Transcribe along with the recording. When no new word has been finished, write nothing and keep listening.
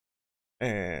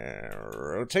And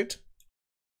rotate.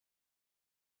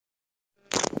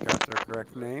 Got the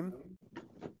correct name.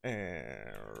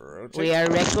 And rotate. We are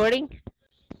recording?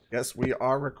 Yes, we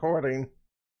are recording.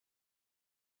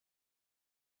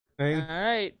 Okay.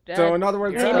 Alright. So in other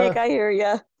words, Hey, Nick, I hear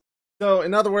ya. So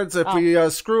in other words, if we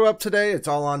screw up today, it's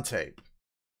all on tape.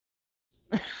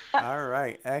 All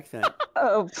right, excellent.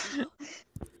 Oh,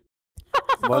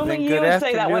 Well, only then, you good would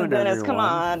say that one, afternoon, Dennis. Come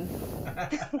everyone.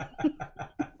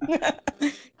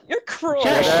 on. You're cruel.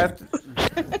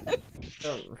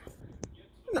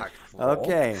 Not cruel.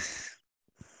 Okay.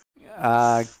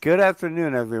 Good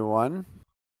afternoon, everyone.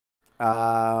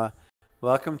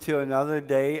 Welcome to another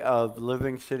day of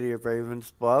Living City of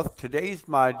Ravens Bluff. Today's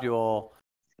module,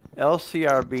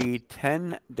 LCRB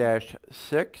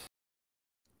 10-6,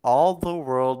 All the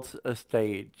World's a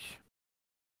Stage.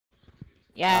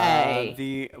 Yay.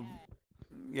 The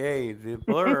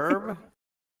blurb.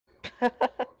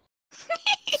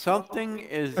 Something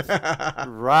is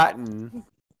rotten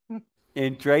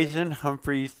in Drazen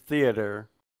Humphreys Theater,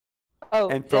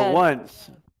 and for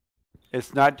once,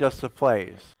 it's not just the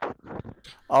plays.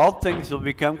 All things will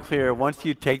become clear once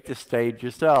you take the stage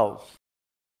yourselves.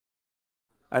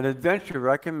 An adventure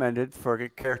recommended for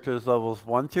characters levels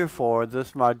 1 through 4.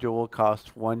 This module will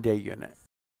cost 1 day unit.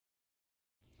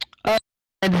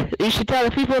 And you should tell the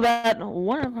people that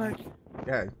one of our...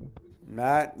 Yeah.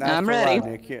 Not I'm so ready. loud,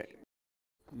 Nick.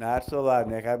 Not so loud,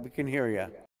 Nick. We can hear you.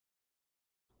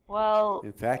 Well...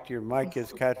 In fact, your mic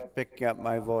is picking up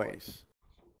my voice.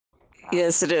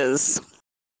 Yes, it is. So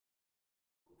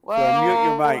mute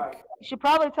your mic. You should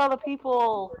probably tell the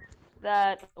people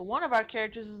that one of our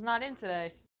characters is not in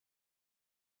today.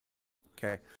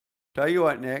 Okay. Tell you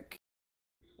what, Nick.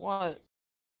 What?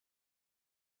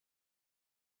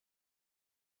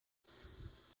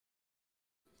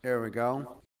 There we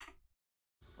go.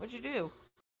 What'd you do?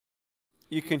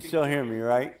 You can still hear me,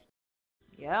 right?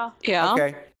 Yeah. Yeah.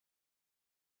 Okay.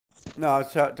 No, I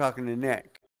was talking to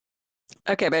Nick.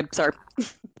 Okay, babe. Sorry.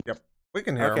 We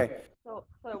can hear him. Okay.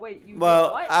 So wait, you Well,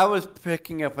 did what? I was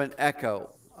picking up an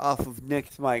echo off of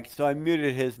Nick's mic, so I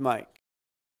muted his mic.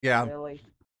 Yeah. Really?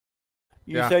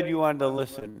 You Yeah. said you wanted to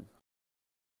listen.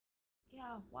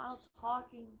 Yeah, while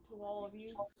talking to all of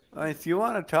you. Well, if you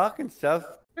want to talk and stuff,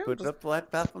 Yeah, put just- up the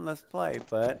laptop and let's play,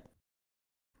 but...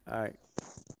 Alright.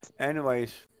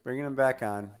 Anyways, bringing him back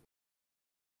on.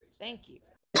 Thank you.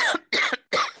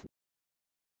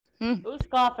 Hmm. Who's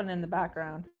coughing in the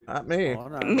background? Not me.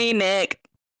 Hold on. Me, Nick.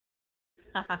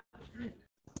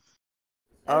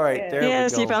 Alright, there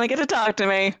Yes, we go. you finally get to talk to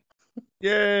me.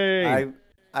 Yay!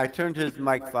 I turned his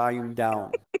mic volume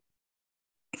down.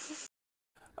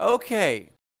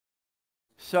 Okay.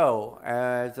 So,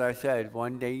 as I said,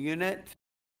 1 day unit.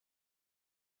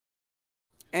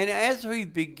 And as we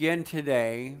begin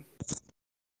today,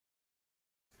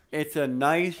 it's a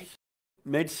nice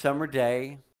midsummer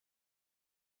day.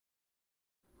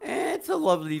 And it's a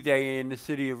lovely day in the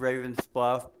city of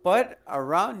Ravensbluff, but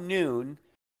around noon,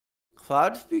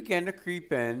 clouds began to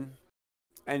creep in,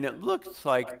 and it looks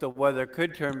like the weather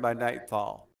could turn by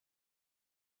nightfall.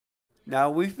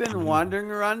 Now, we've been wandering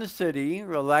around the city,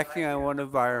 relaxing on one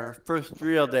of our first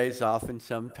real days off in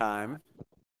some time.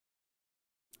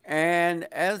 And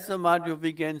as the module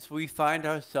begins, we find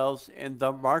ourselves in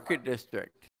the market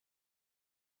district,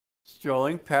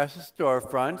 strolling past the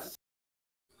storefronts,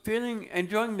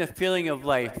 enjoying the feeling of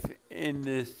life in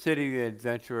the city of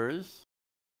adventurers.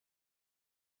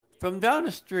 From down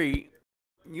the street,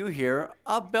 you hear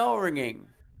a bell ringing,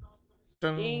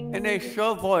 Ding. and a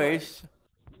shrill voice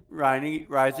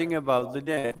rising above the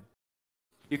din.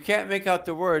 You can't make out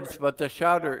the words, but the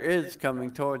shouter is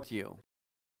coming towards you.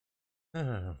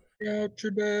 Out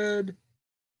your dad.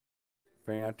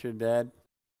 Bring out your dad.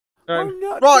 Done.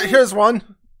 not Right, dead. here's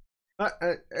one.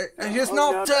 He's Oh,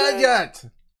 not not dead dead. yet.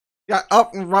 Yeah, oh,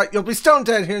 right. You'll be stone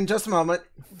dead here in just a moment.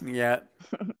 Yeah,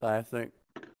 classic.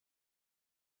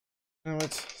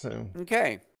 Let's see.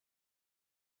 Okay.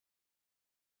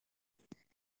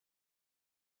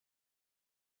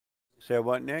 Say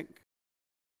what, Nick?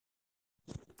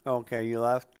 Okay, you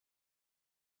left.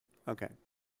 Okay.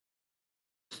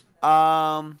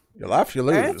 You laugh, you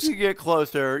As lose. you get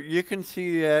closer, you can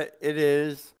see that it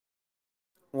is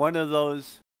one of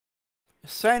those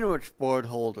sandwich board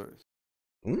holders.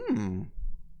 Mmm.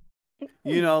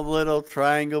 You know, little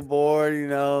triangle board, you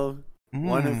know,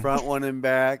 one in front, one in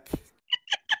back.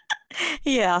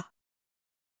 Yeah.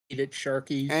 Eat it,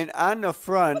 Sharkies. And on the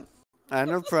front,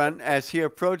 as he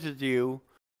approaches you,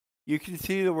 you can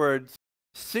see the words,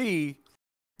 "See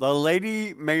the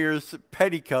Lady Mayor's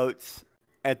petticoats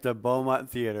at the Beaumont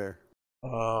Theater."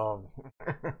 Oh.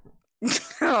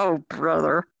 Oh,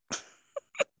 brother.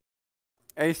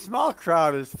 A small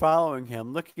crowd is following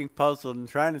him, looking puzzled and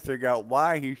trying to figure out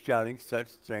why he's shouting such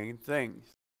strange things.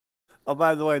 Oh,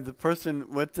 by the way, the person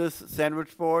with this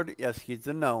sandwich board, yes, he's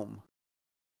a gnome.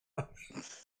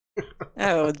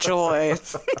 Oh, joy.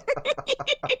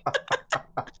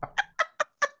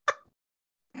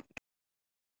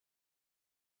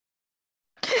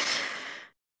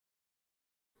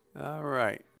 All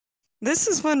right. This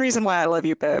is one reason why I love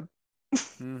you, babe.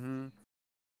 Mm-hmm.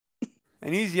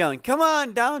 And he's yelling, "Come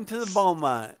on, down to the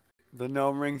Beaumont." The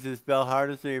gnome rings his bell hard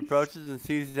as he approaches and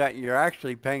sees that you're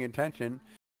actually paying attention.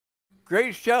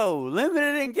 "Great show,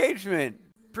 limited engagement,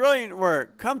 brilliant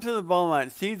work. Come to the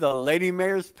Beaumont, see the Lady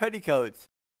Mayor's petticoats."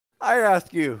 I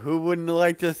ask you, who wouldn't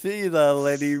like to see the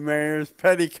Lady Mayor's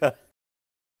petticoats?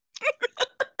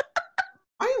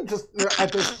 I am just,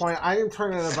 at this point, I am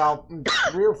turning about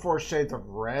 3 or 4 shades of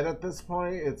red at this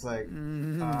point. It's like,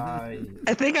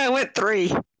 I think I went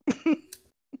 3.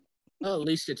 Well, at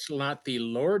least it's not the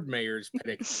Lord Mayor's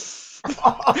petticoat.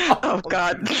 Oh,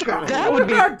 God. That would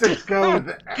be... have to go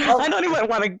there. I don't even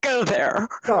want to go there.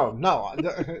 No,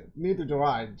 neither do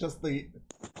I. Just the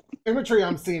imagery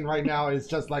I'm seeing right now is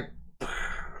just like,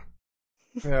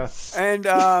 yeah.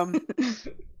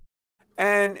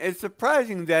 And it's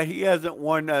surprising that he hasn't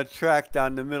won a track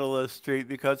down the middle of the street,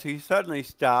 because he suddenly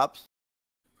stops,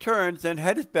 turns, and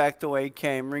heads back the way he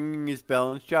came, ringing his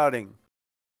bell and shouting.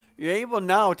 You're able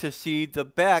now to see the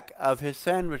back of his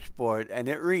sandwich board, and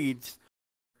it reads,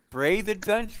 "Brave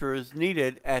adventurers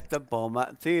needed at the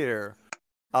Beaumont Theater.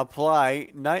 Apply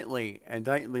nightly." And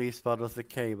nightly is spelled with a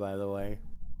K, by the way.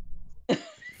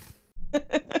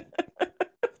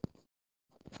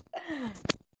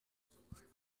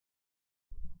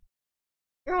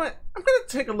 You know what? I'm gonna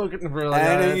take a look at Aurelia.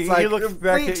 And It's he like, looks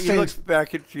back at you. He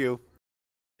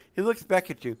looks back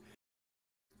at you.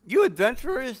 You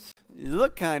adventurers? You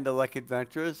look kind of like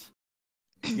adventurers.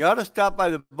 You ought to stop by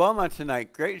the Beaumont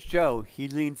tonight. Great show. He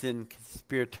leans in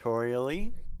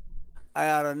conspiratorially. I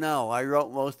ought to know. I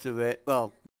wrote most of it.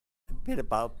 Well, a bit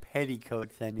about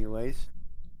petticoats anyways.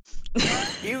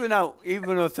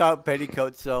 Even without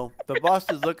petticoats, though, the boss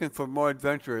is looking for more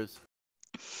adventurers.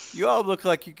 You all look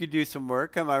like you could do some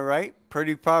work, am I right?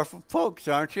 Pretty powerful folks,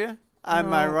 aren't you?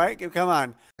 Am I right? Come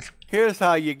on. Here's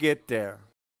how you get there.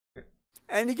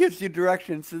 And he gives you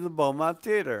directions to the Beaumont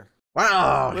Theater.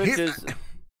 Wow,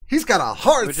 he's got a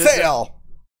hard sale.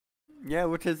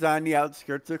 Which is on the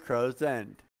outskirts of Crow's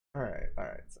End. All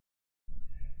right.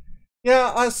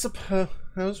 Yeah, I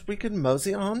suppose we could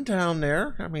mosey on down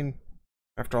there. I mean,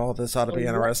 after all, this ought to be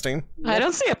interesting. I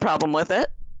don't see a problem with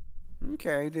it.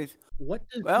 Okay. What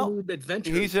does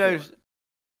adventure? He says,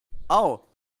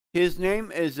 his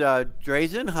name is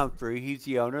Drazen Humphrey. He's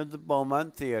the owner of the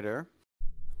Beaumont Theater.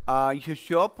 You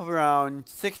show up around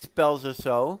 6 bells or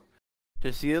so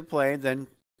to see the play, then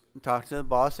talk to the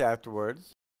boss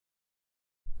afterwards.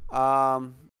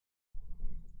 That's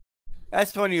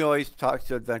when he always talks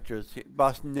to adventurers.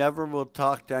 Boss never will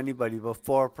talk to anybody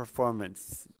before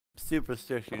performance.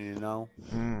 Superstition, you know?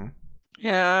 Mm.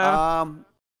 Yeah.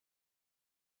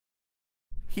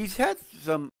 He's had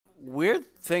some weird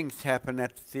things happen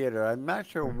at the theater. I'm not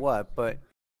sure what, but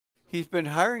he's been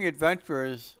hiring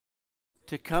adventurers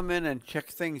to come in and check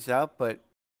things out, but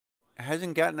it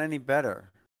hasn't gotten any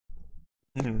better.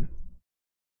 Mm.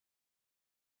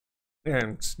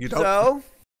 And you don't.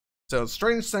 So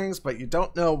strange things, but you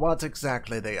don't know what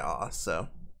exactly they are. So.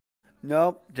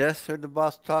 Nope, just heard the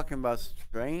boss talking about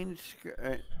strange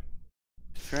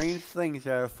things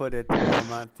that are afoot at the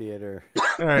Beaumont Theater.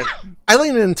 All right, I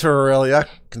lean into Aurelia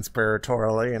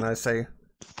conspiratorially, and I say,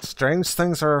 "Strange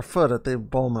things are afoot at the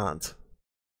Beaumont."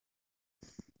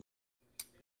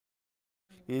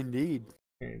 Indeed.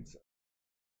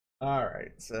 All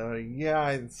right, so yeah,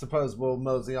 I suppose we'll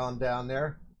mosey on down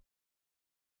there.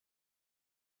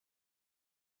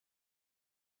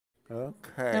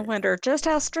 Okay. I wonder just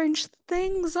how strange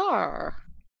things are.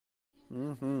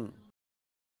 Mm-hmm.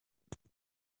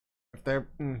 If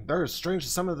they're as strange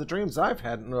as some of the dreams I've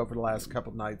had over the last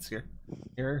couple nights here.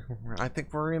 I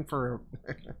think we're in for.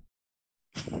 I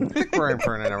think we're in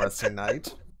for an interesting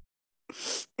night.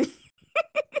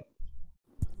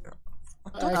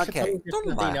 Okay.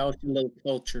 Nothing else a little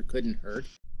culture couldn't hurt.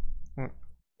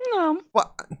 No.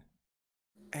 What?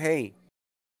 Hey,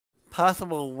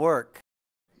 possible work.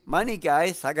 Money,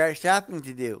 guys. I got shopping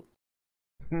to do.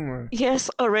 Yes,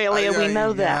 Aurelia, we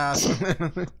know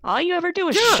that. All you ever do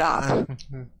is shop.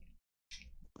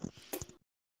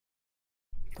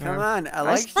 Come on, I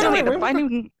like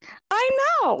shopping. I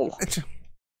know.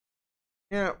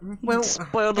 Yeah, well,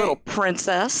 spoiled little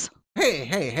princess.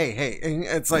 hey. And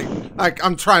it's like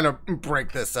I'm trying to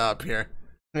break this up here.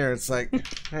 Here, it's like,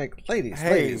 hey,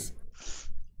 ladies.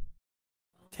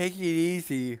 Take it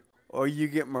easy, or you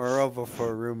get Marova for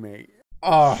a roommate.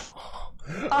 Oh.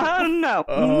 No. No.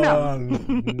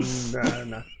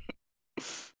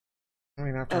 I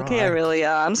mean, after Okay, all,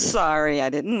 Aurelia, I'm sorry. I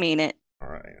didn't mean it. All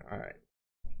right.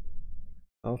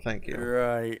 Oh, thank you.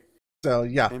 Right. So,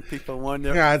 yeah. And people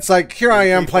wonder. Yeah, it's like, here I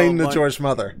am playing the George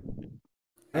Mother.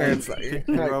 And it's like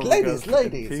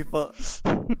ladies. People,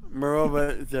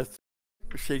 Marova just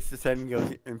shakes his head and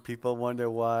goes, and people wonder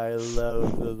why I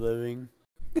love the living.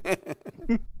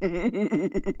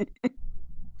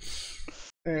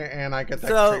 And I get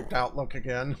that creeped out look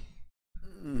again.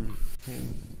 Mm.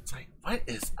 It's like, what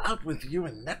is up with you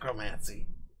and necromancy?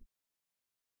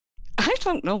 I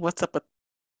don't know what's up with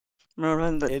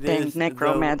the dang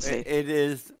necromancy. It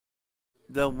is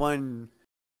the one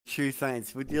true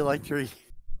science. Would you like to read?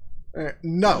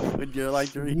 No. Would you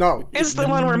like to read? No. It's the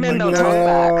one where Mendo talk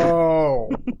back. No.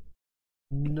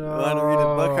 You want to read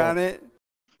a book on it?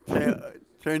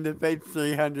 Turn to page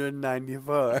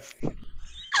 394.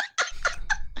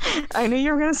 I knew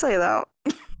you were going to say that.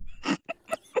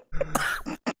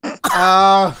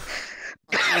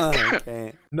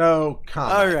 Okay. No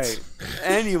comment. All right.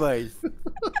 Anyways.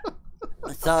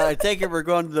 So I take it we're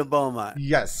going to the Beaumont.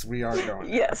 Yes, we are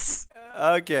going. Yes.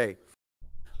 Okay.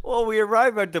 Well, we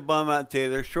arrive at the Beaumont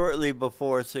Theater shortly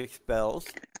before 6 bells.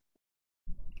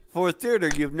 For a theater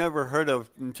you've never heard of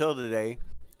until today,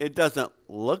 it doesn't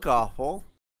look awful.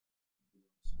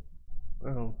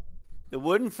 Oh. The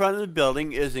wooden front of the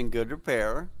building is in good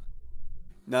repair.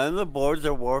 None of the boards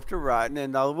are warped or rotten,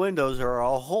 and all the windows are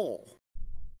all whole.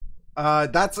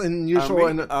 That's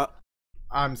unusual.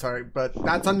 I'm sorry, but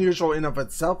that's unusual in of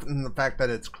itself, in the fact that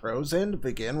it's crow's end to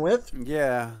begin with.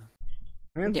 Yeah.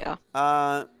 Yeah.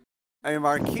 A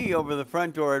marquee over the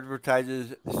front door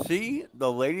advertises, "See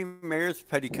the Lady Mayor's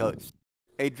Petticoats,"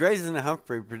 a Drazen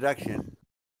Humphrey production,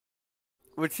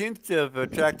 which seems to have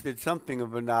attracted something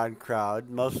of an odd crowd,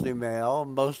 mostly male,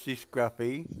 mostly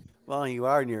scruffy. Well, you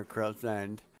are near Crow's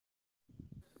End.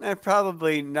 And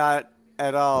probably not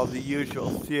at all the usual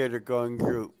theater-going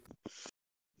group.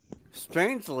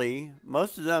 Strangely,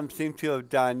 most of them seem to have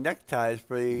donned neckties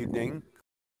for the evening,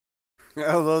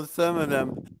 although some of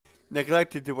them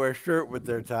neglected to wear a shirt with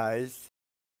their ties.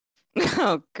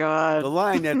 Oh, God. The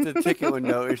line at the ticket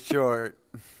window is short.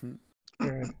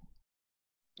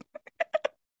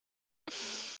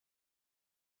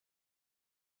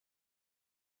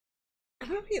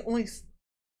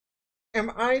 Am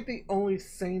I the only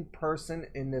sane person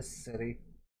in this city?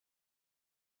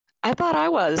 I thought I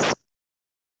was.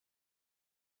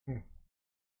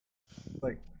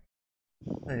 Like,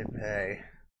 hey.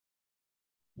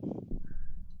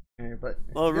 But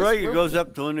well, Roy goes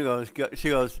up to Linda and she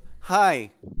goes,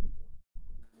 "Hi,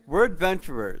 we're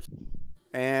adventurers,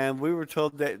 and we were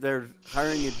told that they're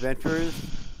hiring adventurers."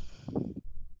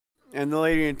 And the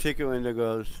lady in ticket window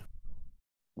goes,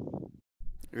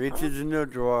 reaches into a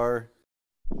drawer,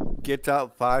 gets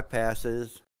out 5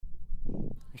 passes.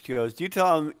 She goes, "You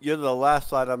tell him you're the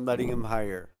last lot I'm letting him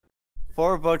hire.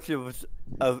 4 bunches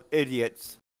of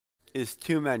idiots is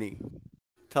too many.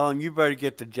 Tell him you better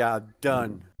get the job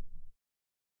done."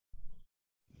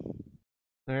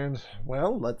 And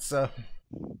let's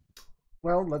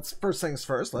first things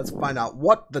first. Let's find out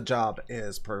what the job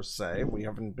is per se. We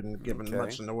haven't been given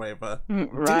much in the way of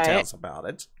details about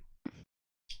it.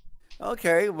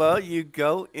 Okay, well, you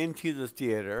go into the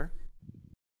theater,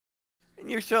 and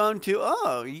you're shown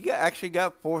to, you actually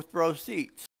got 4th row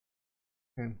seats.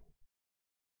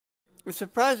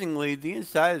 Surprisingly, the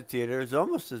inside of the theater is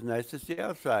almost as nice as the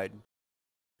outside.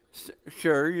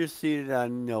 Sure, you're seated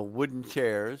on wooden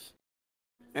chairs,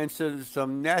 and so there's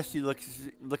some nasty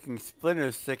looking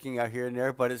splinters sticking out here and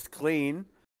there, but it's clean.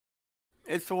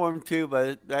 It's warm too,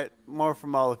 but that more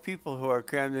from all the people who are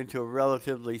crammed into a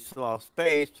relatively small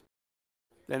space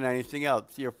than anything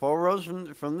else. You're 4 rows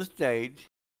from the stage,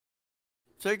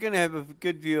 so you're going to have a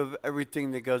good view of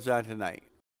everything that goes on tonight.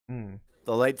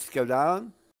 The lights go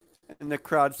down, and the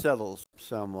crowd settles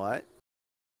somewhat.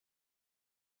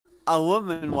 A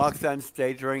woman walks on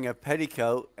stage wearing a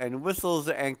petticoat, and whistles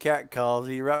and catcalls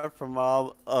erupt from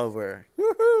all over.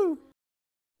 Woohoo!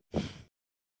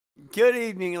 Good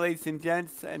evening, ladies and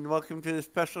gents, and welcome to the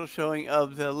special showing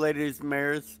of the Lady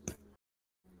Mayor's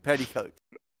Petticoat.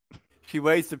 She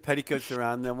waves the petticoats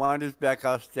around, then wanders back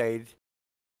off stage,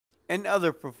 and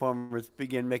other performers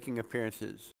begin making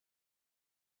appearances.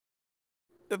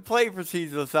 The play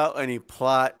proceeds without any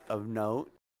plot of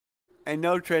note, and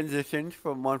no transitions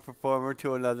from one performer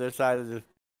to another side of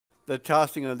the the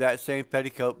tossing of that same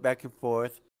petticoat back and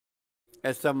forth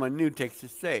as someone new takes the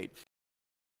stage.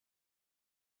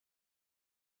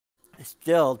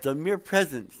 Still, the mere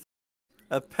presence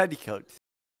of petticoats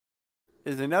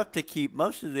is enough to keep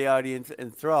most of the audience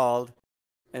enthralled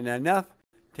and enough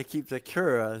to keep the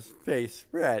Kura's face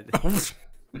red.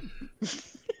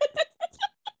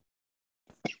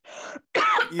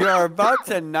 You are about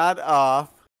to nod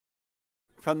off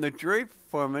from the jury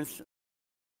performance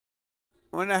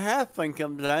when a halfling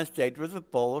comes on stage with a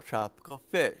bowl of tropical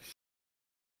fish.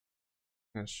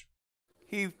 Yes.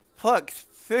 He plucks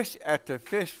fish after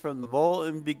fish from the bowl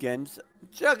and begins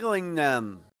juggling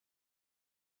them.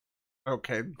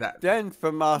 Okay, that. Then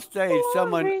from off stage,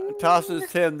 someone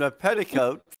tosses him the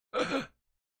petticoat,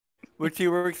 which he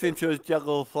works into his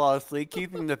juggle flawlessly,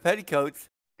 keeping the petticoats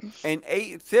and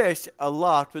 8 fish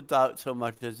aloft without so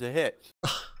much as a hitch.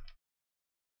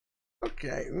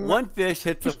 Okay. One fish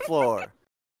hits the floor.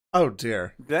 Oh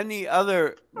dear. Then the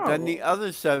other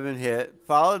 7 hit,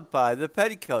 followed by the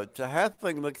petticoats. The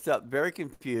halfling looks up very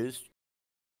confused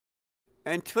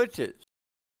and twitches.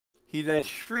 He then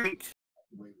shrieks,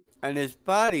 and his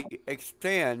body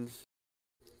extends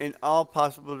in all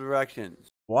possible directions.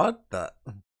 What the?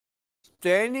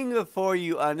 Standing before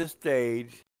you on the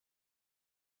stage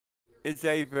is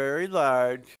a very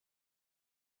large,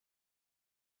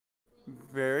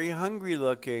 very hungry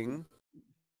looking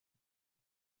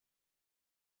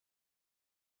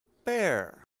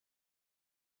bear.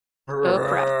 Oh,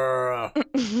 crap.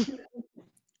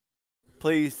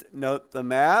 Please note the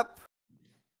map.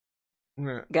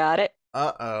 Got it.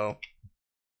 Uh-oh.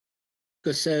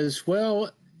 It says, well,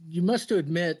 you must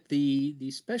admit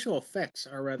the special effects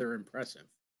are rather impressive.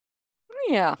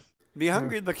 Yeah. The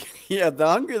hungry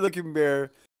looking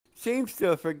bear seems to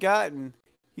have forgotten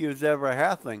he was ever a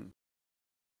halfling.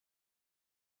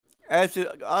 As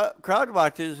the crowd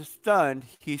watches stunned,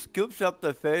 he scoops up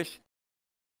the fish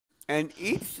and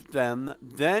eats them,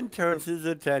 then turns his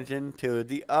attention to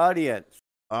the audience.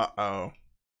 Uh-oh.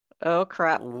 Oh,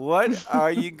 crap. What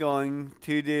are you going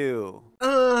to do?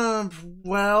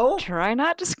 Well... Try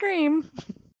not to scream.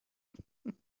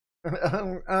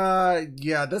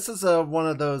 Yeah, this is one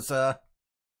of those, so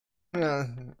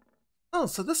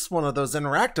this is one of those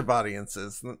interactive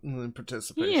audiences,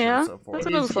 participation Yeah, and so forth. that's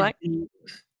what it looks like.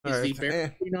 Is the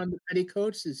bear on the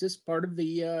petticoats? Is this part of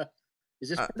the,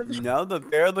 No, the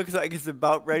bear looks like it's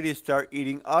about ready to start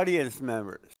eating audience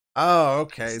members. Oh,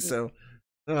 okay, so,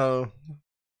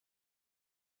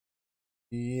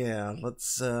 yeah,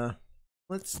 let's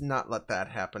not let that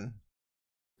happen.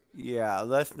 Yeah,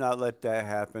 let's not let that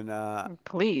happen.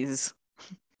 Please.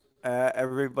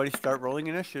 Everybody start rolling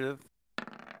initiative.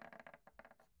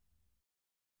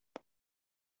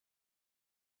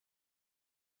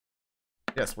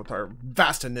 Yes, with our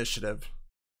vast initiative.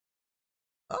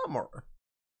 Oh, more.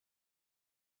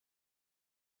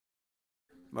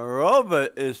 Marova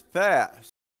is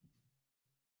fast.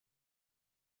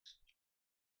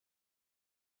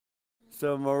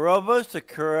 So Marova,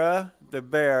 Sakura, the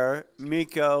bear,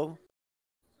 Miko,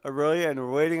 Aurelia, and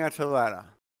we're waiting on Talana.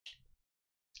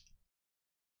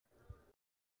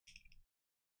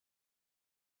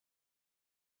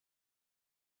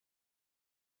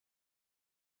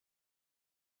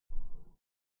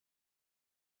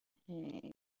 All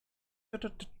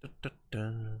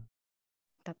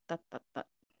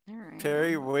right.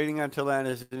 Terry, we're waiting on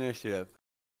Talana's initiative.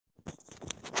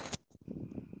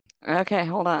 Okay,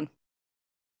 hold on.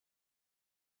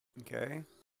 Okay.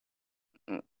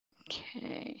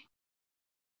 Okay.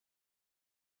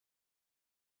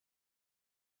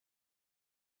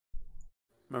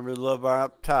 Remember the little bar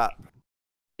up top.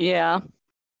 Yeah.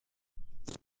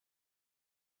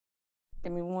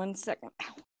 Give me 1 second.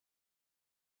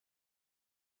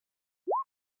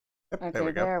 Yep, Okay, there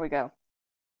we go. there we go.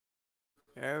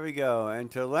 There we go. And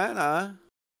Talana,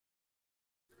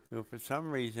 who for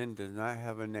some reason does not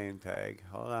have a name tag.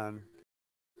 Hold on.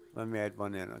 Let me add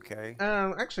one in, okay?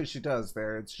 Actually, she does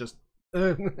there. It's just,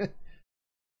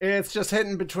 it's just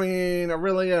hidden between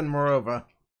Aurelia and Morova.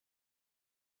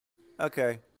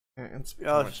 Okay.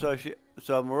 Oh,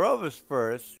 So Morova's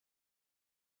first.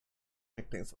 Make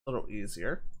things a little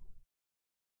easier.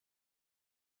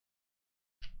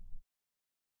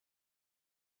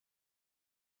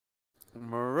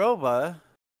 Morova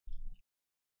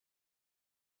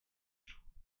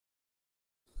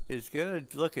is gonna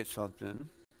look at something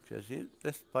because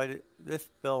this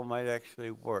spell might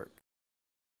actually work.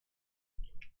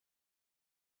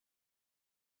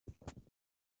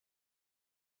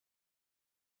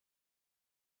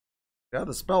 Yeah,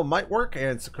 the spell might work,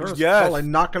 and Sakura's Yes. probably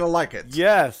not gonna like it.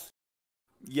 Yes,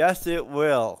 it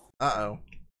will. Uh-oh.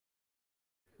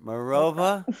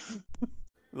 Marova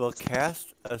will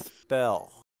cast a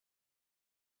spell.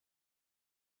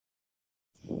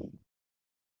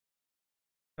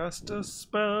 Cast a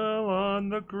spell on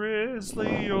the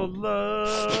grizzly you'll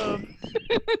love.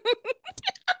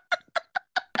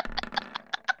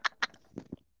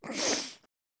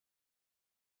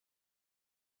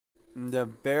 The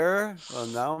bear will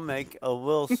now make a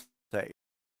will save.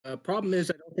 Problem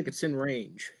is, I don't think it's in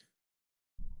range.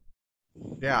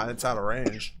 Yeah, it's out of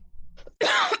range.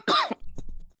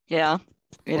 Yeah,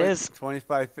 it is.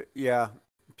 25, yeah.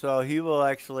 So he will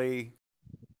actually...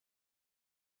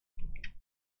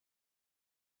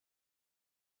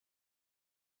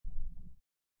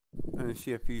 Let me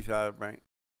see if he's out of range.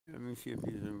 Let me see if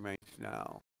he's in range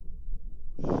now.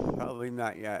 Probably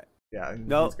not yet. Yeah.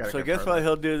 No, so guess what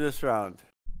he'll do this round?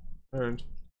 And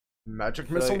magic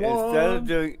So missile wand.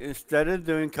 instead of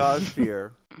doing cause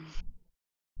fear,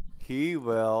 he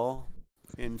will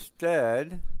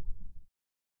instead...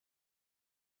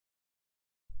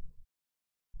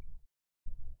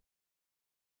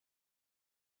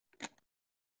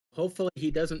 Hopefully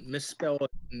he doesn't misspell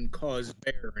it and cause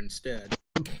bear instead.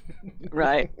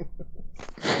 Right.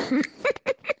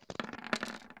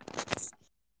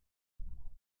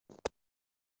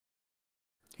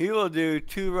 He will do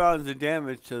 2 rounds of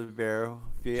damage to the bear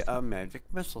via a magic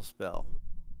missile spell.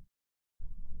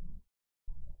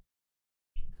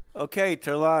 Okay,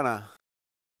 Terlana.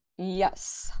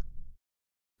 Yes.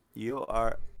 You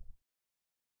are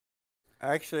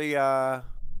actually Yeah,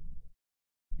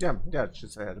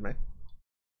 she's ahead of me.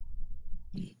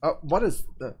 What is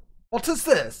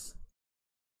this?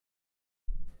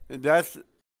 That's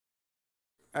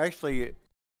actually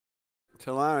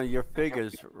Terlana, your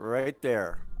figure's right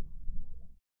there.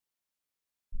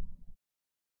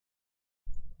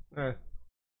 There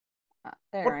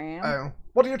I am.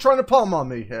 What are you trying to palm on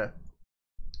me here?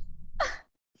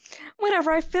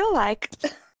 Whenever I feel like.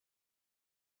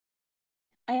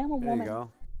 I am a There woman. you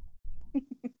go.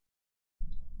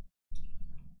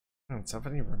 It's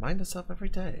something you remind us of every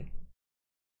day.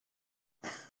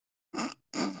 Hold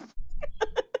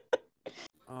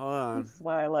on. That's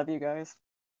why I love you guys.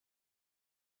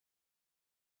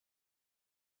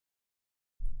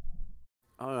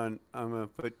 Hold on. I'm gonna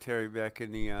put Terry back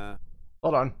in the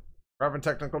Hold on. We're having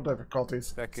technical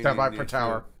difficulties. back in Stand by the for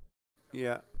tower.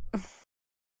 Yeah.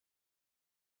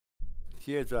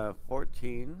 She has a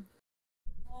 14.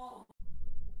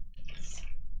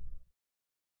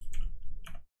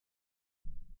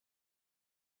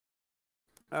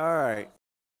 All right.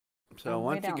 So I'm way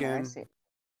once down there, I again, see.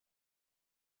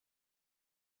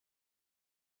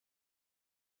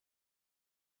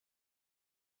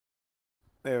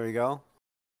 there we go.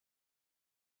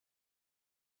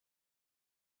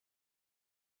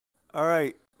 All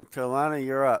right, Terlana,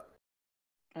 you're up.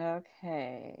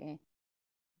 Okay.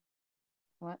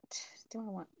 What do I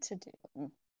want to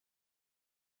do?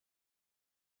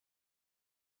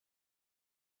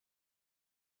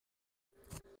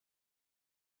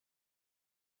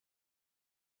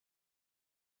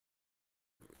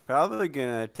 Probably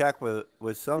gonna attack with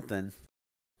something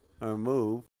or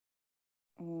move.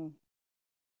 Mm.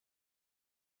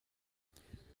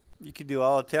 You can do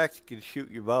all attacks. You can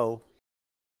shoot your bow.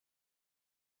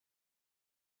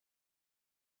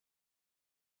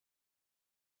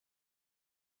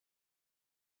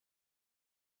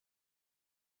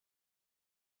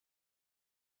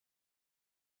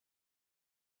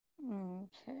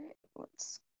 Okay,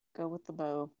 let's go with the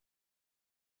bow.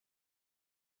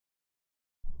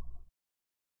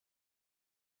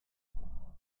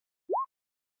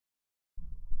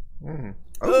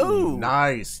 Oh,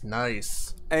 nice.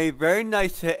 A very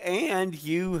nice hit, and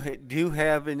you do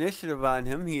have initiative on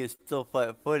him. He is still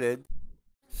flat-footed.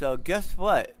 So guess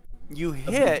what? You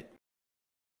hit.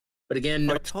 But again,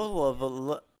 For a total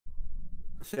of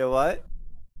say what?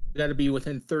 You got to be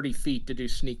within 30 feet to do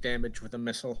sneak damage with a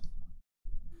missile.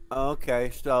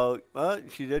 Okay, so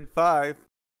she did 5.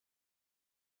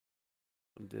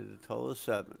 Did a total of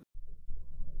 7.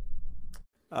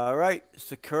 All right,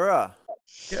 Sakura.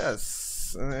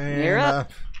 Yes. You're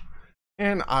up.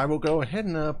 And I will go ahead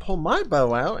and pull my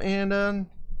bow out and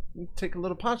take a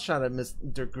little pot shot at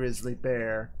Mr. Grizzly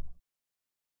Bear.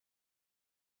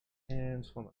 And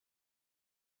hold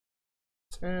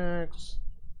on. Attacks.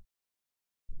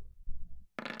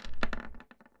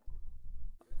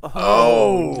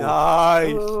 Oh,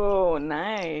 nice. Oh,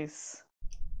 nice.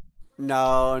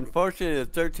 No, unfortunately, the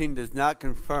 13 does not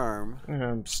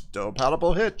confirm. Still a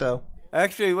palatable hit, though.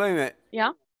 Actually, wait a minute.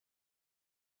 Yeah.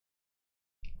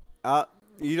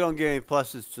 You don't get any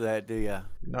pluses to that, do you?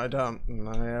 No, I don't.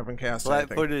 I haven't cast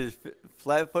anything.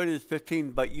 Flat-footed is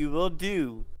 15, but you will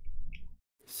do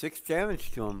 6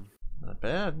 damage to him. Not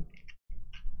bad.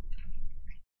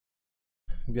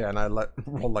 Yeah, and I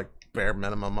roll like bare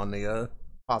minimum on the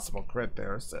possible crit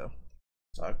there, so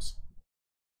sucks.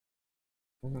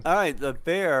 Alright, the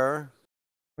bear,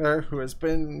 Who has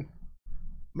been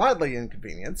mildly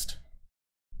inconvenienced,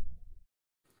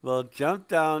 will jump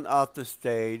down off the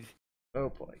stage. Oh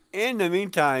boy. In the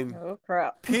meantime, Oh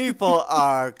crap. people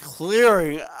are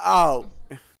clearing out.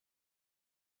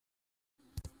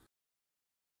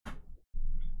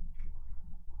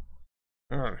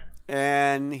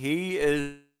 And he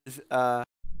is the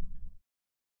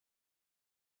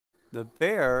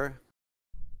bear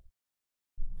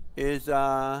is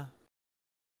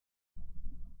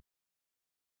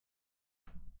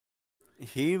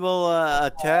he will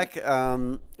attack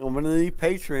one of the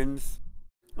patrons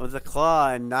with a claw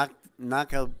and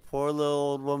knock a poor little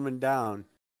old woman down.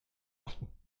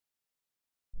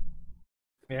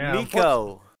 Yeah,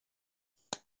 Nico.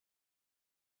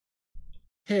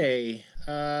 Hey,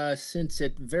 since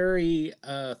it very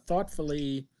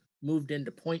thoughtfully moved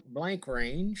into point blank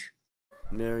range,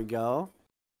 There we go.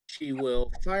 she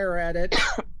will fire at it.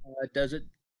 Does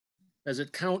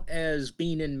it count as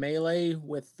being in melee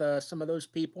with some of those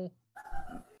people?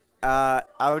 I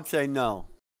would say no.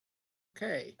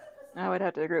 Okay. I would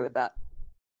have to agree with that.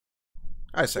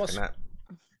 I second that.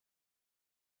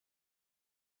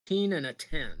 16 and a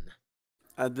 10.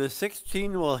 The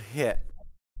 16 will hit.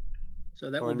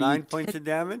 So that for would 9 be points of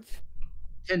damage.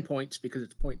 10 points because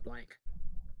it's point blank.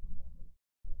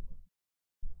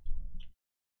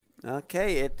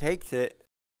 Okay, it takes it.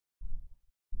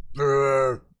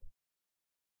 Hey,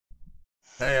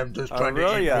 I'm just trying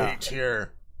to eat meat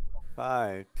here.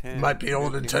 5, 10. Might be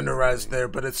old and tenderized there,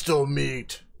 but it's still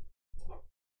meat.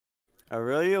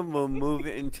 Aurelia will move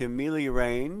into melee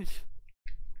range.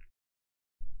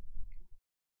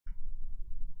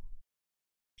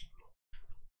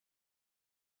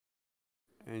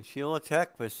 And she'll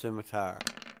attack with scimitar.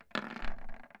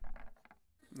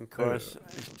 Of course,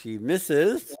 she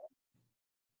misses.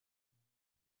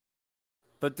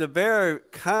 But the bear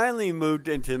kindly moved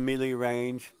into melee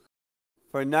range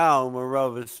for now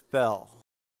Morova's spell.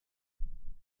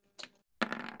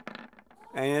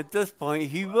 And at this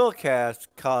point, he will cast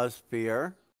Cause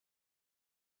Fear.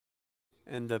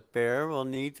 And the bear will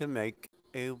need to make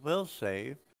a will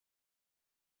save.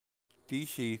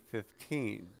 DC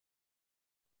 15.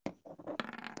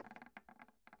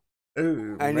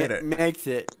 Ooh, and it makes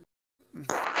it.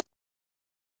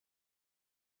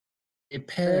 A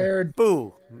paired.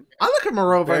 Boo. I look at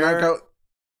Morova and I go,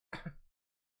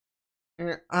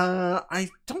 I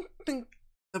don't think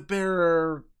the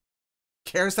bear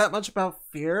cares that much about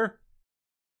fear.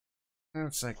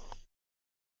 It's like,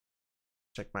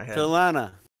 check my head.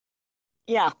 Solana.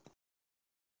 Yeah.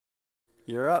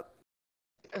 You're up.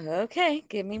 Okay,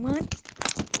 give me one.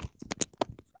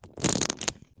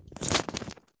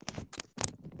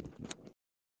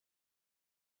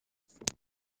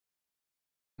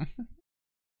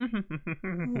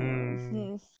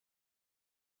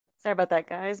 Sorry about that,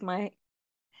 guys. My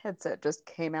headset just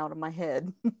came out of my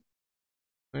head.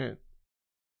 Came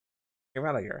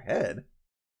out of your head?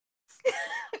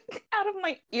 Out of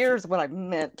my ears, what I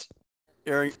meant.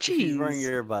 She's wearing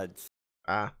earbuds.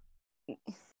 Ah.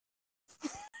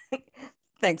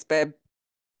 Thanks, babe.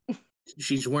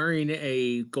 She's wearing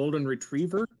a golden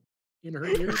retriever in her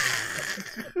ears.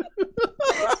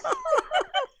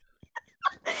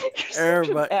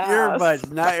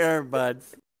 Earbuds, not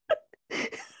earbuds.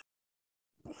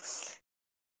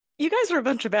 You guys are a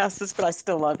bunch of asses, but I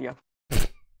still love you. Hey,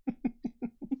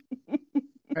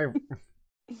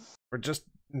 we're just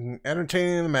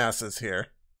entertaining the masses here.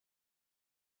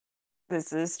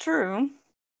 This is true.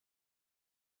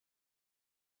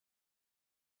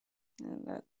 And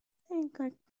I think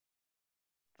I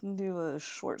can do a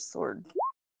short sword.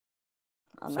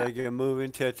 So you're gonna move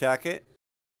in to attack it?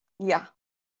 Yeah.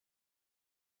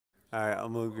 Alright, I'll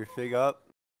move your fig up.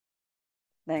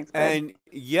 Thanks, babe. And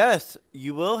yes,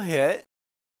 you will hit.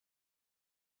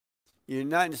 You're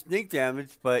not in sneak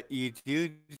damage, but you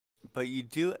do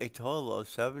a total of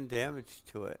 7 damage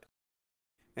to it.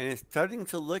 And it's starting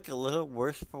to look a little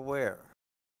worse for wear.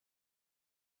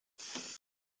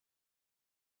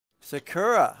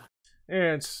 Sakura.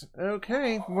 It's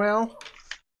okay, well,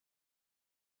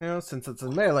 since it's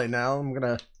in melee now, I'm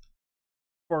gonna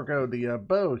forego the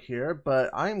bow here, but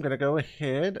I'm gonna go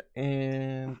ahead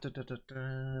and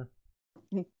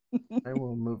I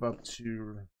will move up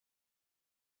to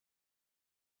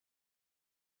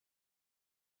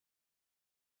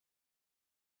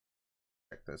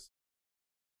check this.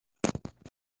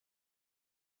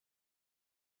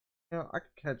 Yeah, I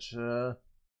could catch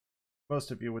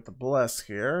most of you with the bless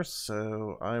here,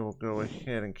 so I will go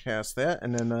ahead and cast that,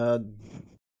 and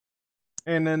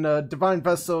then Divine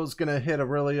Vessel is gonna hit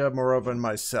Aurelia, Morova, and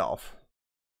myself.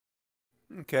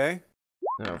 Okay.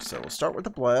 So we'll start with the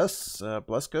bless.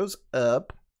 Bless goes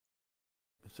up.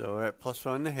 So we're at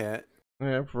 +1 to hit.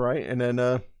 Yeah, right, and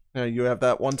then you have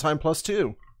that 1 time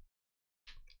 +2.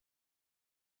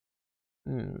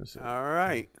 All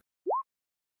right.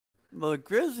 Well, the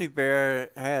grizzly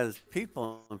bear has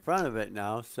people in front of it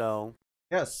now, so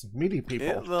yes, meaty people.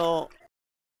 it will.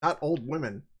 Not old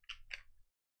women.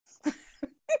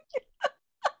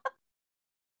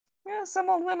 Yeah, some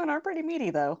old women are pretty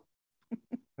meaty, though.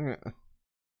 Yeah.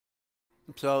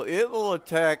 So it will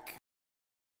attack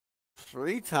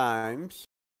 3 times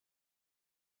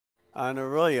on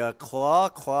Aurelia. Claw,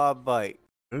 claw, bite.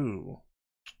 Ooh.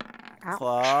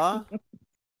 Claw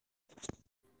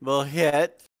will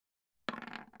hit.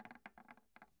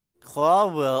 Claw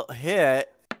will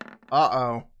hit.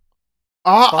 Uh-oh.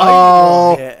 Bite will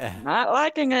Uh-oh. hit. Not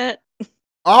liking it.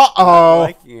 Not Uh-oh.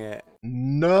 liking it.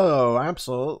 No,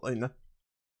 absolutely no.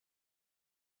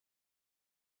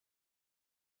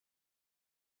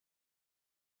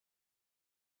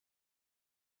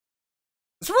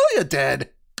 Is Aurelia dead?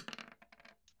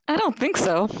 I don't think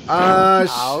so.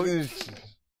 Ouch.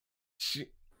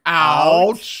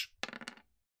 Ouch.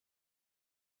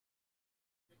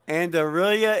 And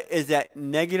Aurelia is at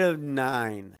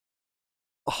 -9.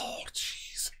 Oh,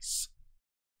 Jesus.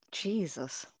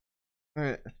 Jesus.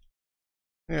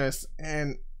 Yes,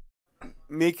 and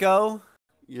Miko,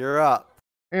 you're up.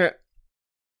 yeah.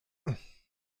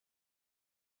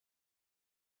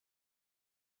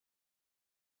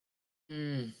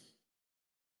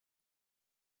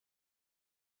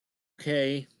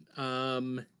 Okay.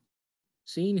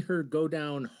 Seeing her go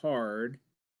down hard.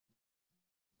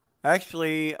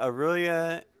 Actually,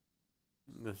 Aurelia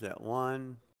was that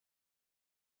 1.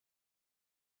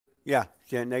 Yeah,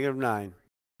 she's at -9.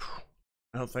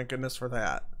 Oh, thank goodness for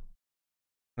that.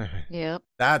 Yep.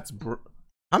 That's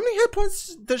how many hit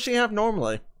points does she have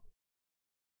normally?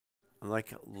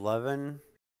 Like 11.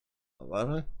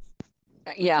 11?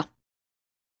 Yeah.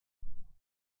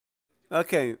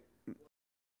 Okay.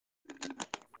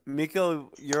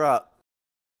 Miko, you're up.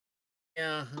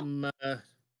 Yeah, I'm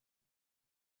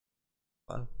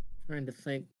Wow. trying to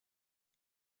think.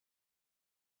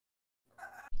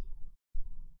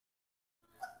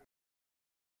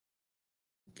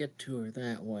 Get to her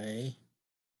that way.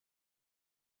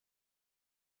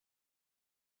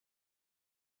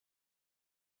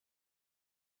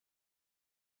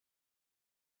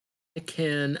 I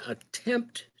can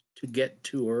attempt to get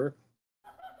to her.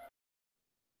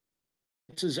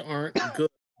 Chances aren't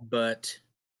good, but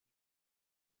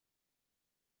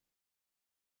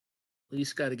at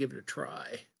least got to give it a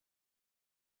try.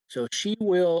 So she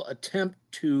will attempt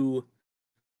to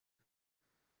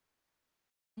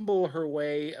stumble her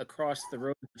way across the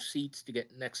row of seats to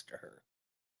get next to her.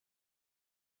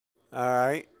 All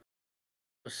right.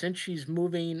 Since she's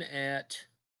moving at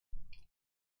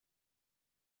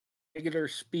regular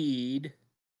speed,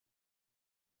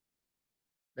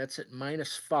 that's at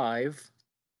 -5.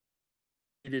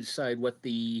 To decide what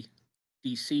the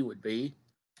DC would be.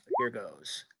 But here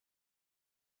goes.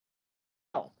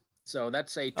 Oh, so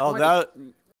that's a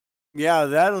 20. Yeah,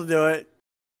 that'll do it.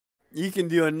 You can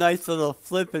do a nice little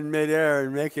flip in midair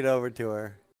and make it over to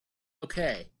her.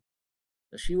 Okay.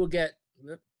 So she will get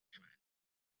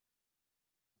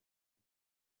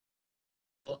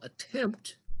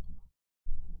attempt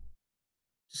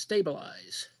to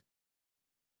stabilize.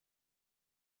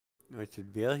 Which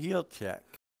would be a heal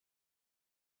check.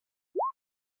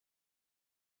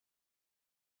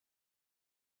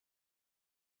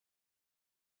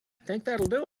 I think that'll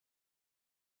do it.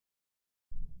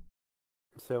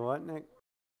 So what, Nick?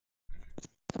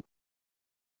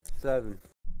 7.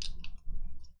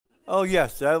 Oh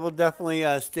yes, that will definitely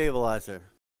stabilize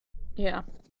her. Yeah.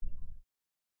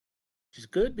 Which is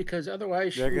good because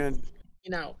otherwise They're gonna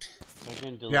out.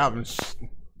 Yeah,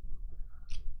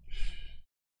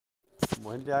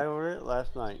 when did I order it?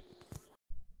 Last night.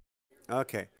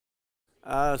 Okay.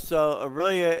 So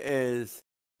Aurelia is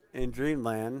in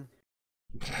Dreamland.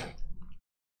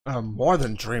 More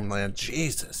than Dreamland,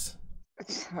 Jesus.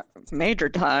 Major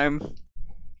time.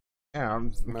 Yeah,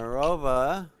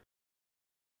 Morova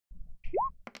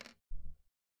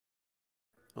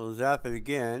will zap it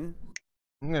again.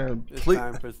 yeah, This please,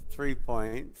 time for 3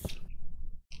 points.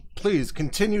 please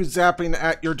continue zapping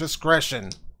at your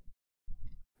discretion.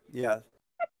 Yes.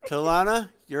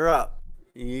 Talana, you're up.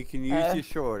 You can use your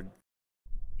sword.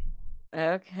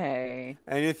 Okay.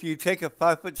 And if you take a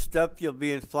 5-foot step, you'll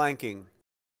be in flanking.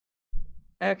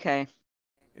 Okay.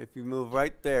 If you move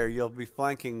right there, you'll be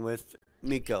flanking with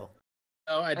Nico.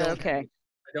 Oh, I don't. Okay.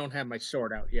 I don't have my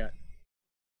sword out yet.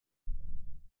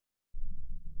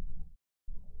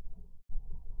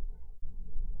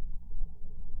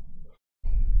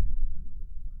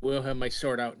 We'll have my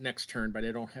sword out next turn, but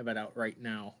I don't have it out right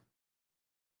now.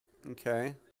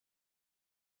 Okay.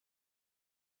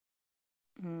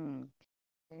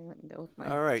 Okay, let me go with my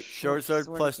All right. Short sword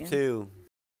plus again. 2.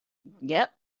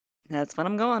 Yep. That's what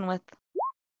I'm going with.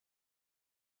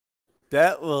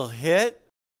 That will hit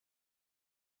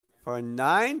for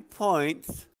 9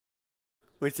 points,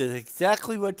 which is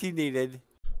exactly what you needed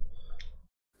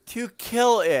to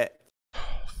kill it.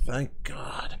 Thank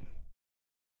God.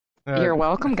 You're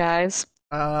welcome, guys.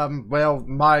 Well,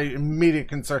 my immediate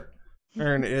concern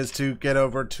is to get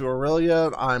over to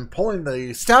Aurelia. I'm pulling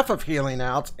the Staff of Healing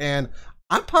out, and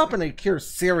I'm popping a Cure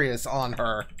Serious on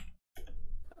her.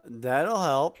 That'll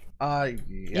help.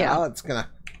 Yeah, it's gonna...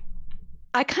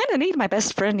 I kind of need my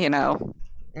best friend, you know.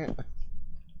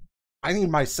 I need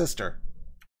my sister.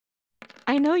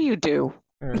 I know you do.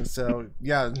 So,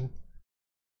 yeah,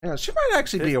 she might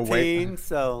actually be awake.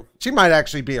 So she might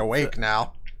actually be awake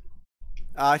now.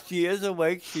 She is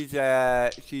awake. She's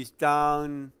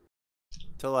down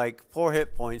to like 4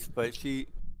 hit points, but she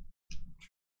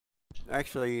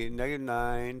actually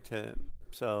 -9 to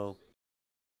so.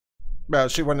 Well,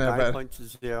 she wouldn't have 9 points to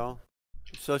 0.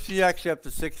 So she's actually up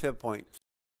to 6 hit points.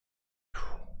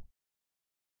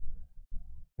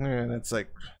 And it's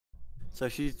like... So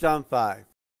she's down 5.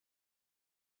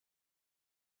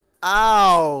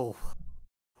 Ow!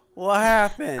 What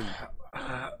happened?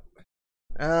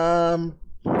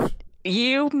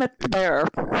 You met the bear.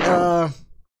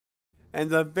 And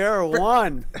the bear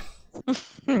won.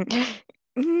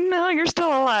 No, you're still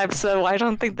alive, so I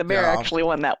don't think the bear actually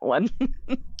won that one.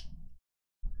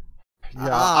 Yeah,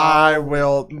 I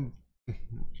will.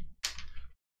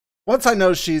 Once I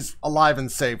know she's alive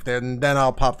and safe, then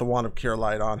I'll pop the Wand of Cure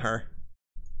Light on her.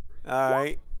 All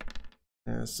right.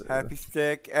 Yes. Happy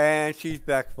stick, and she's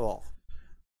back full.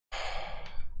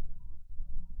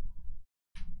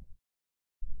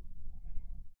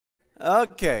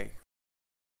 Okay.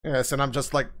 Yes, and I'm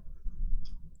just like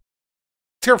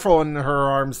tearful in her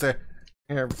arms there,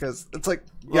 because it's like,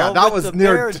 yeah, that was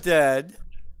near dead.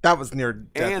 That was near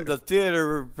death. And the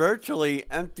theater virtually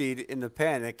emptied in the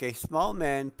panic. A small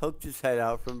man poked his head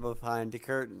out from behind the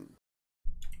curtain.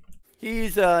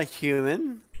 He's a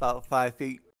human, about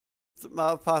 5'3",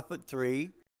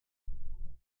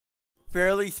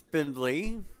 fairly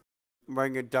spindly,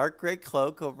 wearing a dark gray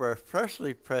cloak over a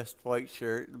freshly pressed white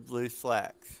shirt and blue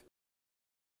slacks.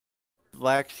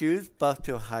 Black shoes buffed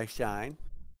to a high shine.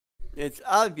 It's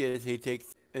obvious he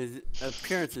takes his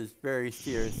appearances very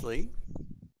seriously.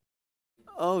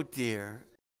 Oh dear.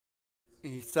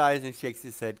 He sighs and shakes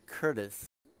his head. Curtis,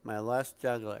 my last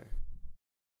juggler.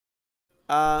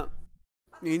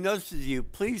 He notices you.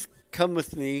 Please come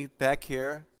with me back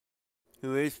here.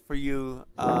 Who is for you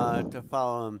to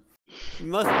follow him. You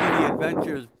must be the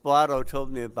adventurers Blotto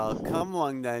told me about. Come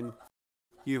along then.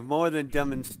 You've more than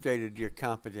demonstrated your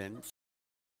competence.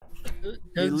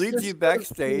 He leads you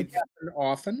backstage.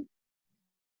 Often?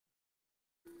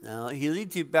 Now, he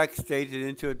leads you backstage and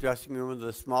into a dressing room with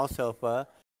a small sofa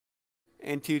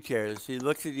and 2 chairs. He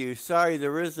looks at you. Sorry,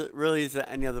 there really isn't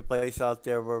any other place out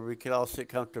there where we could all sit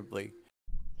comfortably.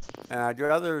 And I'd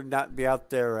rather not be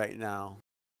out there right now.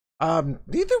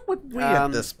 Neither would we at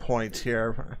this point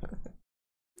here.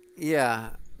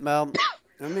 Yeah. Well,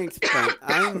 let me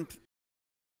explain.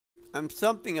 I'm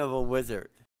something of a wizard.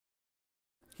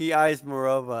 He eyes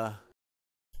Morova.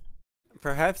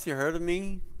 Perhaps you heard of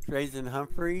me? Drazen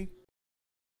Humphrey?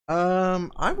 I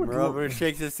would... Morova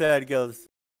shakes his head, goes,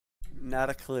 not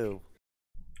a clue.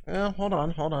 Yeah, hold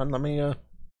on.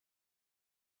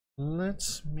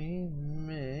 Let me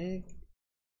make...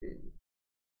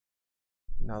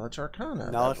 Knowledge Arcana.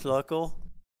 Knowledge local?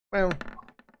 Well,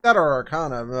 that or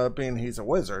Arcana, being he's a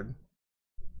wizard.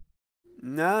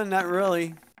 No, not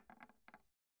really.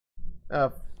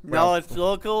 Well, Knowledge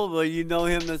local? Well, you know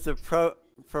him as the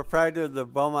proprietor of the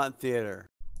Beaumont Theater.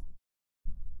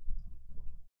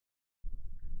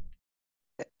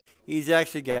 He's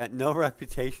actually got no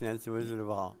reputation as a wizard of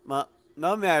all. Well,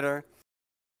 no matter.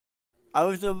 I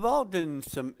was involved in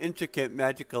some intricate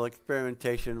magical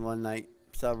experimentation one night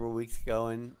several weeks ago,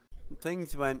 and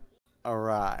things went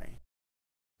awry.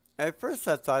 At first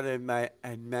I thought I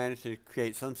had managed to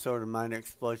create some sort of minor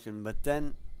explosion, but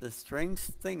then the strange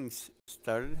things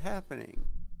started happening.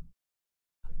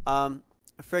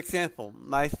 For example,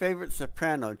 my favorite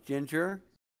soprano, Ginger,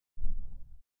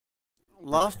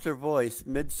 lost her voice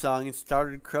mid-song and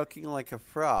started croaking like a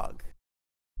frog.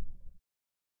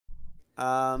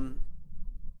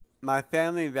 My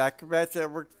family of acrobats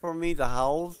that worked for me, the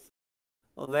Howls,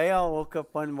 well, they all woke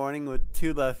up one morning with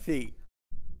 2 left feet.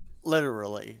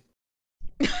 Literally.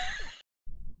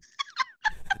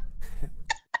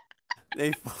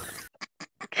 They...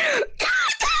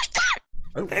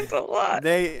 That's a lot.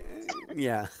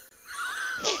 Yeah.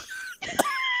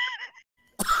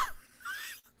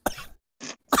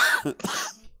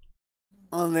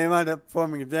 Well, they wound up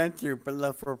forming a dance group and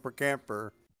left for a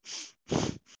camper.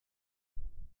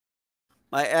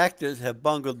 My actors have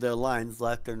bungled their lines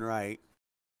left and right.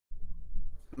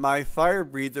 My fire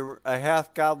breather, a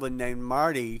half goblin named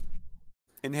Marty,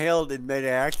 inhaled in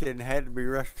mid-act and had to be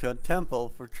rushed to a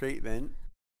temple for treatment.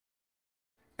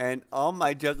 And all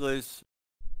my jugglers,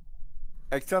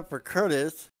 except for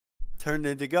Curtis, turned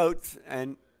into goats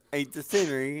and ate the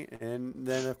scenery. And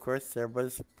then, of course, there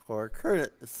was poor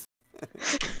Curtis.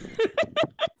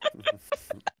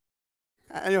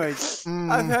 Anyways,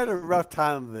 I've had a rough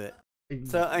time of it.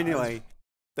 So anyway,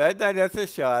 that night after the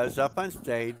show, I was up on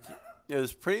stage. It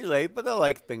was pretty late, but I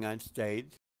liked being on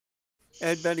stage. It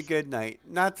had been a good night.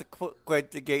 Not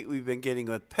quite the gate we've been getting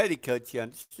with petticoats, you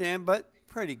understand, but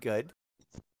pretty good.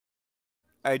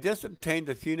 I just obtained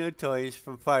a few new toys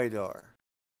from Fidor.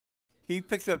 He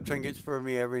picks up trinkets for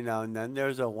me every now and then.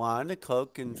 There's a wand, a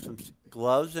cloak, and some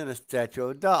gloves, and a statue of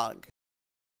a dog.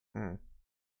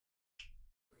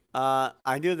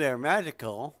 I knew they were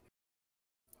magical.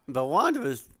 The wand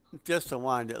was just a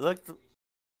wand. It looked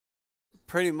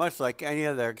pretty much like any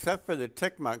other, except for the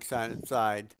tick marks on its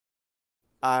side.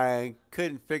 I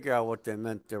couldn't figure out what they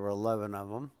meant. There were 11 of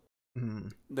them.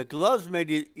 The gloves made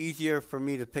it easier for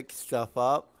me to pick stuff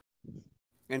up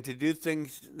and to do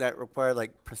things that require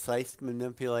like precise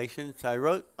manipulation.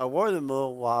 So I wore them a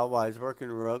little while I was working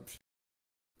the ropes,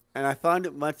 and I found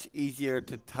it much easier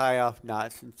to tie off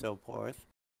knots and so forth.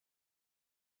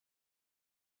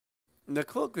 The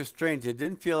cloak was strange. It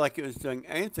didn't feel like it was doing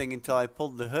anything until I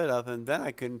pulled the hood up, and then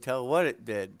I couldn't tell what it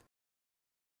did.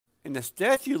 And the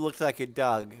statue looked like a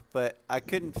dog, but I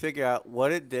couldn't figure out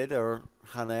what it did or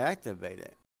how to activate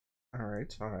it. All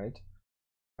right.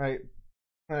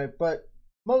 But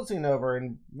moseying over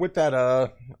and with that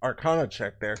Arcana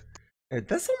check there,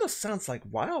 this almost sounds like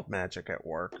wild magic at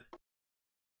work.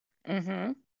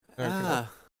 Mm-hmm.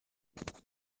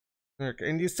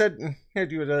 And you said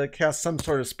you would cast some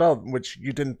sort of spell, which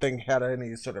you didn't think had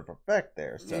any sort of effect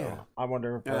there. So yeah. I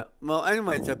wonder if... Well,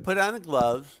 anyways, I put on the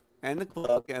gloves and the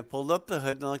cloak, and I pulled up the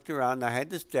hood and looked around. I had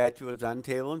the statue. It was on the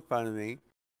table in front of me.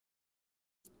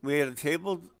 We had a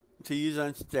table to use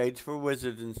on stage for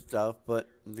wizards and stuff, but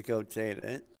the goats ate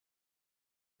it.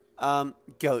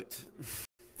 Goat.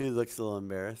 He looks a little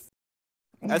embarrassed.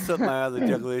 That's what my other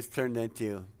jugglers turned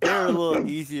into. They were a little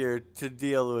easier to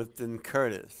deal with than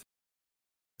Curtis.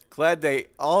 Glad they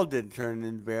all did turn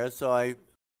into bears, so I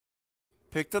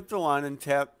picked up the wand and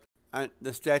tapped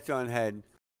the statue on the head.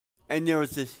 And there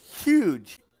was this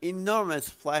huge, enormous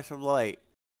flash of light.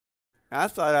 And I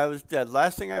thought I was dead.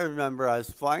 Last thing I remember, I was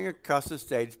flying across the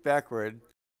stage backward,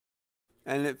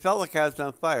 and it felt like I was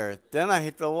on fire. Then I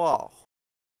hit the wall.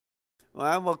 When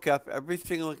I woke up,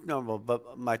 everything looked normal,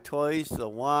 but my toys, the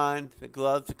wand, the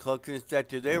gloves, the cloak, and the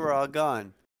statue, they were all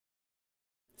gone.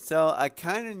 So I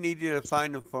kind of need you to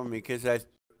find them for me, because I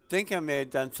think I may have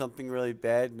done something really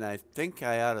bad, and I think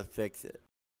I ought to fix it.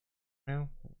 Well,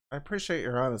 I appreciate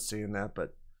your honesty in that,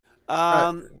 but...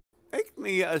 Make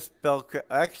me a spellcraft.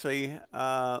 Actually,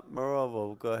 Morova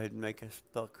will go ahead and make a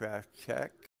spellcraft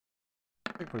check.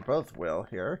 I think we both will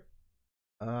here.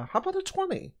 How about a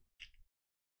 20?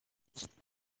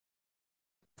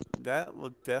 That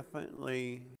will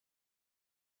definitely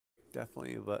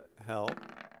help.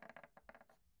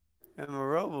 And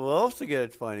Morova will also get a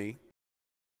 20.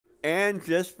 And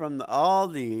just from all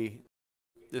the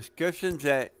descriptions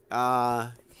that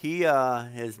he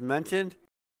has mentioned,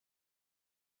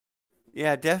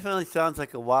 yeah, it definitely sounds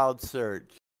like a wild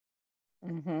surge.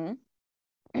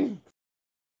 Mm-hmm.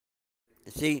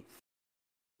 See,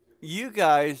 you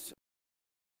guys,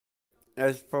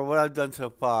 as for what I've done so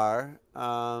far,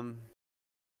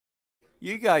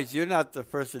 you guys, you're not the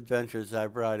first adventurers I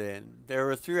brought in. There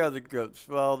were 3 other groups.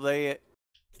 Well, they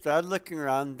started looking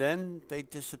around, then they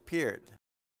disappeared.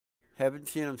 Haven't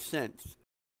seen them since.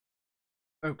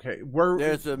 Okay,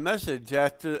 there's a message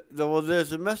after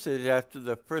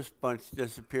the first bunch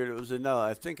disappeared. It was a note.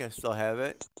 I think I still have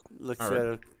it. Looks at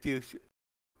a few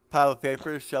pile of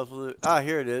papers, shuffles it.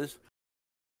 Here it is.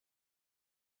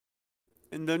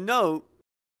 In the note,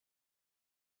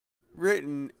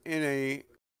 written in a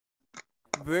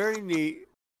very neat,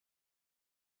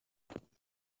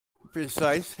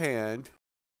 precise hand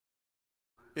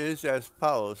is as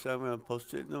follows. So I'm going to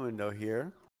post it in the window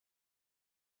here.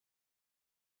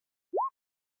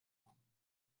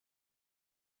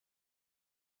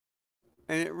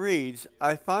 And it reads,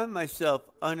 I find myself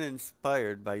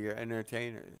uninspired by your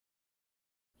entertainers.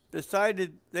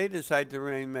 They decide to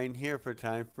remain here for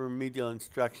time for remedial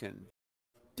instruction.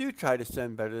 Do try to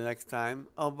send better next time.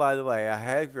 Oh, by the way, I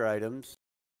have your items,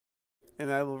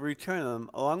 and I will return them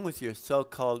along with your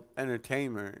so-called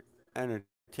entertainers,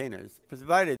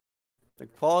 provided the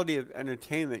quality of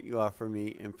entertainment you offer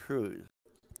me improves.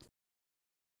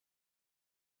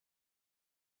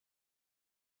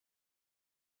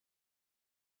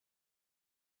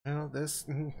 Well, this...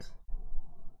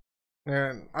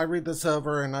 And I read this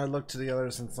over and I look to the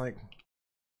others and it's like...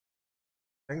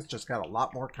 Things just got a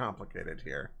lot more complicated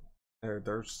here.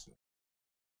 There's...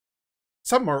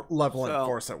 some more malevolent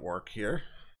force at work here.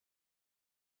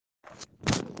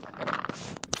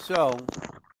 So...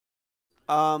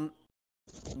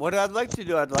 what I'd like to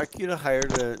do, I'd like to hire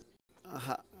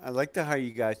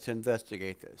you guys to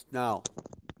investigate this. Now,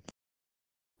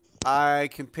 I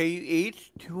can pay you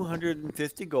each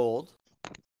 250 gold.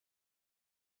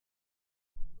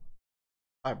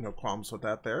 I have no qualms with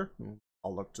that there.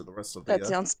 I'll look to the rest of the... That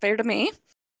sounds fair to me.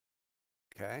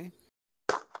 Okay.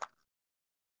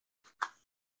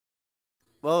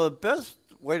 Well, the best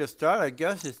way to start, I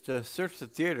guess, is to search the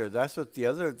theater. That's what the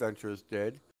other adventurers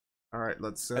did. All right,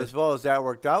 let's... As well as that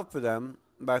worked out for them.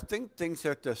 But I think things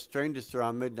start the strangest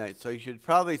around midnight, so you should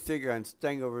probably figure on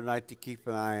staying overnight to keep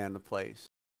an eye on the place.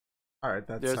 All right,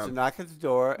 that's... There's a knock at the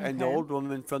door, and the old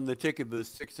woman from the ticket booth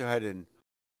sticks her head in.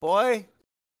 Boy,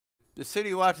 the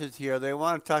city watch is here. They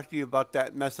want to talk to you about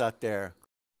that mess out there.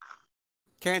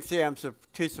 Can't say I'm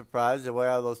too surprised the way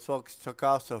all those folks took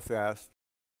off so fast.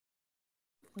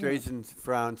 Drazen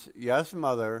frowns. Yes,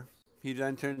 mother. He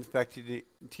then turns back to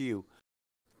you.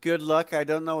 Good luck. I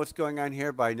don't know what's going on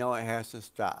here, but I know it has to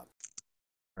stop.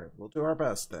 All right, we'll do our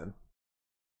best then.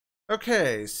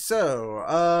 Okay,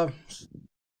 so,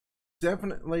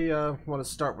 definitely want to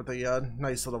start with a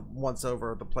nice little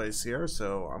once-over of the place here,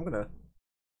 so I'm going to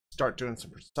start doing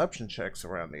some perception checks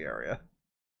around the area.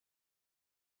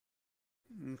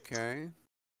 Okay.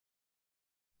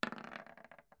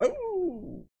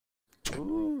 Oh!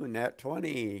 Ooh, nat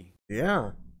 20.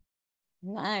 Yeah.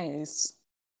 Nice.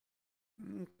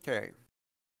 Okay.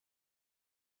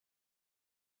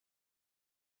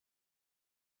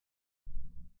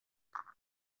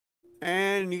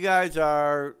 And you guys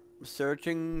are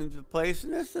searching the place,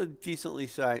 and it's a decent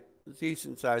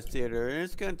sized theater, and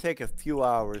it's going to take a few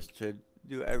hours to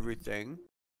do everything.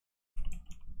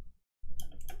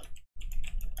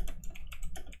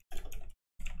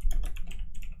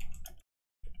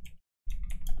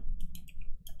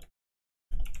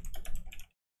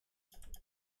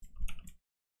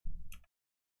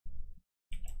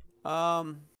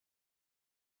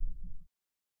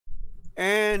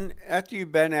 And after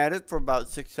you've been at it for about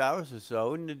 6 hours or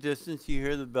so, in the distance you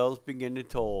hear the bells begin to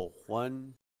toll.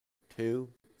 1, 2,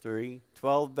 3,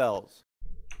 12 bells.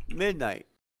 Midnight.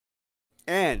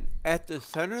 And at the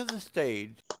center of the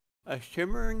stage, a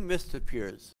shimmering mist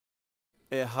appears.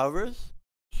 It hovers,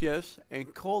 shifts,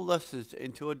 and coalesces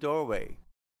into a doorway.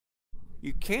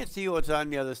 You can't see what's on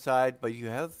the other side, but you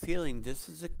have a feeling this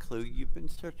is a clue you've been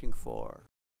searching for.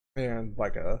 And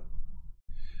like a...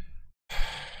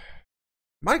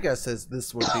 My guess is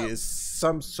this would be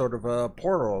some sort of a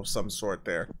portal of some sort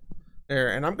there.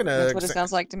 And I'm gonna... That's what it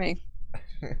sounds like to me.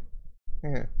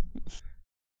 Yeah.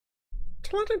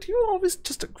 Talenta, do you always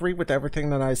just agree with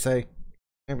everything that I say?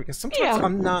 And because sometimes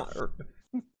I'm not...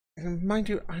 And mind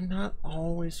you, I'm not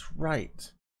always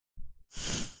right.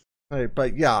 Right,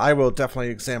 but yeah, I will definitely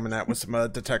examine that with some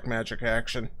detect magic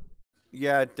action.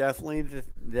 Yeah, definitely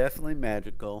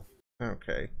magical.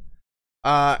 Okay.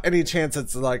 Any chance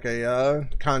it's like a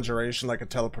conjuration, like a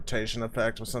teleportation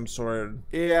effect of some sort?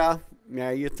 Yeah,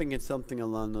 you're thinking something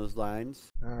along those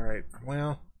lines. Alright,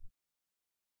 well...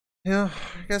 Yeah,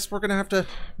 I guess we're gonna have to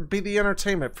be the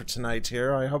entertainment for tonight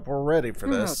here. I hope we're ready for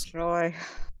this. Oh, joy.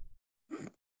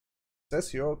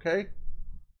 Sis, you okay?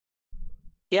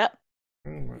 Yep.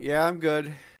 Yeah, I'm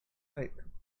good. Hey.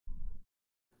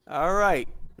 Alright,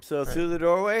 so through the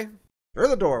doorway? Through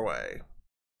the doorway.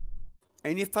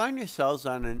 And you find yourselves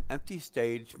on an empty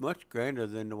stage much grander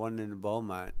than the one in the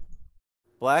Beaumont.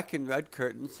 Black and red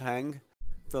curtains hang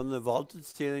from the vaulted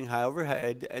ceiling high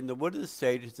overhead, and the wood of the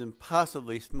stage is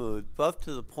impossibly smooth, buffed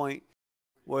to the point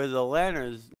where the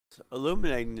lanterns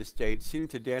illuminating the stage seem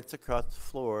to dance across the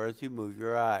floor as you move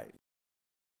your eyes.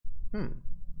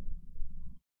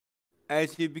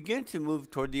 As you begin to move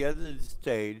toward the end of the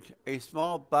stage, a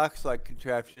small box-like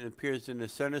contraption appears in the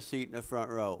center seat in the front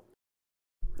row.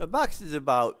 The box is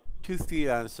about 2 feet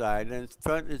on the side, and its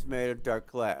front is made of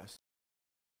dark glass.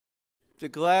 The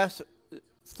glass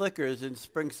flickers and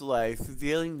springs to life,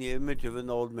 revealing the image of an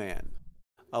old man.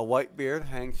 A white beard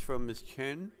hangs from his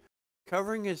chin,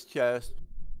 covering his chest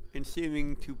and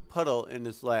seeming to puddle in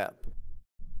his lap.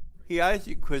 He eyes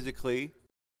you quizzically,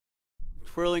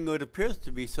 twirling what appears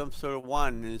to be some sort of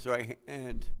wand in his right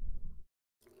hand.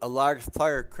 A large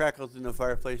fire crackles in the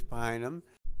fireplace behind him,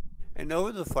 and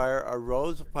over the fire are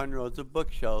rows upon rows of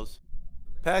bookshelves,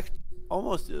 packed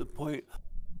almost to the point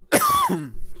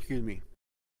excuse me,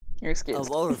 You're excused.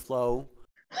 of overflow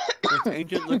with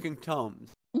ancient-looking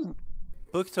tomes.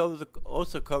 Books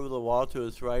also cover the wall to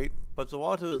his right, but the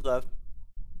wall to his left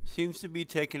seems to be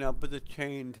taken up with a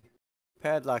chained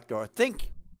padlock door.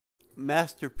 Think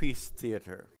Masterpiece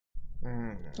Theater.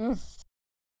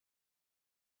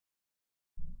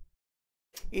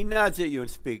 He nods at you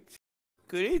and speaks.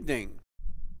 Good evening.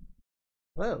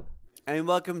 Hello. And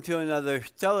welcome to another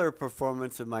stellar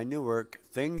performance of my new work,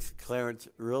 Things Clarence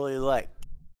Really Liked.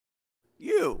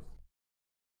 You,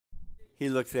 he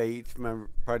looks at each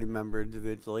party member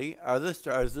individually, are the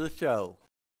stars of the show.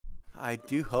 I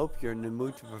do hope you're in the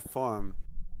mood to perform.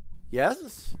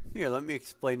 Yes? Here, let me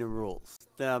explain the rules.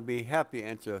 Then I'll be happy to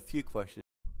answer a few questions.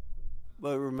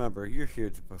 But remember, you're here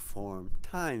to perform.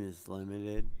 Time is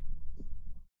limited.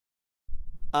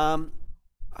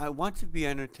 I want to be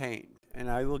entertained, and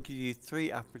I will give you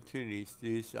 3 opportunities to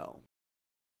do so.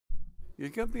 You're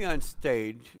going to be on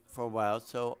stage for a while,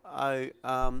 so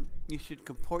you should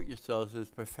comport yourselves as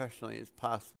professionally as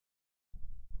possible.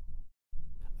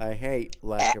 I hate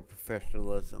lack of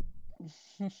professionalism.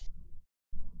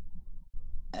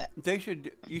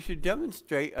 You should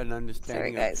demonstrate an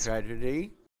understanding of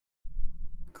tragedy,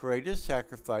 courageous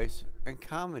sacrifice, and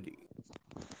comedy.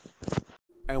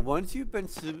 And once you've been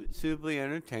suitably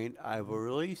entertained, I will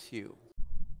release you.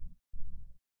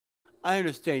 I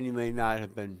understand you may not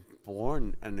have been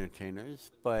born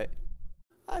entertainers, but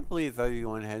I believe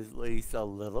everyone has at least a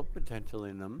little potential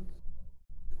in them.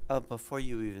 Before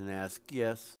you even ask,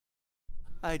 yes,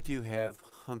 I do have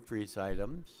Humphrey's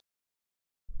items.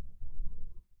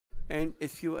 And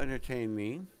if you entertain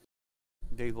me,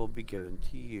 they will be given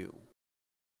to you.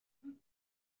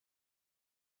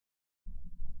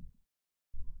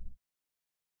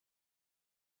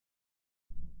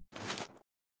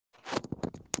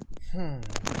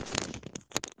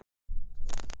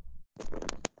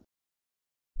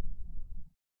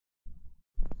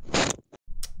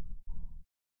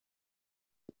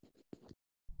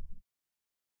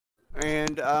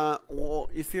 And, well,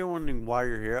 if you're wondering why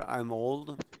you're here, I'm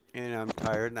old and I'm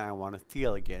tired and I want to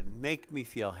feel again. Make me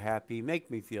feel happy, make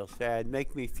me feel sad,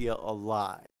 make me feel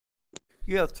alive.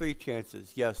 You have 3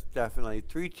 chances. Yes, definitely.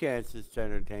 3 chances to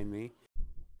entertain me.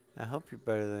 I hope you're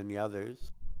better than the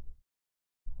others.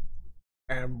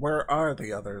 And where are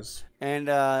the others? And,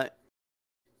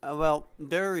 well,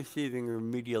 they're receiving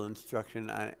remedial instruction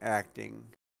on acting.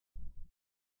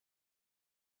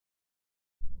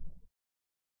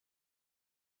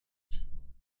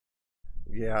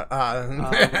 Yeah,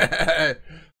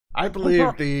 I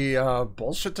believe the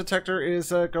bullshit detector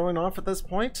is going off at this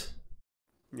point.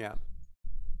 Yeah.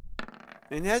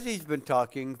 And as he's been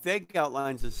talking, vague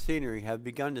outlines of scenery have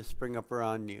begun to spring up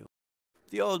around you.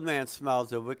 The old man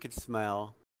smiles a wicked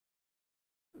smile,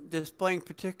 displaying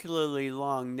particularly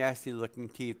long, nasty-looking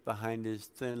teeth behind his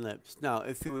thin lips. Now,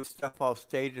 if you would step off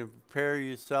stage and prepare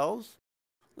yourselves,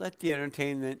 let the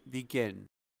entertainment begin.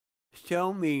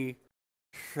 Show me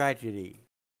tragedy.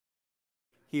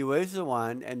 He waves the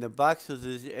wand, and the box with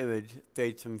his image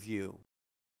fades from view.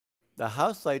 The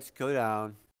house lights go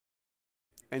down,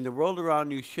 and the world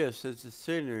around you shifts as the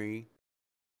scenery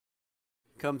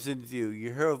comes into view.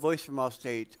 You hear a voice from off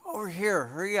stage. Over here,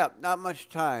 hurry up, not much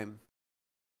time.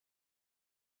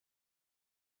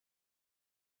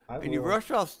 And you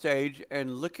rush off stage,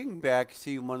 and looking back,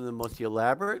 see one of the most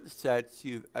elaborate sets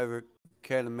you've ever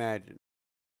can imagine.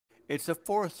 It's a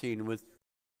forest scene with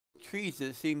trees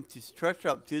that seem to stretch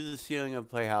up through the ceiling of the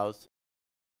playhouse,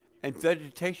 and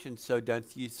vegetation so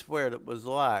dense you swear it was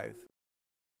alive.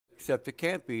 Except it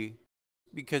can't be,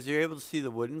 because you're able to see the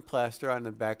wooden plaster on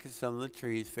the back of some of the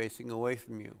trees facing away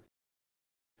from you.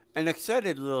 An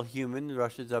excited little human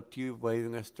rushes up to you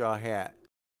waving a straw hat.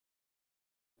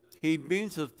 He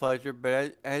beams with pleasure,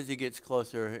 but as he gets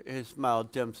closer, his smile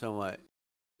dims somewhat.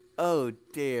 Oh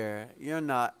dear, you're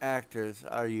not actors,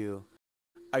 are you?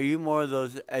 Are you more of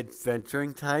those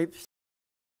adventuring types?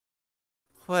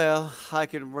 Well, I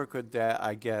can work with that,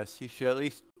 I guess. You should at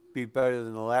least be better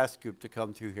than the last group to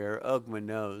come through here. Ugma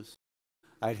knows.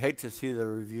 I'd hate to see the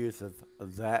reviews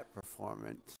of that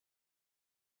performance.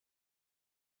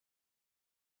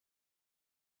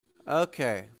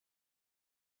 Okay.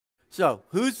 So,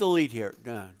 who's the lead here?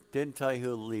 No, didn't tell you who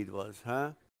the lead was,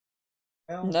 huh?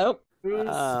 Well, Nope.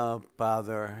 Oh,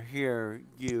 bother. Here,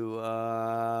 you,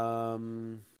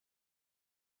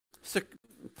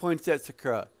 points at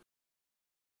Sakura.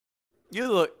 You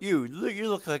look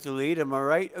like the lead, am I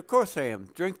right? Of course I am.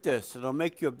 Drink this, it'll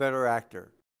make you a better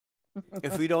actor.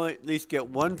 If we don't at least get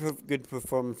one good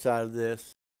performance out of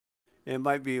this, it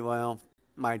might be, well,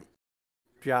 my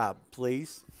job,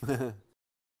 please.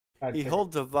 He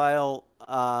holds a vial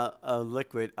of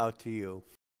liquid out to you.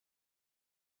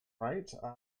 Right.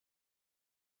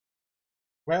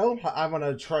 Well, I want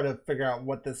to try to figure out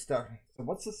what this stuff. So,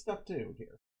 what's this stuff do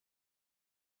here?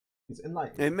 He's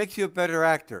enlightened. It makes you a better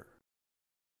actor.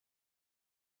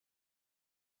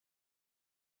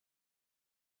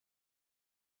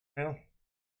 Well,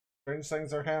 strange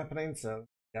things are happening, so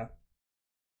yeah.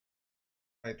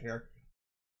 Right here.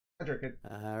 I drink it.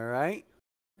 All right.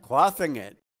 Quaffing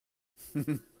it.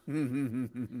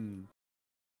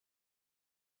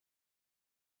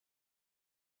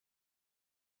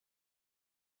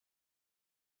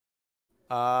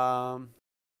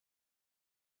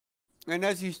 And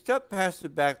as you step past the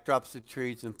backdrops of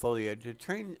trees and foliage, a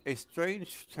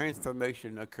strange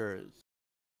transformation occurs.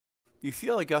 You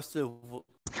feel a gust of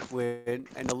wind,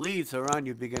 and the leaves around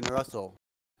you begin to rustle.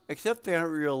 Except they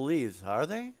aren't real leaves, are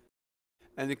they?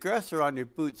 And the grass around your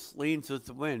boots leans with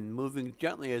the wind, moving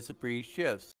gently as the breeze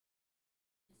shifts.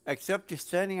 Except you're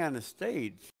standing on a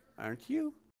stage, aren't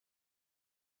you?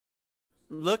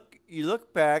 You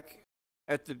look back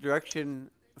at the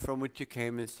direction from which you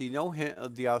came and see no hint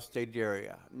of the offstage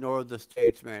area, nor of the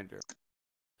stage manager.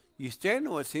 You stand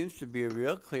in what seems to be a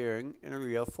real clearing in a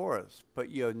real forest,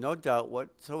 but you have no doubt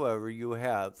whatsoever you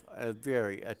have a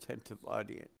very attentive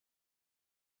audience.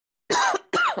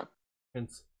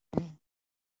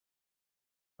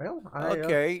 Well,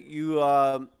 Okay, you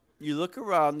look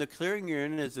around. The clearing you're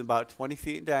in is about 20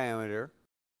 feet in diameter.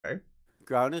 Okay.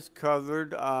 Ground is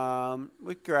covered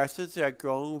with grasses that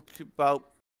grow to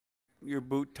about your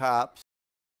boot tops.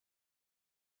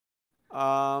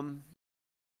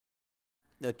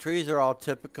 The trees are all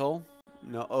typical.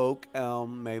 Oak,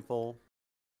 elm, maple.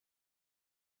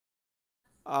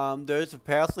 There's a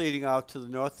path leading out to the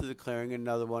north of the clearing and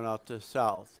another one out to the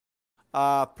south.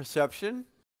 Perception?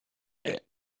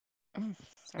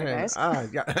 Sorry, guys.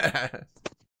 Yeah.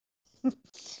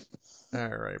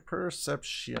 Alright,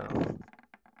 perception.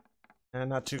 And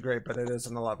not too great, but it is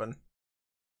an 11.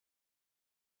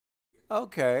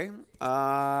 Okay.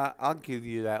 I'll give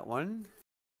you that one.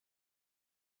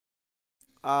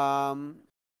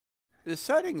 The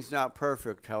setting's not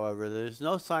perfect, however. There's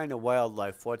no sign of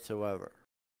wildlife whatsoever.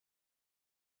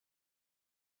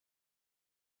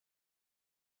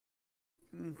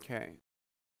 Okay.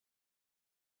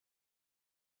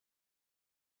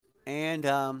 And,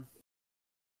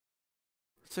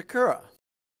 Sakura.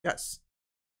 Yes.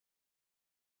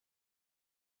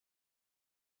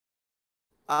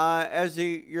 As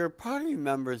your party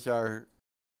members are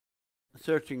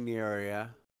searching the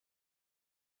area,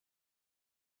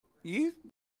 you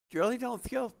really don't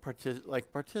feel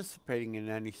like participating in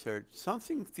any search.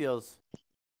 Something feels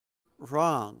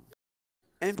wrong,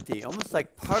 empty, almost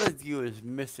like part of you is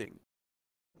missing.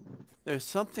 There's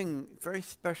something very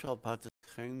special about this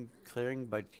clearing,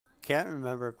 but you can't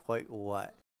remember quite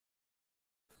what.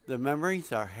 The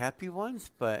memories are happy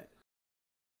ones, but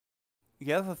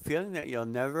you have a feeling that you'll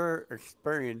never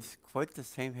experience quite the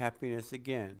same happiness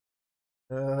again.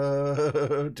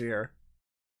 Oh, dear.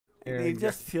 You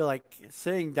just feel like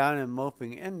sitting down and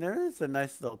moping, and there is a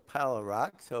nice little pile of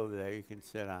rocks over there you can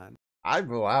sit on. I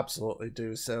will absolutely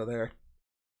do so there.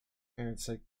 And it's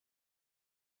like...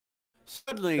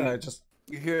 Suddenly,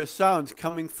 you hear sounds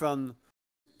coming from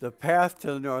the path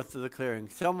to the north of the clearing.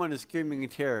 Someone is screaming in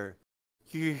terror.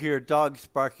 You hear dogs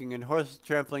barking and horses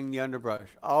trampling the underbrush,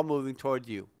 all moving towards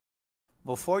you.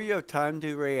 Before you have time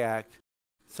to react,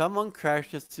 someone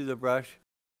crashes through the brush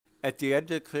at the edge of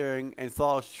the clearing and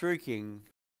falls shrieking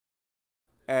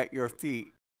at your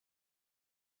feet.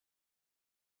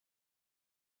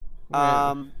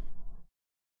 It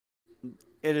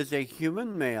is a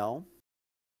human male.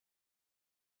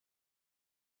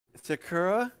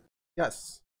 Sakura?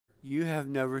 Yes. You have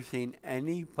never seen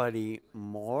anybody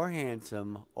more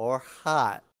handsome or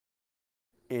hot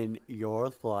in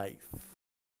your life.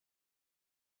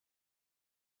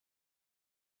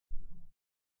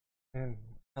 And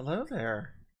hello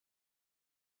there.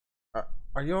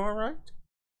 are you all right?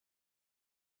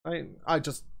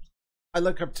 I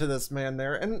look up to this man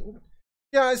there, and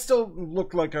yeah, I still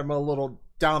look like I'm a little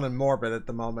down and morbid at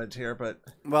the moment here, but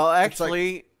well,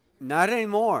 actually, not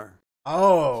anymore.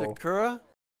 Oh, Sakura,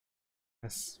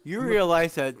 yes. you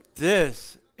realize that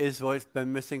this is what's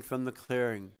been missing from the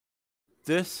clearing.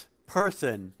 This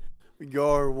person,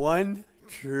 your one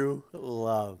true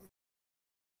love.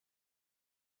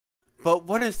 But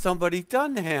what has somebody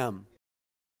done to him?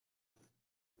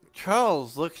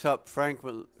 Charles looks up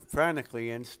frantically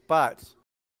and spots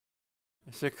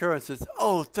Sakura and says,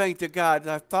 "Oh, thank the gods,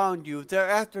 I found you. They're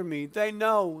after me. They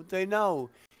know. They know."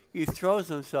 He throws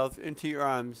himself into your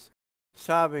arms,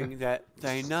 sobbing that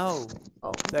they know.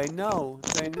 Oh. They know.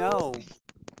 They know.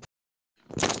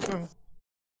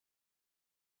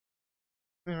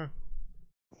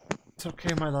 It's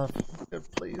okay, my love.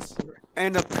 Please.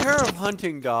 And a pair of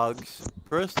hunting dogs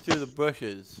burst through the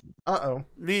bushes,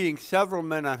 leading several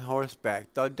men on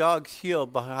horseback. The dogs heel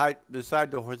beside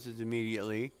the horses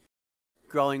immediately,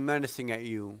 growling menacing at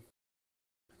you.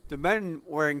 The men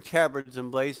wearing tabards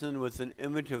emblazoned with an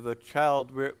image of a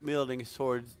child wielding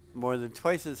swords more than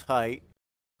twice his height,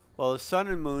 while the sun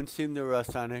and moon seem to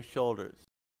rest on his shoulders.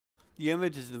 The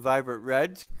image is in vibrant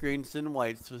reds, greens, and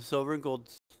whites with silver and gold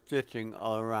stitching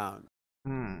all around.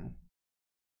 One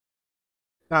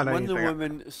of the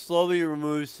women slowly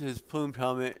removes his plumed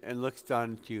helmet and looks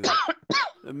down at you.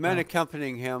 The men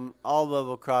accompanying him all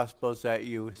level crossbows at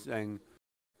you, saying,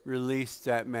 "Release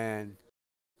that man.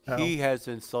 He has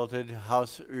insulted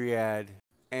House Riyadh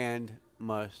and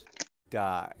must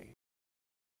die."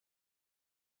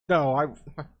 No,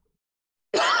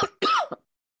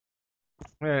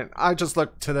 Man, I just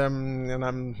look to them and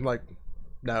I'm like,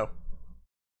 no.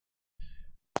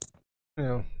 You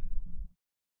know.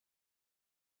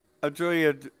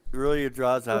 Aurelia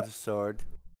draws out a sword.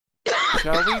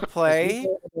 Shall we play?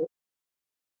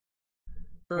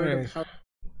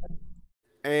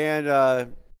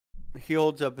 And he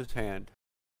holds up his hand.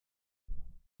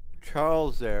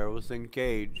 Charles there was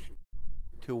engaged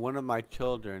to one of my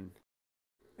children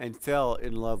and fell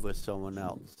in love with someone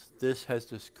else. This has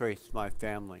disgraced my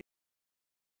family.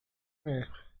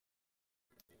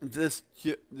 This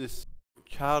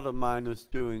child of mine was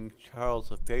doing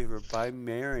Charles a favor by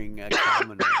marrying a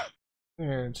commoner.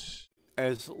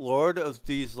 As lord of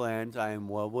these lands, I am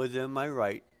well within my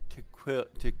right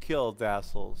to kill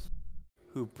vassals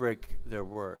who break their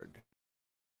word.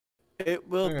 It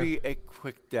will be a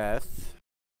quick death.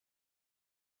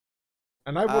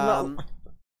 And I will not...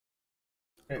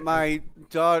 My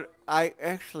daughter, I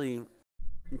actually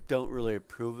don't really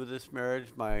approve of this marriage.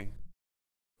 My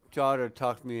daughter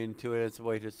talked me into it as a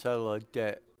way to settle a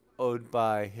debt owed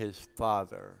by his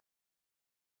father.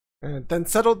 Then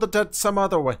settle the debt some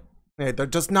other way. Hey, there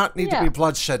does not need to be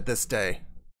bloodshed this day.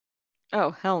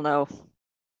 Oh, hell no.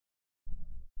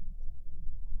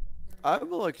 I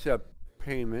will accept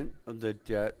payment of the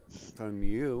debt from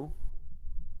you.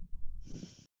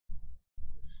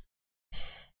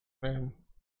 Man,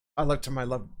 I look to my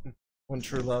love, one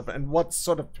true love, and what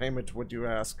sort of payment would you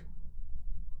ask?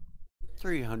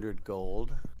 300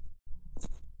 gold.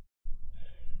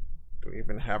 Do we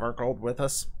even have our gold with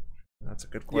us? That's a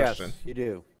good question. Yes, you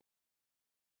do.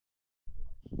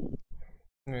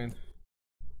 Man.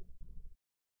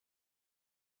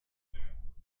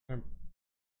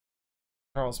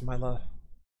 Charles, my love.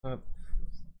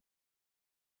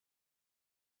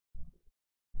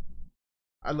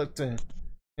 I looked at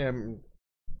him.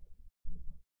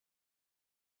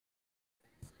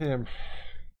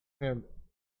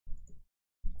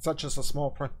 Such as a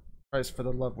small price for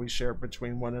the love we share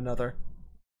between one another.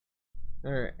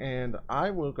 And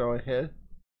I will go ahead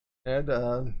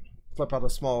and flip out a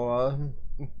small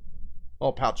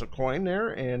little pouch of coin there,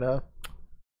 and I'll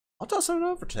toss it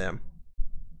over to him.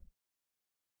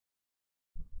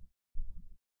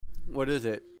 What is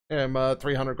it?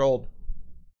 300 gold.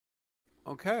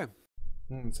 Okay.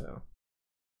 So.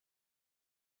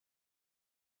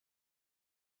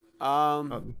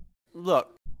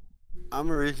 Look, I'm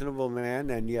a reasonable man,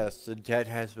 and yes, the debt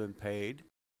has been paid.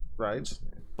 Right.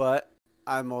 But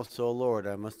I'm also a lord.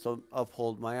 I must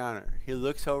uphold my honor. He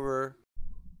looks over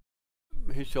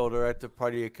his shoulder at the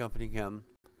party accompanying him.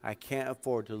 I can't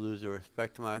afford to lose the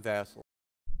respect of my vassal.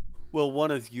 Will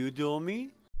one of you duel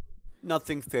me?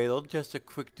 Nothing fatal, just a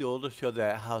quick duel to show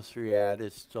that House Riyadh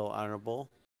is still honorable.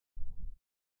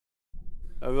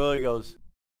 Aurelia goes,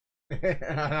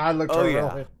 I looked oh,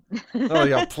 yeah. Oh,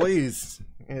 yeah, please.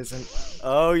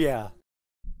 Oh, yeah.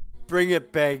 Bring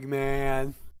it back,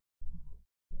 man.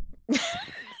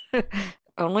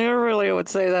 Only Aurelia would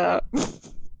say that.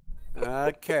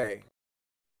 Okay.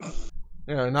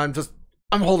 Yeah, and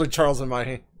I'm holding Charles in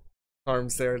my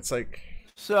arms there. It's like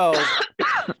so.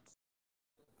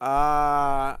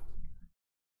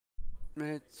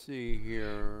 Let's see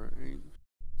here.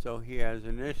 So he has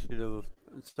initiative.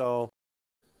 So,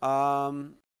 I'll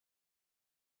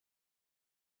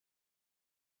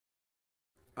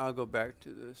go back to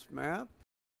this map,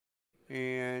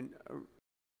 and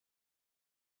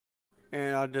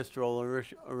I'll just roll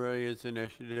Aurelia's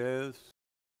initiatives.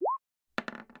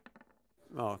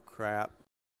 Oh crap!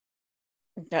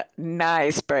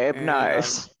 Nice, babe. And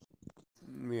nice.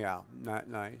 Yeah, not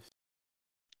nice.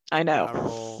 I know. I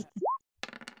roll.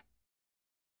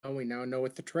 Oh, we now know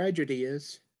what the tragedy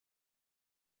is.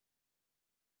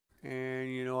 And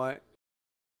you know what?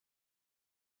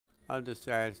 I'll just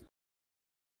add,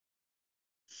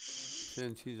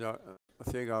 since he's a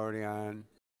thing already on,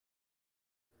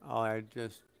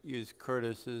 just use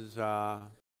Curtis's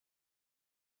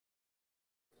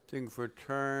thing for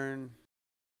turn.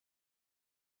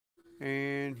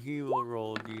 And he will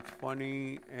roll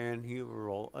d20, and he will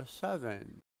roll a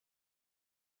 7.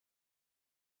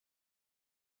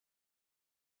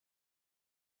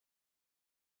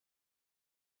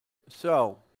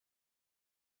 So,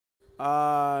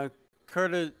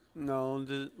 Curtis, no,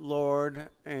 the Lord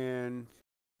and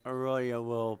Aurelia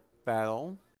will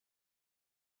battle.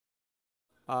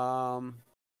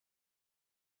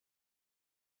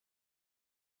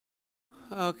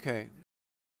 Okay.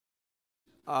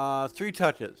 3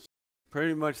 touches.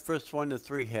 Pretty much first 1 to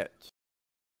 3 hits.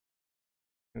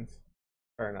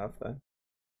 fair enough then.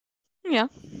 Yeah.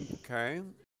 Okay.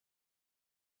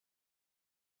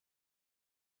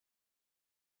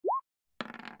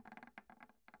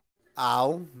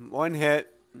 Ow. 1 hit.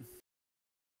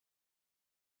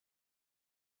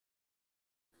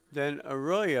 Then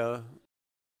Aurelia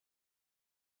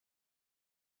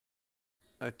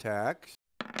attacks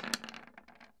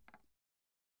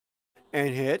and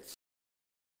hits.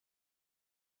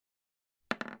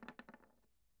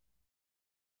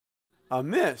 A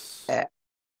miss.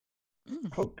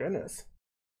 Oh goodness.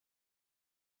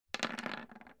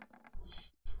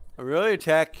 Aurelia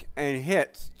attack and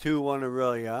hits 2-1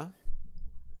 Aurelia.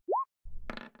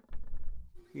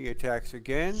 He attacks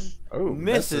again. Oh,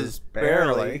 misses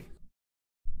barely.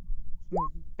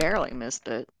 Barely missed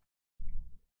it.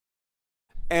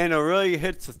 And Aurelia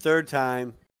hits the 3rd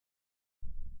time.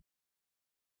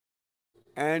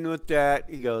 And with that,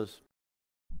 he goes,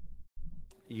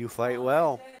 "You fight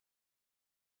well."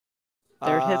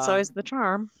 Third hit's always the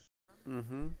charm.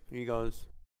 He goes,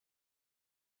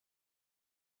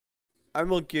 "I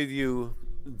will give you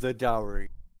the dowry."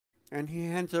 And he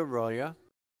hands Aurelia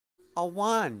a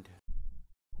wand.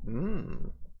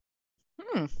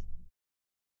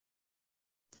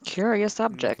 Curious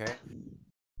object. Okay.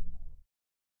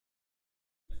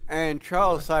 And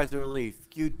Charles sighs in relief.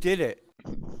 "You did it."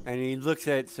 And he looks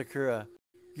at Sakura.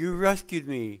 "You rescued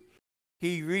me."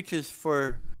 He reaches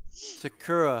for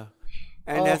Sakura,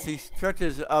 and as he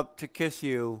stretches up to kiss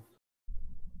you...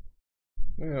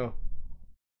 Ew.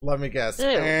 Let me guess. Ew.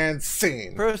 And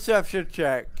scene. Perception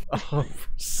check. Oh,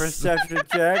 Perception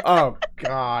check. Oh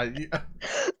God.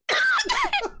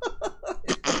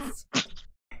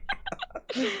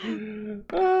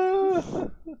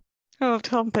 Oh,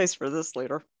 Tom pays for this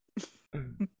later.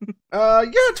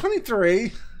 Yeah,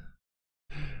 23.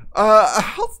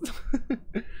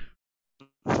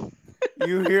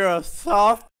 You hear a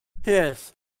soft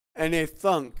hiss and a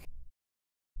thunk.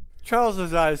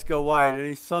 Charles's eyes go wide and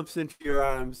he slumps into your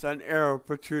arms, an arrow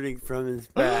protruding from his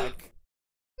back.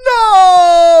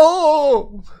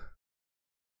 No!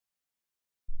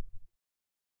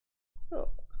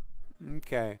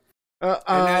 Okay. And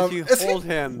as you hold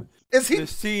him, is he the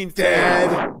scene dead?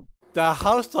 fades. The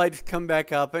house lights come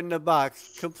back up and the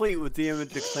box, complete with the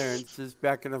image of Clarence, is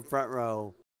back in the front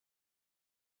row.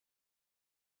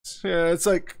 Yeah, it's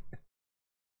like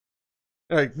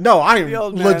no, I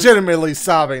am legitimately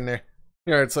sobbing there.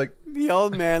 Yeah, it's like the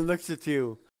old man looks at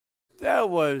you. That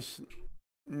was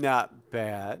not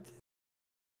bad.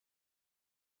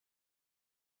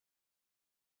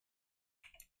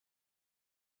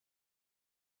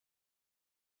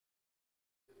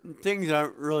 Things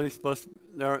aren't really supposed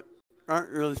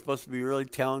to be really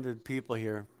talented people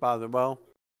here, Father. Well,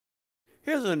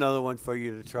 here's another one for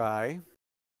you to try.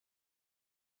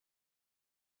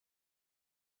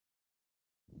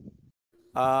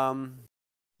 Why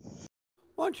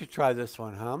don't you try this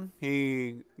one, huh?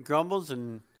 He grumbles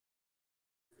and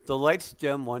the lights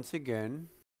dim once again.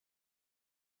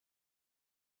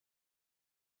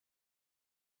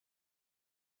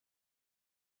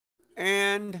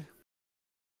 And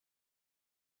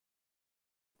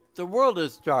the world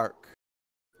is dark.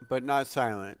 but not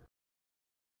silent.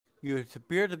 You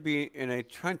appear to be in a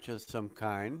trench of some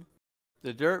kind,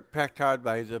 the dirt packed hard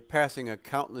by the passing of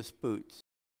countless boots.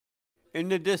 In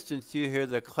the distance, you hear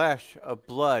the clash of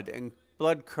blood and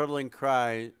blood-curdling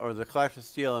cries, or the clash of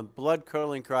steel and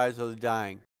blood-curdling cries of the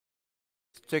dying.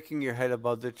 Sticking your head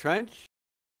above the trench,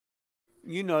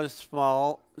 you notice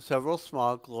several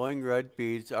small glowing red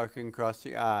beads arcing across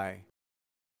the eye.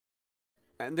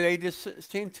 And they just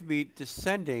seem to be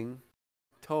descending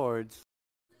towards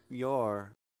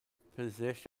your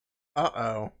position.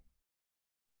 Uh-oh.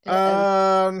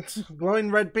 Glowing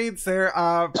red beads there.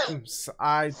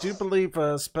 I do believe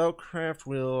spellcraft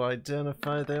will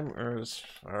identify them as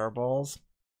fireballs.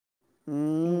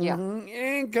 Yeah.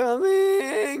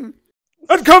 Incoming!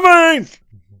 Incoming!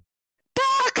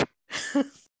 Duck!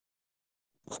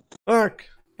 Look.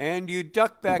 And you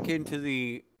duck back into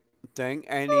the thing,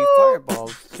 and the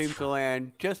fireballs seem to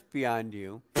land just beyond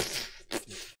you.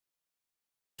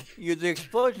 The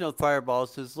explosion of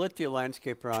fireballs has lit the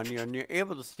landscape around you, and you're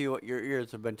able to see what your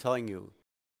ears have been telling you.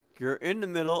 You're in the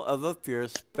middle of a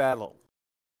fierce battle,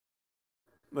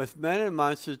 with men and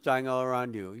monsters dying all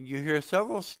around you. You hear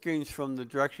several screams from the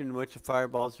direction in which the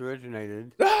fireballs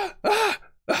originated,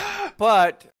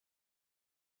 but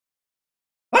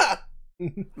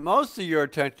most of your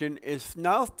attention is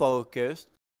now focused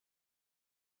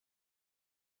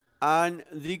on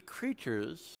the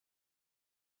creatures.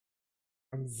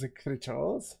 The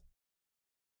creatures?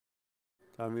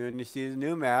 Tell me when you see the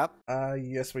new map.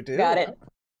 Yes we do. Got it.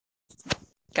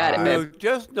 Got it, babe. You've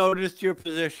just noticed your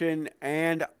position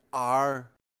and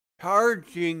are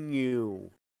charging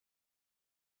you.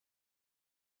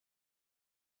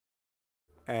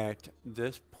 At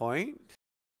this point,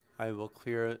 I will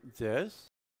clear this.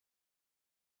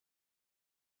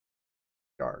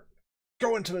 Start.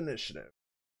 Go into initiative.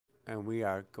 And we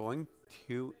are going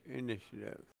to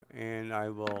initiative. And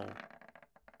I'll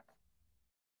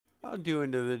do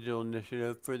individual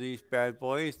initiative for these bad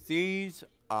boys. These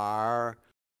are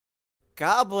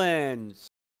goblins.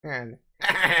 And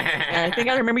I think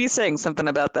I remember you saying something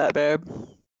about that, babe.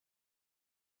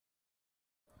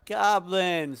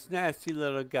 Goblins. Nasty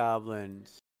little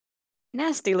goblins.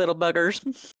 Nasty little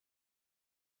buggers.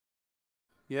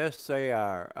 Yes, they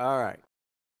are. All right.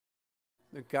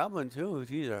 The goblins, ooh,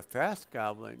 these are fast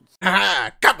goblins.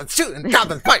 Goblins shoot and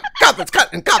goblins fight. Goblins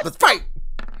cut and goblins fight.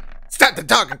 Stab the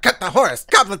dog and cut the horse.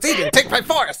 Goblins eat and take by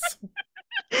force.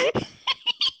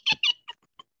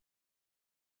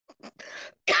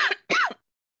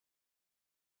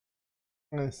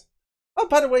 Nice. Oh,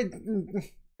 by the way,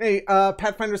 hey,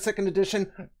 Pathfinder 2nd Edition,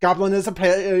 Goblin is a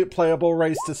playable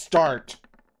race to start.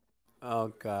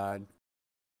 Oh, God.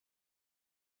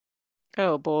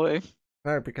 Oh, boy.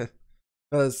 Alright, because,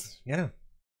 yeah,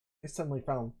 they suddenly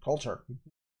found culture.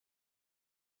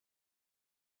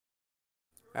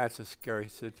 That's a scary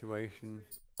situation.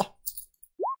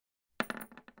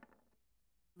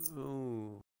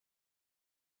 Ooh.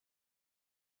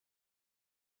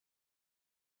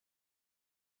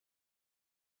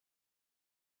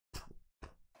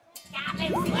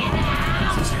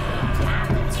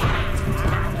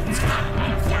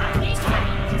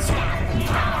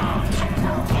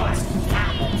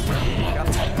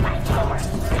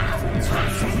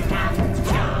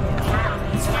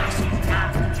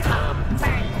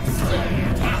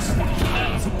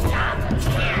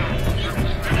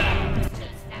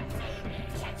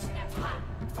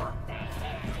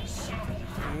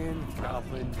 And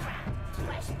goblin.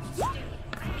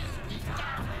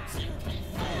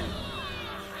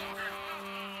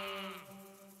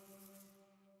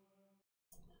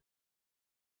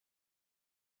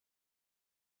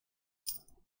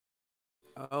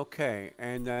 Okay,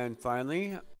 and then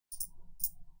finally,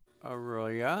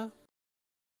 Aurelia.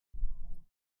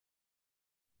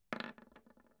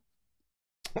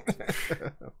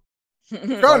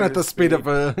 Going at the speed of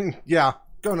yeah,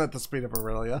 going at the speed of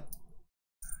Aurelia.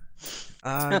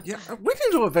 Yeah, we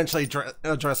need to eventually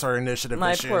address our initiative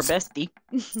My issues. poor bestie.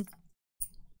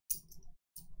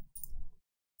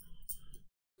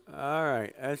 All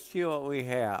right, let's see what we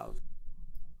have.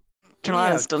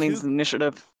 Janata still needs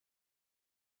initiative.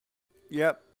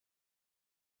 Yep.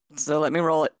 So let me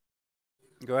roll it.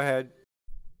 Go ahead.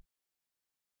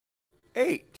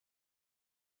 8.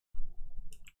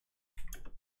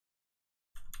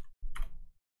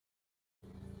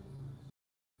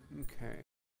 Okay.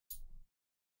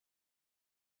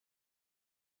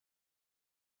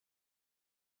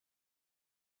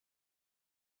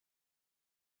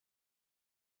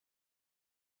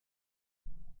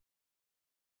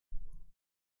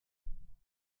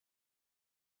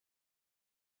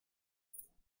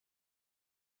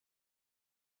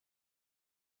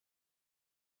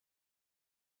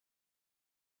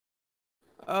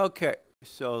 Okay,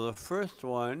 so the first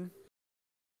one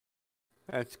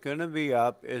that's going to be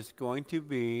up is going to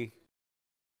be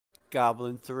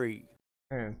Goblin 3.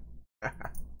 Man.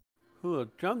 Who will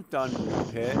jump down in the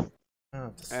pit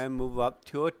and move up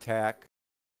to attack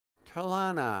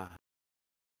Tarlana.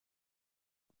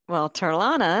 Well,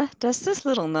 Tarlana does this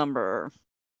little number.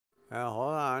 Now,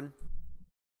 hold on.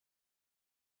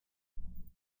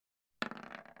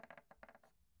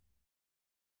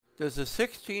 Does a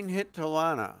 16 hit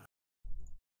Tarlana?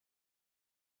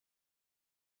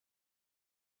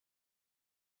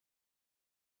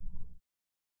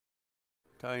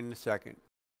 Tell you in a second.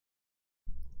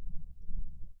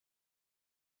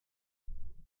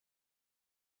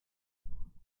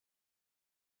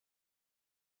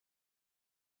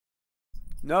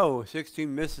 No,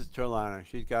 16 misses Tarlana.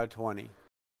 She's got a 20.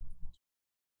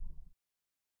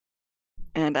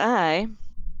 And I,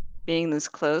 being this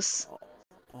close,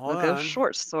 Hold will go on.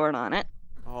 short sword on it.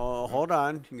 Oh, hold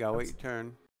on. You gotta wait your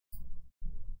turn.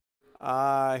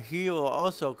 He will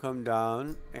also come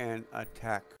down and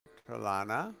attack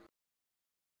Tarlana.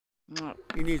 Oh,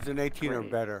 He needs an 18 or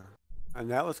great. better. And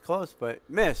that was close, but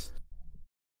missed.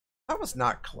 That was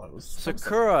not close.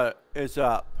 Sakura is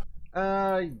up.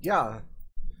 Yeah.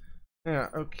 Yeah,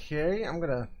 okay. I'm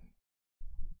gonna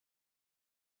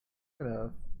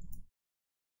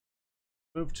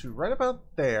move to right about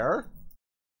there.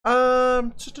 Let's I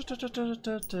went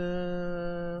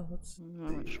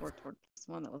see. short sword plus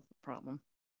one. That was the problem.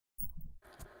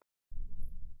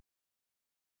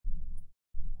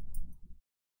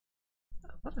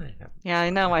 What did I have? Yeah, I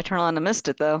know. I Tarlana missed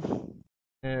it though.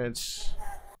 It's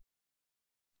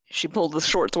She pulled the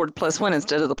short sword plus one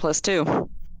instead of the plus two.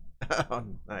 oh,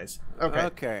 nice. Okay.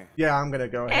 Okay. Yeah, I'm gonna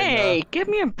go ahead. Hey, give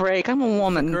me a break. I'm a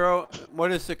woman. Sakura,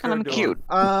 what is Sakura I'm doing?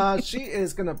 cute. She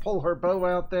is gonna pull her bow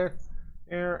out there,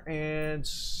 and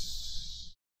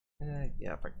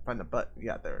yeah, if I can find the button.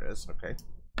 Yeah, there it is. Okay.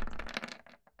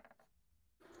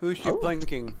 Who's she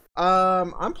blinking?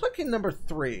 I'm plinking number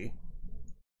 3.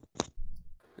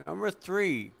 Number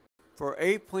 3 for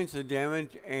 8 points of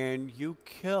damage, and you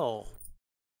kill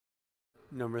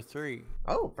number 3.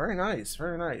 Oh, very nice,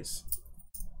 very nice.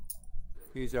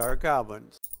 These are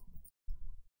goblins.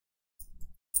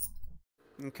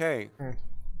 Okay.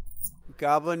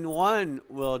 Goblin 1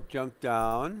 will jump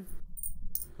down.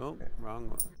 Oh, wrong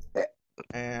one.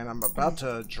 And I'm about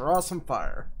to draw some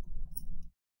fire.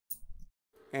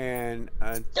 And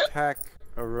attack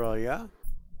Aurelia.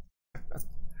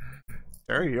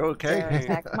 Are you okay?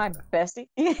 Attack my bestie.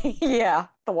 Yeah,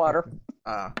 the water.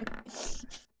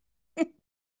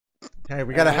 Hey,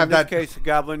 we gotta have that.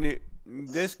 In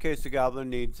this case, the goblin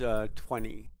needs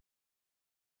 20.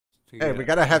 Hey, we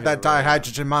gotta have that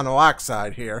dihydrogen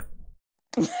monoxide here.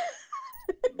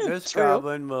 This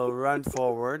goblin will run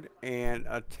forward and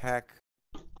attack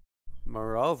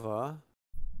Marova,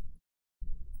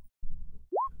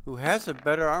 who has a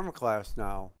better armor class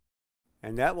now,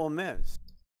 and that will miss.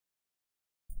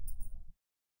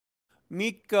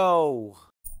 Miko.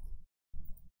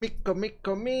 Miko,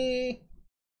 me.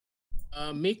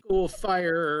 Miko will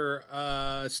fire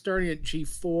starting at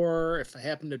G4. If I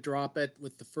happen to drop it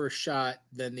with the first shot,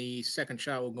 then the second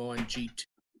shot will go on G2.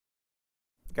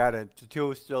 Got it. The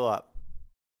 2 is still up.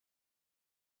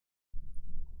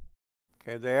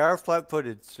 Okay, they are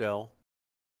flat-footed still.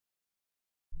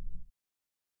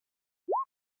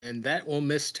 And that will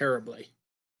miss terribly.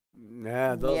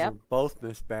 Yeah, those will both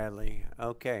miss badly.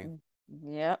 Okay.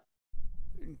 Yep.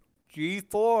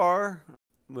 G4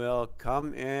 will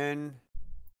come in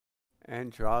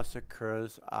and draw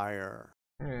Sakura's ire.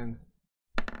 And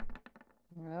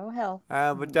Oh, hell.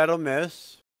 But that'll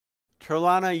miss.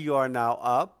 Tarlana, you are now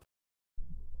up.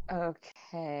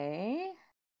 Okay.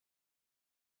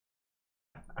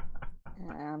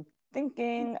 I'm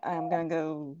thinking I'm going to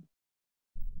go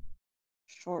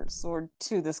short sword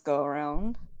 2 this go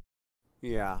around.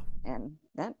 Yeah. And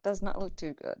that does not look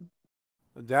too good.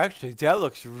 Actually, that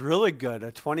looks really good.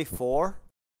 A 24.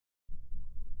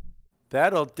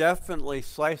 That'll definitely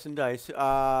slice and dice.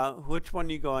 Which one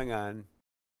are you going on?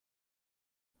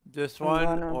 This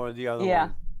one or the other one? Yeah.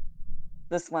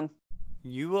 This one.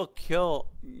 You will kill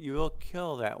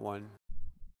that one.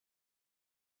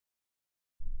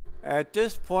 At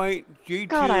this point, G2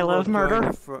 God, I love murder.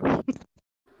 At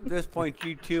this point,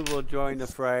 G2 will join the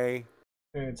fray,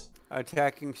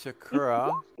 attacking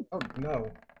Sakura. Oh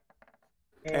no.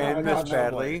 And miss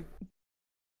badly.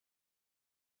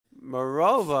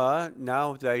 Marova,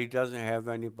 now that he doesn't have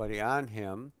anybody on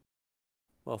him,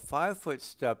 will 5-foot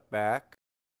step back,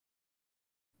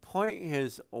 point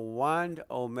his wand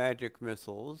o' magic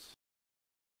missiles,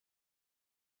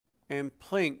 and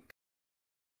plink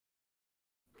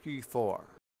G4.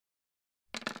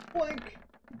 Blink.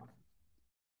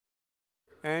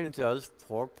 And it does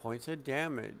 4 points of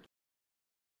damage.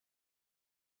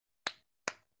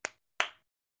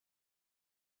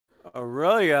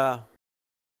 Aurelia,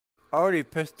 already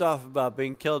pissed off about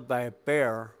being killed by a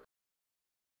bear.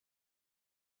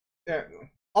 Yeah,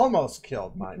 almost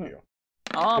killed, mind you.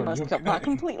 Almost killed, not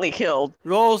completely killed.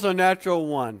 Rolls a natural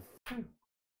 1.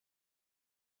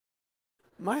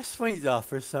 My swing's off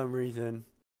for some reason.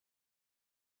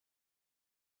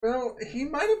 Well, he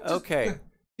might have just... Okay.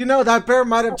 You know, that bear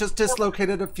might have just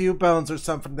dislocated a few bones or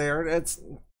something there. It's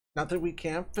nothing we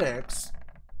can't fix.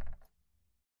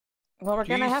 Well, we're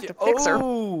gonna have to fix her.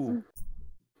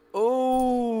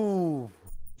 Oh,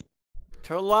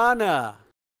 Terlana.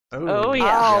 Oh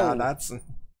yeah. Yeah, that's...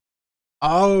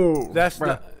 Oh. That's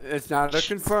not, it's not a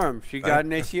confirm. She got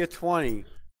an AC of 20.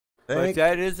 But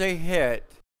that is a hit.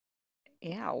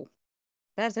 Ow.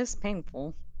 That is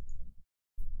painful.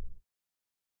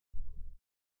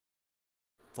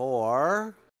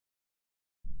 For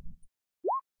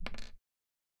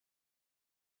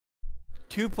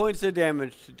 2 points of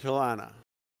damage to Talana.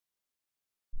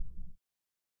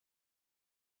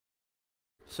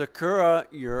 Sakura,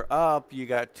 you're up. You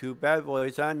got 2 bad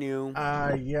boys on you.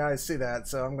 Yeah, I see that.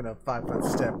 So I'm gonna 5-foot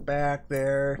step back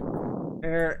there.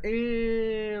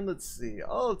 And let's see.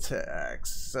 All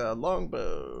attacks.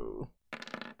 Longbow.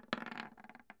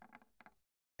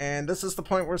 And this is the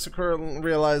point where Sakura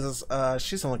realizes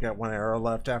she's only got 1 arrow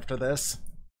left after this.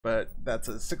 But that's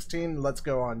a 16. Let's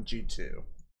go on G2.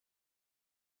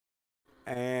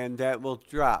 And that will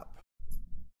drop.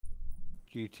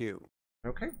 G2.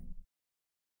 Okay.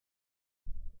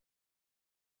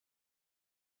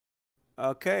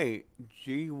 Okay,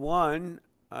 G1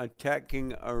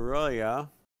 attacking Aurelia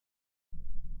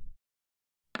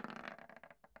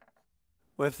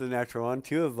with the natural 1.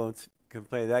 2 of them can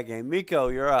play that game. Miko,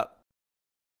 you're up.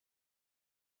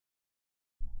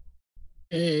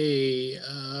 Hey,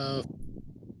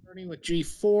 starting with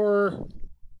G4.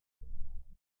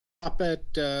 Top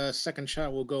at second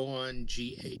shot will go on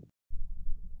G8.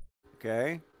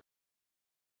 Okay.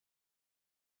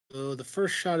 So the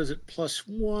first shot is at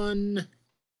 +1.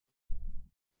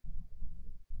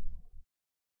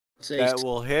 That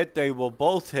will hit. They will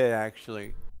both hit,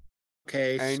 actually.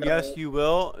 Okay. And so, yes, you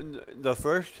will. The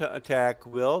first attack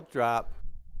will drop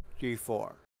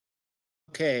G4.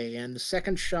 Okay, and the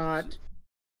second shot,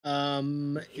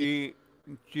 G1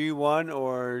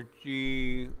 or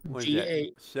G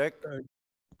G8. 6?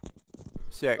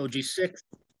 6. Oh, G6.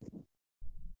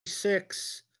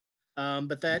 G6.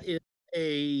 But that is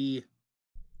a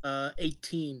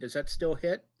 18. Does that still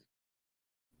hit?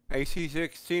 AC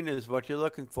 16 is what you're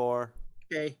looking for.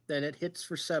 Okay, then it hits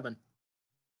for 7.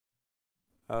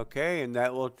 Okay, and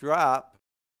that will drop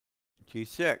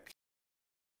G6.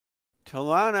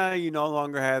 Talana, you no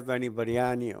longer have anybody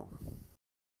on you.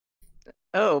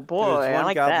 Oh boy, I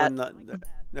like that.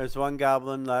 There's 1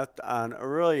 goblin left on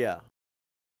Aurelia.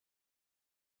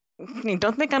 You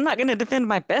don't think I'm not going to defend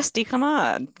my bestie? Come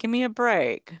on, give me a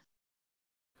break.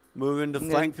 Move into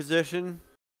flank position.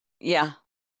 Yeah.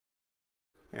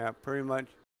 Yeah, pretty much.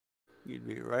 You'd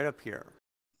be right up here.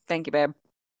 Thank you, babe.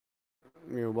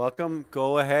 You're welcome.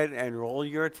 Go ahead and roll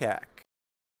your attack.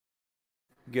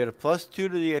 Get a +2 to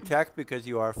the attack because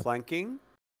you are flanking.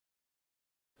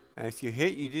 And if you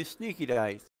hit, you do sneaky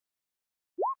dice.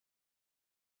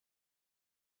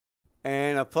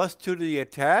 And a +2 to the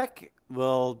attack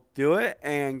will do it.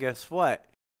 And guess what?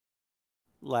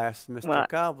 Last Mr.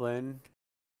 Goblin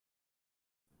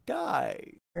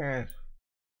died.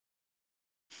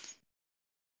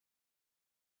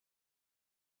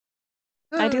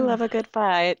 I do love a good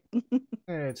fight.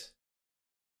 Right.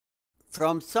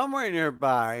 From somewhere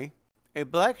nearby, a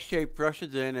black shape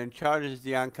rushes in and charges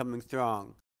the oncoming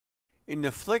throng. In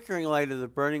the flickering light of the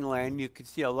burning land, you can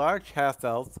see a large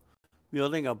half-elf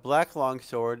wielding a black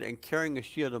longsword and carrying a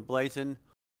shield emblazoned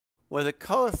with a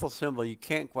colorful symbol you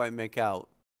can't quite make out.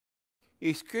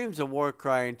 He screams a war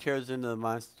cry and tears into the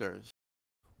monsters.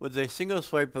 With a single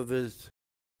swipe of his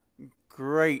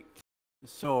great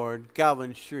sword,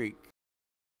 goblins shriek.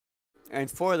 And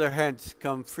 4 of their heads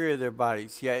come free of their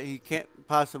bodies, yet he can't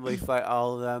possibly fight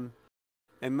all of them,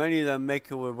 and many of them make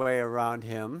their way around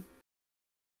him.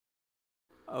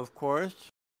 Of course,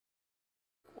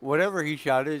 whatever he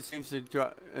shouted, it seems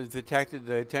to have attracted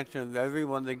the attention of every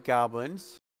one of the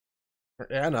goblins.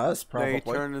 And us, probably. They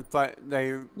turn and fight.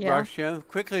 They rush him,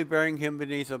 quickly burying him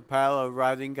beneath a pile of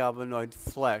writhing goblinoid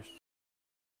flesh.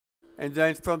 And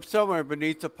then from somewhere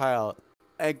beneath the pile,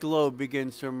 a glow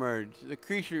begins to emerge. The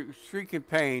creature shrieks in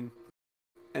pain,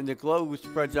 and the glow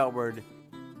spreads outward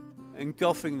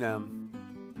engulfing them.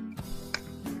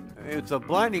 It's a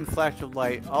blinding flash of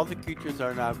light. All the creatures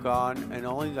are now gone, and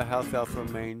only the house elf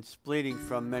remains, bleeding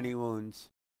from many wounds.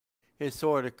 His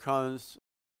sword across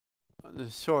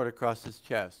his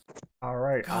chest. All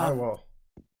right, I will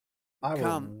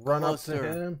run closer. up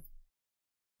to him.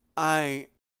 I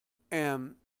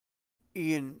am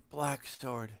Ian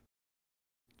Blacksword,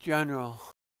 General,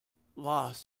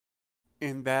 lost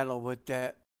in battle with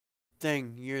that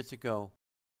thing years ago.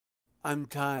 I'm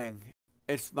dying.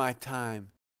 It's my time.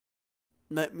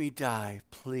 Let me die,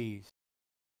 please.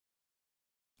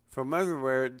 From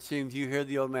everywhere, it seems you hear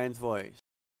the old man's voice.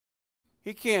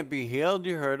 He can't be healed.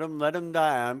 You heard him. Let him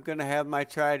die. I'm going to have my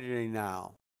tragedy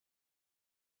now.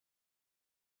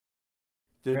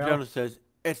 The general says,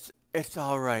 It's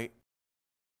all right.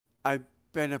 I've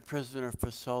been a prisoner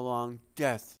for so long.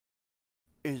 Death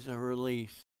is a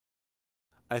release.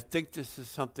 I think this is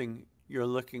something you're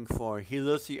looking for. He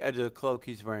lifts the edge of the cloak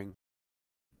he's wearing.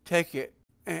 Take it,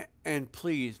 and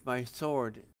please, my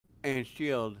sword and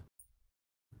shield.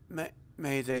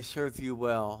 May they serve you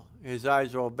well. His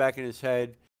eyes roll back in his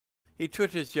head. He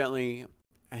twitches gently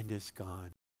and is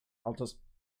gone. I'll just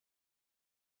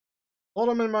hold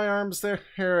him in my arms there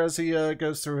here as he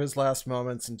goes through his last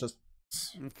moments and just...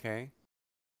 Okay.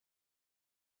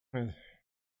 I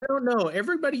don't know.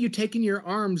 Everybody you take in your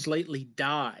arms lately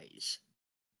dies.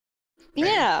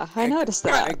 Yeah, I noticed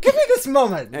that. Give me this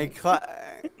moment!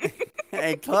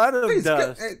 A cloud of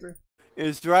dust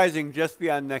is rising just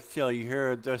beyond next hill. You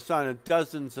hear the sound of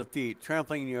dozens of feet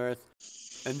trampling the earth,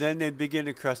 and then they begin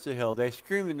to crest the hill. They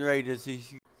scream in rage as they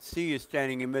see you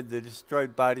standing amid the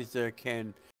destroyed bodies of their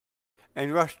kin,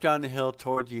 and rush down the hill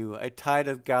toward you, a tide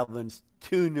of goblins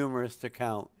too numerous to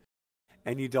count.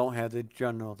 And you don't have the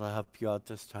general to help you out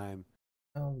this time.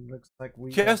 Oh, looks like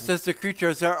we... Just as the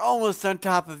creatures are almost on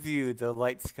top of you, the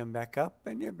lights come back up,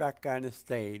 and you're back on the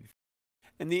stage.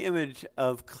 And the image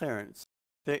of Clarence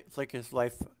flickers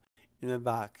life in the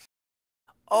box.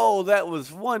 Oh, that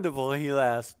was wonderful, he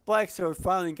laughs. Blacksword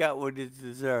finally got what it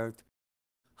deserved.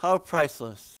 How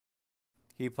priceless.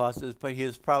 He pauses, but he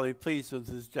is probably pleased with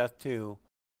his death too.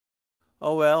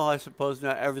 Oh well, I suppose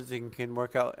not everything can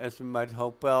work out as we might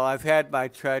hope. Well, I've had my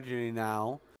tragedy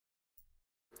now.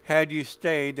 Had you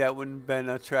stayed, that wouldn't have been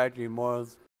a tragedy, more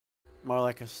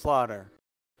like a slaughter.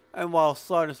 And while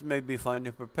slaughters may be fun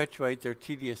to perpetuate, they're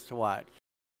tedious to watch.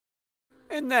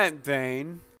 In that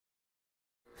vein,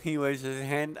 he waves his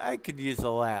hand, I could use a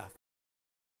laugh.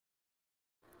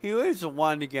 He waves the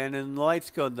wand again and the lights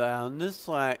go down. This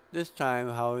time,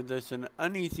 however, there's an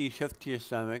uneasy shift to your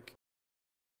stomach,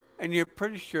 and you're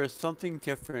pretty sure something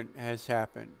different has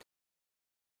happened.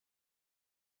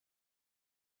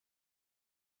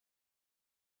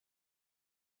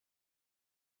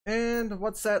 And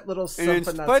what's that little something? And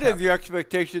in spite of your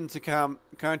expectations to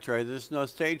contrary, there's no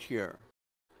stage here.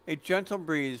 A gentle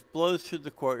breeze blows through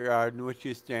the courtyard in which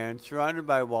you stand, surrounded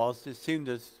by walls that seem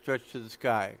to stretch to the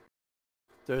sky.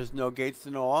 There's no gates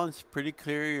in the wall, and it's pretty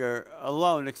clear you're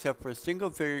alone except for a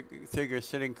single figure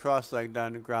sitting cross-legged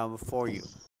on the ground before you.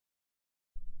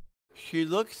 She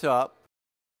looks up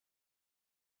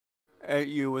at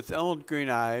you with emerald green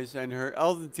eyes, and her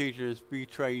elven features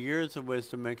betray years of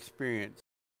wisdom and experience.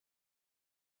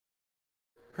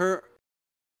 Her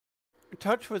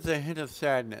touch was a hint of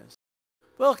sadness.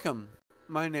 Welcome.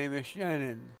 My name is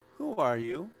Shannon. Who are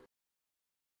you?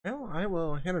 Well, I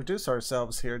will introduce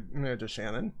ourselves here to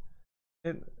Shannon.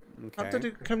 And how did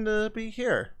you come to be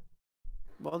here?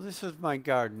 Well, this is my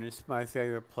garden. It's my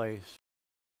favorite place.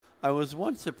 I was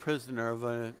once a prisoner of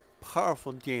a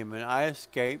powerful demon. I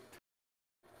escaped,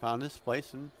 found this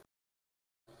place, and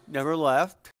never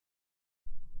left.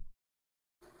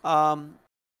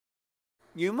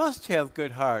 You must have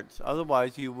good hearts,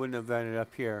 otherwise you wouldn't have ended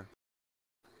up here.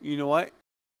 You know what?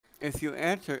 If you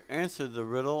answer the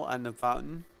riddle on the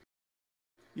fountain,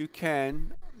 you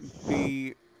can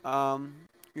be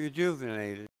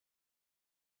rejuvenated.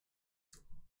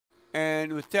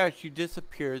 And with that, she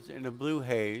disappears in a blue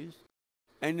haze,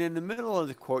 and in the middle of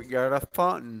the courtyard, a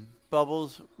fountain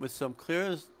bubbles with some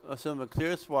of the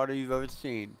clearest water you've ever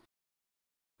seen.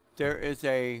 There is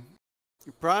a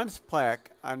bronze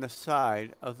plaque on the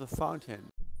side of the fountain.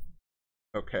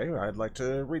 Okay, I'd like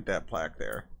to read that plaque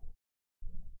there.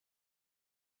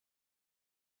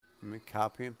 Let me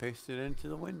copy and paste it into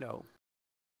the window.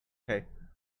 Okay.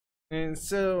 And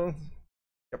so...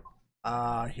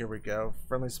 Yep. Here we go.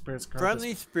 Friendly spirits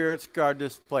guard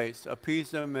this place. Appease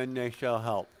them and they shall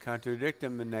help. Contradict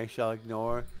them and they shall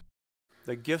ignore.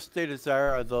 The gifts they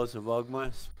desire are those of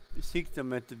Ogma. Seek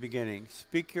them at the beginning.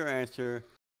 Speak your answer.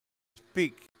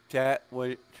 Speak that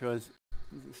which was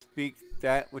speak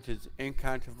that which is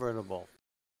incontrovertible.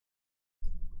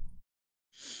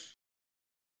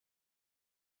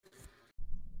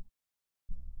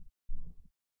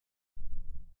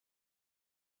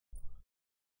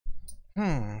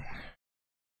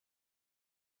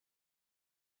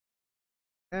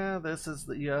 Yeah, this is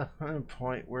the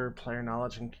point where player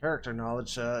knowledge and character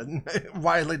knowledge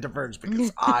widely diverge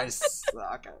because I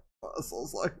suck at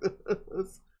puzzles like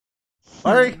this.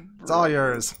 Larry, it's all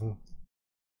yours.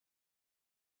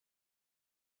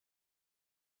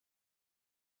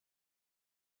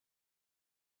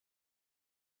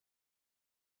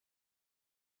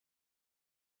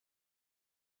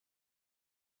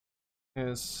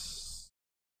 Yes.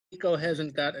 Nico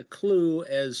hasn't got a clue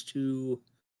as to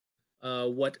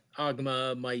what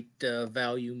Agma might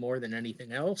value more than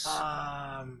anything else.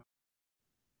 That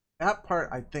part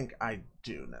I think I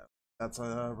do know. That's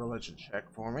a religion check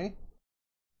for me.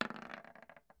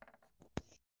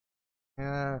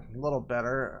 Yeah, a little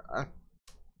better.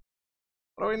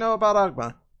 What do we know about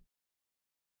Agma?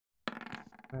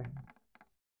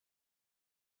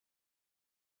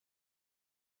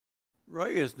 Roy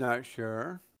is not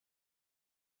sure.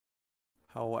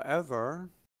 However,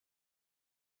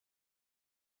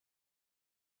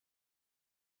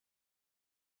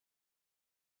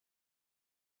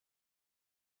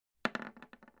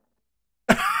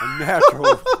 a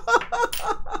natural.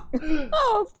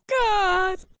 Oh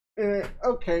God.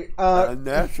 Okay. A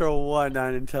natural one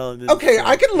on intelligence. Okay,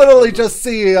 I can literally just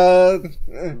see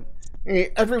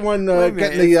everyone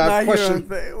getting the question.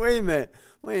 Wait a minute.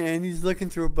 Wait, and he's looking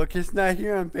through a book. It's not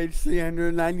here on page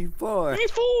 394.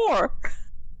 94.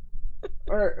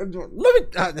 Let me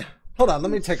hold on.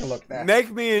 Let me take a look there.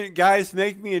 Make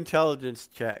me intelligence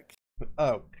check.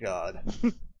 Oh God.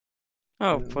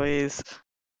 Oh please.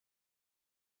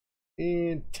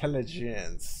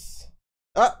 Intelligence.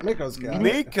 Ah, Miko's got it.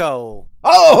 Miko.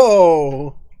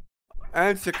 Oh.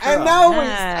 And Sakura.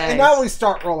 And now we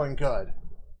start rolling good.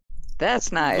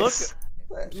 That's nice.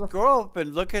 Scroll up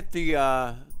and look at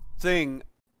the thing,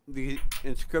 the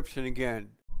inscription again.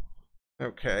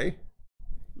 Okay.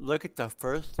 Look at the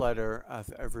first letter of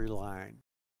every line.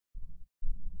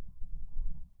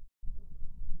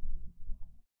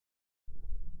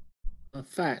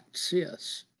 Facts,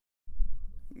 yes.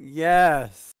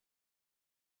 Yes.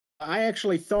 I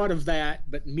actually thought of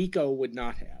that, but Miko would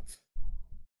not have.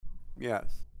 Yes.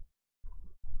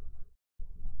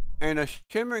 And a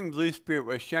shimmering blue spirit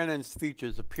with Shannon's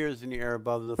features appears in the air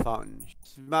above the fountain. She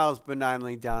smiles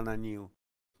benignly down on you.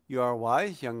 You are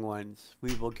wise, young ones.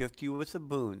 We will gift you with a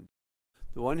boon.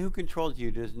 The one who controls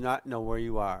you does not know where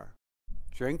you are.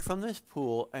 Drink from this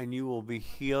pool, and you will be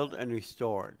healed and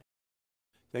restored.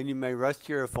 Then you may rest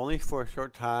here if only for a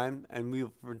short time, and we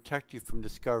will protect you from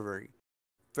discovery.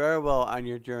 Farewell on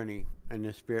your journey, and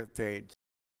the spirit fades.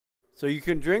 So you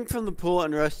can drink from the pool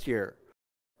and rest here.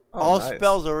 Oh, all nice.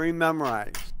 spells are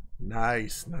rememorized.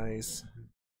 Nice, nice.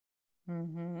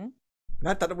 Mm-hmm.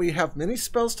 Not that we have many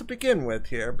spells to begin with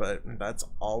here, but that's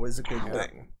always a good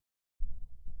thing.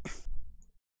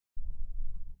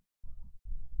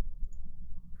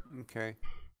 Okay.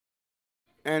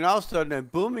 And all of a sudden, a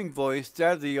booming voice,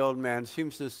 that of the old man,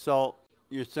 seems to assault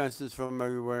your senses from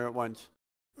everywhere at once.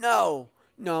 No,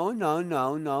 no, no,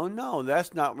 no, no, no.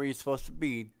 That's not where you're supposed to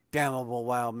be. Damnable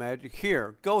wild magic.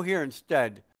 Here, go here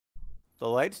instead. The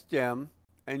lights dim,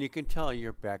 and you can tell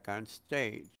you're back on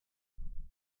stage.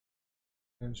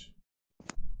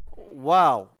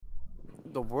 Wow.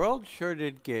 The world sure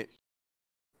did get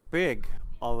big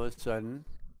all of a sudden.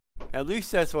 At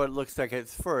least that's what it looks like at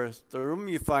first. The room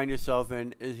you find yourself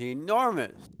in is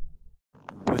enormous,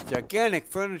 with gigantic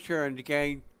furniture and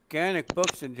gigantic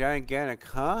books and gigantic,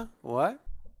 huh? What?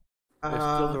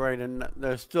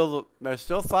 There's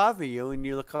still five of you, and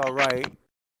you look all right,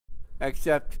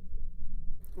 except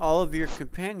all of your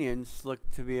companions look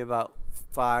to be about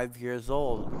 5 years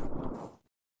old.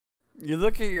 You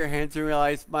look at your hands and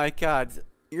realize, my God,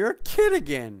 you're a kid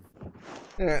again.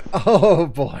 Oh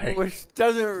boy. Which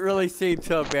doesn't really seem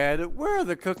so bad. Where are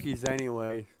the cookies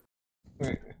anyway?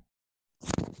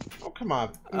 Oh, come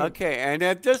on. Okay, and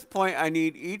at this point, I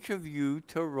need each of you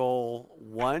to roll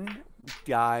 1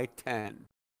 die 10.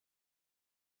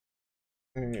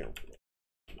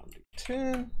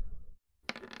 10.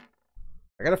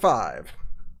 I got a 5.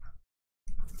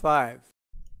 5.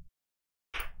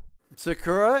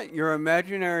 Sakura, your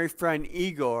imaginary friend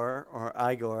Igor,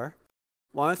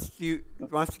 wants to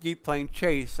keep playing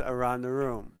chase around the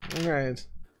room. Right.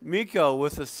 Miko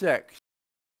with a 6.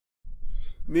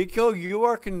 Miko, you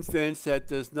are convinced that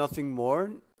there's nothing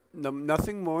more in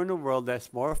the world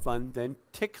that's more fun than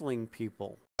tickling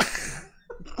people.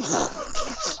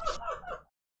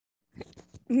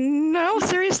 No,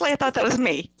 seriously, I thought that was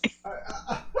me.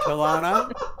 Talana,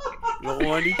 roll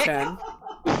 1d10.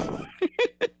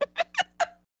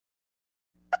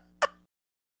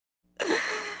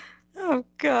 Oh,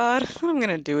 God. What am I going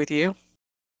to do with you?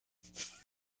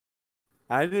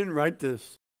 I didn't write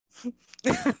this.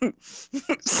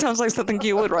 Sounds like something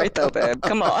you would write, though, babe.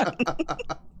 Come on.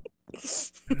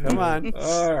 Come on.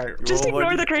 All right. Just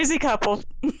ignore the crazy couple.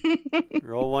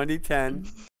 Roll 1d10.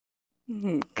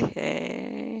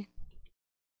 Okay.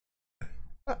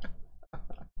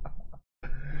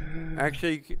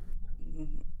 Actually,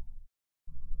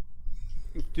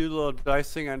 do a little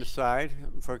dicing on the side.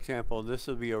 For example, this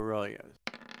would be Aurelia.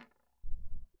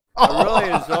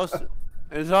 Aurelia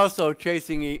is also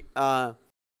chasing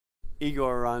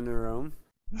Igor around the room.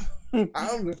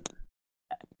 I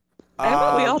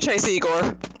bet we all chase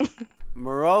Igor.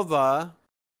 Morova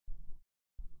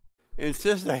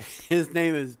insists that his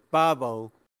name is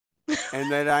Babo,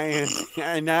 and that I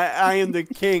am the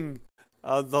king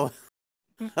of the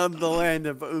land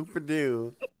of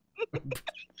Upadoo.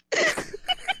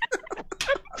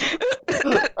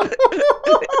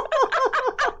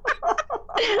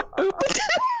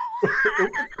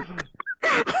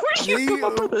 Where'd you come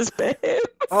up with this, babe?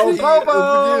 Oh,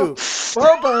 Bobo!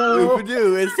 Bobo!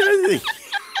 Upadoo. It says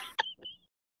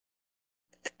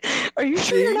Are you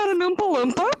sure you're not an Oompa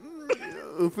Loompa?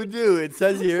 Upadoo. It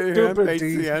says here on page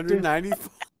 394.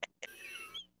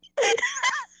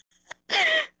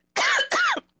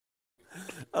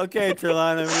 Okay,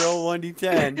 Trelana, roll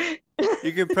 1d10.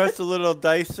 You can press the little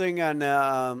dice thing on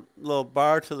the little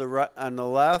bar to the right on the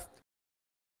left,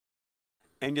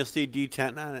 and you'll see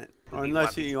D10 on it. Or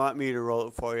unless you want me to roll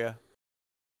it for you.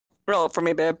 Roll it for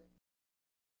me, babe.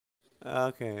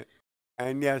 Okay.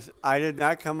 And yes, I did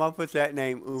not come up with that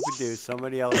name, Upadoo.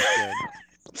 Somebody else did.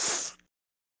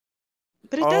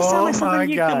 But it does sound like something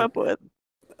you'd come up with.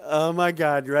 Oh my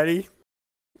God! Ready?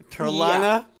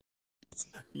 Trelana,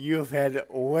 you've had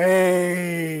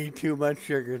way too much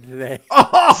sugar today.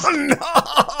 Oh no!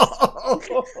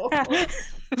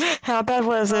 How bad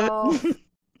was it?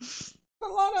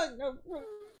 Trelana, you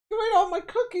ate all my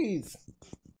cookies.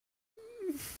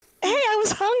 Hey, I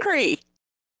was hungry.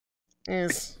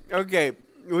 Yes. Okay.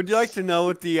 Would you like to know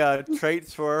what the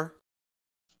traits were?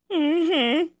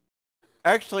 Mm-hmm.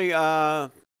 Actually, you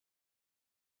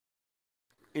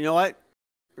know what?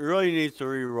 It really needs to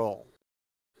re-roll.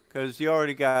 Because you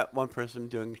already got one person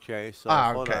doing chase, so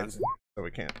hold okay. on. So we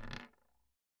can't.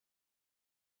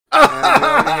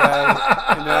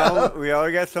 We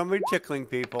already got somebody tickling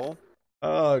people.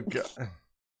 Oh, God.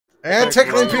 And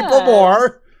tickling people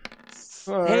more.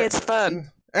 Hey, it's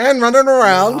fun. And running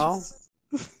around. No.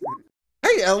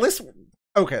 Hey, at least...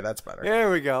 Okay, that's better.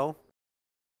 There we go.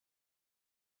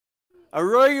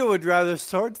 Aurelia would rather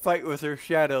sword fight with her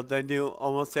shadow than do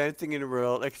almost anything in the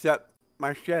world, except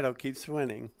my shadow keeps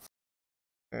winning.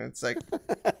 And it's like...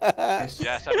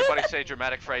 Yes, everybody say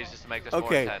dramatic phrases to make this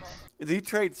more intense. The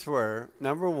traits were,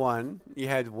 number 1, you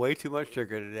had way too much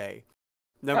sugar today.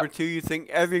 Number 2, you think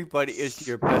everybody is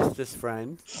your bestest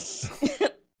friend.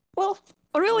 Well,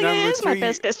 Aurelia is my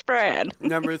bestest friend.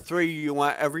 Number 3, you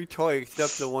want every toy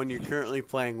except the one you're currently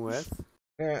playing with.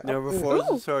 Number 4 is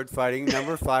the sword fighting.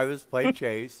 Number 5 is play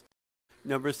chase.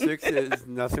 Number 6 is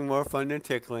nothing more fun than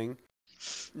tickling.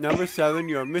 Number 7,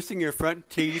 you're missing your front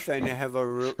teeth and you have a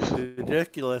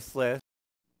ridiculous list.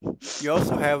 You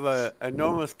also have an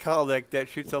enormous colic that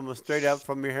shoots almost straight up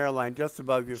from your hairline just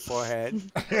above your forehead.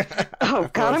 Oh,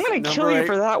 God, I'm going to kill you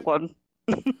for that one.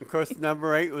 Of course,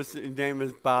 number 8 was his name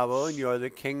is Babo, and you are the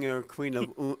king or queen of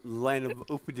land of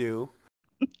Upadoo.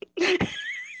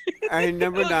 And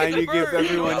number 9, you give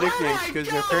everyone nicknames because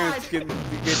their parents get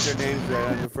their names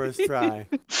right on the first try.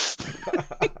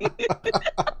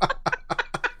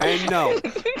 And no,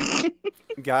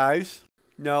 guys,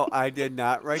 no, I did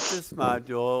not write this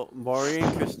module. Maury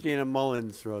and Christina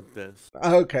Mullins wrote this.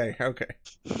 Okay.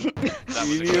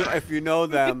 If you know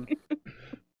them.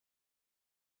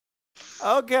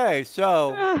 Okay,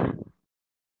 so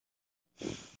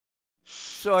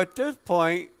at this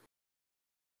point,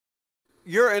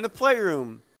 you're in a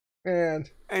playroom,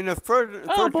 and the furniture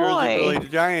isn't really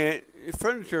giant.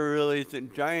 Furniture really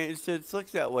isn't giant. It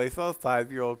looks that way from a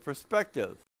 5-year-old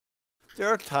perspective. There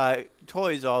are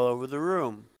toys all over the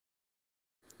room,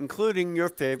 including your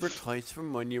favorite toys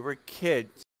from when you were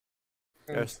kids.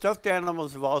 There are stuffed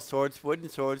animals of all sorts, wooden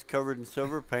swords covered in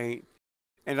silver paint,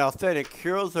 and authentic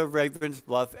Heroes of Raven's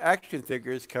Bluff action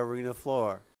figures covering the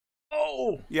floor.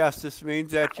 Oh! Yes, this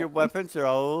means that your weapons are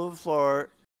all over the floor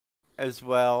as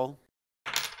well,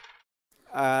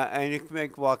 and it can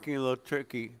make walking a little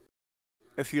tricky.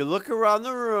 If you look around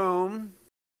the room,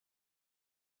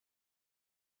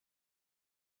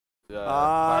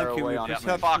 Fire can away we on just him.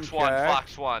 have Fox some 1, check?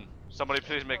 Fox 1. Somebody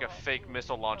please make a fake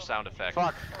missile launch sound effect.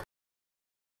 Fox.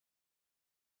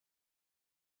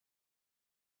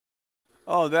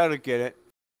 Oh, that'll get it.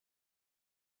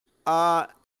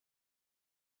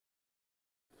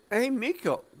 Hey,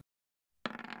 Miko.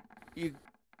 You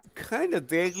kind of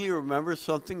vaguely remember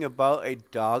something about a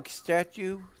dog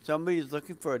statue? Somebody's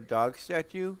looking for a dog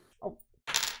statue? Oh.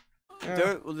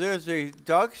 Yeah. There's a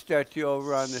dog statue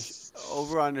over on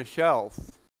the shelf.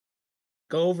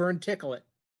 Go over and tickle it.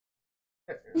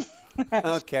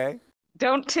 Okay.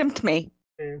 Don't tempt me.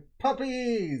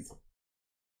 Puppies!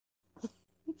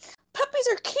 Puppies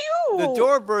are cute. The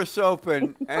door bursts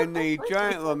open, and the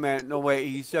giant lament, no wait,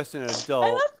 he's just an I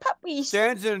adult, love puppies.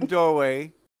 stands in the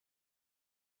doorway,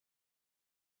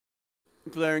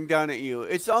 glaring down at you.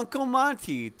 It's Uncle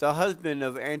Monty, the husband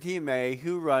of Auntie May,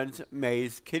 who runs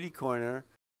May's Kitty Corner,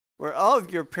 where all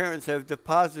of your parents have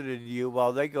deposited you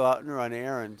while they go out and run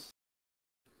errands.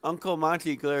 Uncle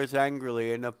Monty glares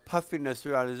angrily, and the puffiness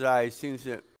around his eyes seems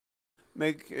to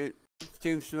make it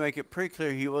pretty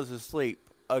clear he was asleep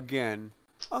again.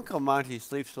 Uncle Monty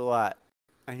sleeps a lot,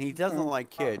 and he doesn't like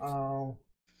kids. Oh.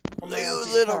 You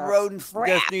little rodents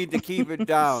just need to keep it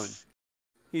down.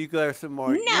 He glares some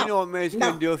more. No. You know what May's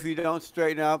gonna do if you don't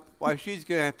straighten up? Why, she's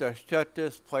gonna have to shut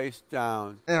this place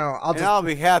down. I'll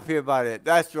be happy about it.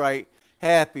 That's right,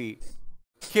 happy.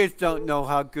 Kids don't know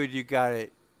how good you got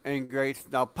it. And great.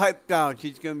 Now pipe down.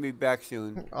 She's gonna be back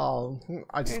soon. Oh,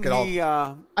 I just And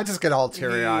get all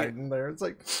teary-eyed in there. It's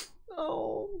like,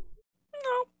 oh,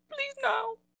 No, please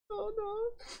no.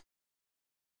 oh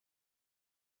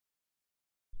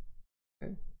no.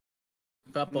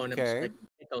 Keep up on Okay. him.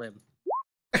 Tickle him.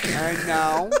 And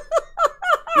now,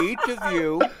 each of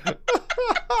you,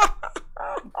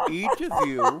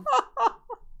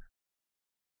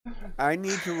 I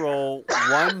need to roll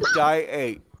 1 die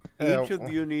 8. Each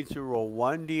of you needs to roll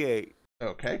 1d8.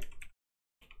 Okay.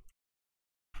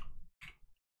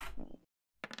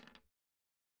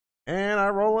 And I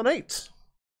roll an 8.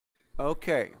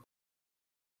 Okay.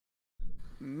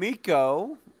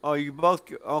 Miko, oh, you both,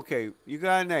 okay, you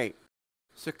got an 8.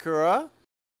 Sakura?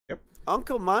 Yep.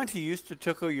 Uncle Monty used to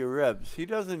tickle your ribs. He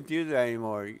doesn't do that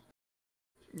anymore.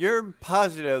 You're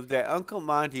positive that Uncle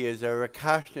Monty is a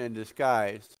Rakashna in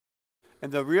disguise.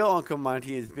 And the real Uncle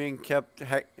Monty is being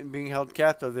held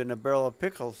captive in a barrel of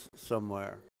pickles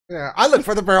somewhere. Yeah, I look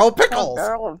for the barrel of pickles.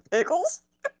 Barrel of pickles?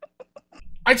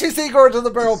 I chase Igor to the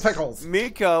barrel of pickles.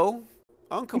 Miko,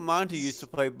 Uncle Monty used to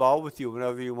play ball with you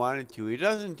whenever you wanted to. He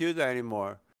doesn't do that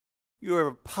anymore. You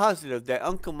are positive that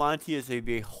Uncle Monty is a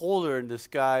beholder in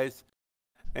disguise,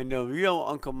 and the real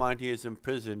Uncle Monty is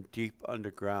imprisoned deep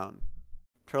underground.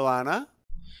 Trelana,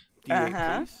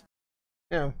 D8, please.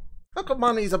 Yeah. Uncle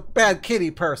Monty's a bad kitty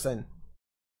person.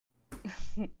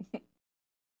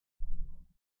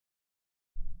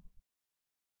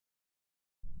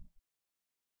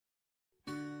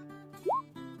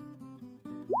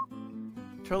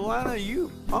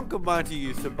 Trelana, Uncle Monty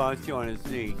used to bounce you on his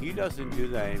knee. He doesn't do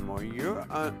that anymore.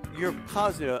 You're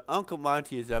positive Uncle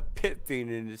Monty is a pit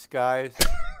fiend in disguise,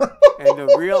 and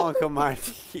the real Uncle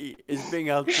Monty is being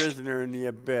held prisoner in the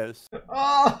abyss.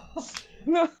 Oh,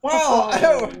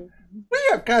 wow. We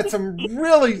have got some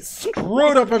really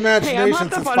screwed up imaginations. Hey, I'm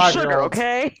hopped up on sugar,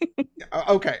 okay?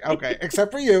 Okay.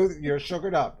 Except for you, you're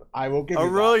sugared up. I will give you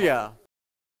Aurelia.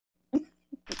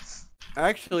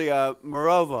 Actually,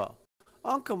 Morova.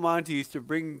 Uncle Monty used to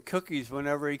bring cookies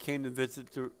whenever he came to visit.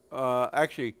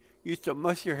 Actually, used to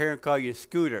muss your hair and call you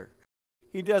Scooter.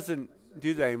 He doesn't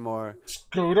do that anymore.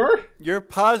 Scooter? You're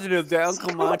positive that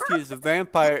Uncle Monty is a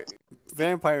vampire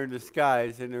in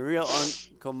disguise, and the real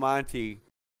Uncle Monty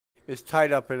is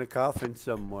tied up in a coffin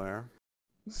somewhere.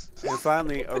 And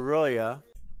finally, Aurelia.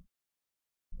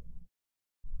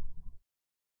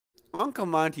 Uncle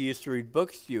Monty used to read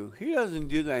books to you. He doesn't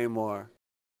do that anymore.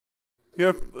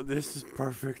 This is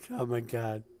perfect. Oh my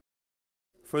god.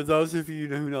 For those of you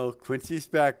who know Quincy's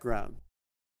background,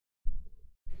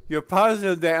 you're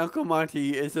positive that Uncle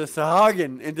Monty is a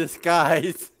Sahagin in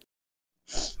disguise.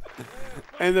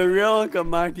 And the real Uncle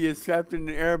Monty is trapped in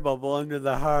an air bubble under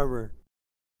the harbor.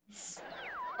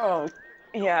 Oh,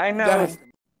 yeah, I know.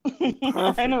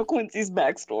 I know Quincy's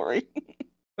backstory.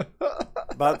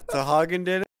 But Sahagin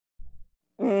did it?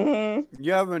 Mm-hmm.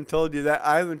 You haven't told you that.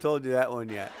 I haven't told you that one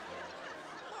yet.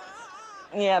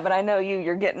 Yeah, but I know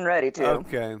you're getting ready to.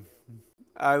 Okay.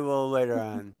 I will later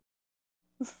on.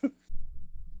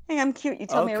 Hey, I'm cute. You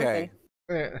tell me everything.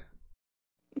 Yeah.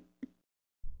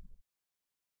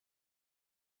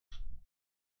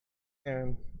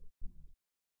 And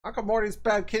Uncle Morty's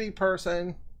bad kitty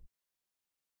person.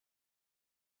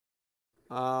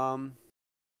 And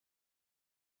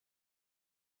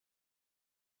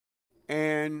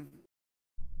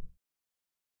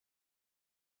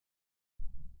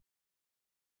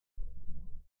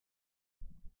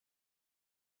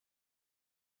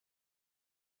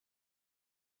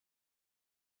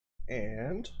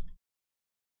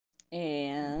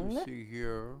let's see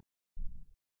here.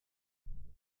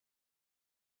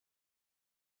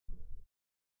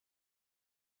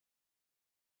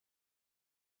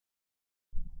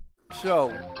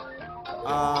 So,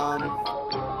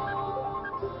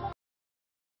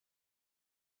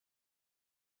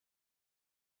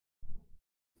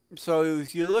 so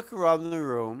if you look around the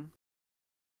room,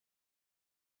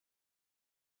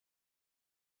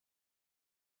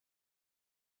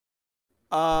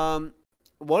 one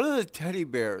of the teddy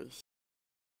bears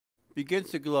begins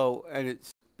to glow and it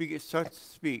starts to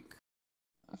speak.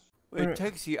 It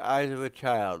takes the eyes of a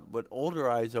child. What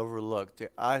older eyes overlook, the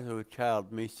eyes of a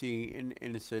child may see in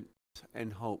innocence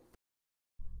and hope.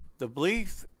 The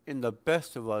belief in the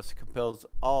best of us compels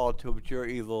all to abjure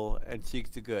evil and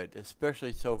seek the good,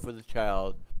 especially so for the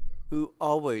child who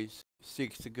always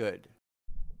seeks the good.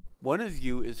 One of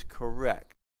you is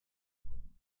correct,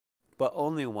 but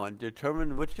only one.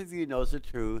 Determine which of you knows the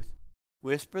truth.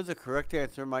 Whisper the correct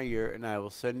answer in my ear, and I will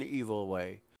send the evil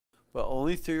away. But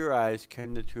only through your eyes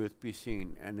can the truth be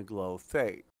seen and the glow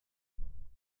fade.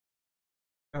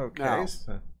 Okay. Now,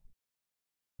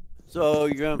 so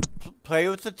you're going to play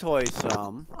with the toy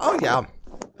some. Oh, yeah.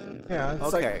 Yeah,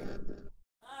 it's okay.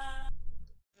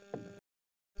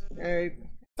 It's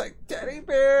like teddy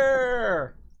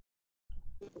bear!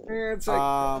 It's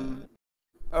like...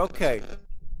 okay.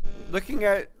 Looking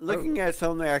at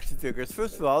some of the action figures.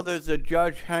 First of all, there's a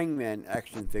Judge Hangman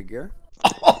action figure.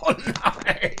 Oh,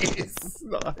 nice!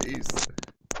 Nice.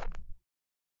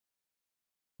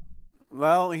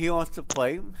 Well, he wants to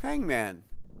play Hangman.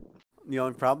 The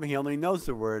only problem, he only knows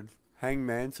the word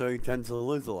Hangman, so he tends to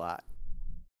lose a lot.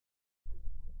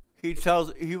 He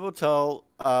will tell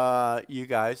you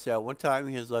guys that one time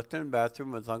he was left in the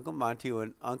bathroom with Uncle Monty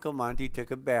when Uncle Monty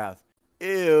took a bath.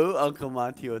 Ew, Uncle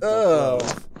Monty was so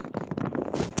close.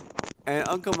 And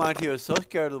Uncle Monty was so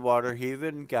scared of the water, he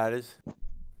even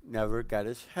never got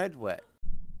his head wet.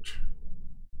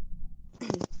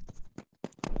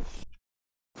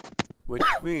 Which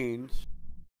means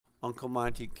Uncle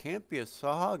Monty can't be a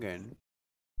Sahagin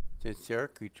since they're a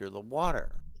creature of the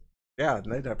water. Yeah,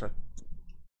 and they'd have to...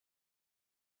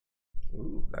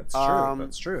 Ooh, that's true.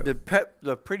 That's true.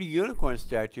 The pretty unicorn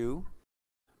statue,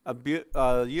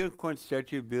 a unicorn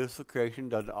statue, beautiful creation,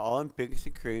 does all in pinks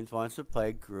and creams, wants to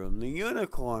play Groom the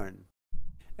Unicorn,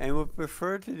 and would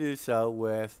prefer to do so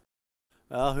with,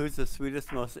 well, who's the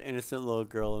sweetest, most innocent little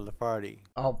girl in the party?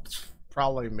 Oh,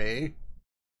 probably me.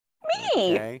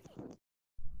 Me. Okay.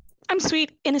 I'm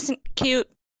sweet, innocent, cute,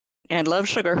 and love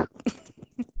sugar.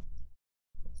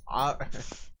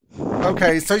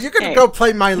 Okay, so you're gonna go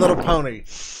play My Little Pony.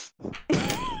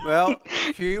 Well,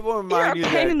 she will remind you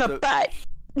You're a pain in the butt.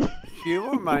 She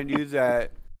will remind you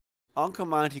that Uncle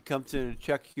Monty comes in to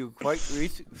check you quite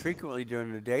frequently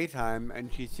during the daytime,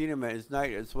 and she's seen him at his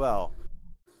night as well,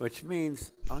 which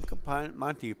means Uncle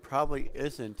Monty probably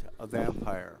isn't a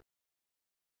vampire.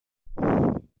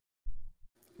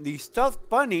 The stuffed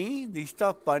bunny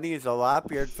is a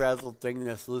lop-eared frazzled thing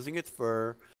that's losing its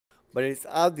fur, but it's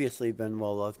obviously been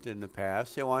well loved in the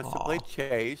past. It wants to play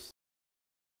chase.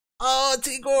 Oh,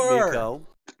 Tigor! Nico.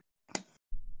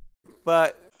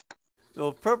 But it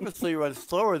will purposely run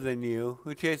slower than you,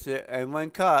 who chase it, and when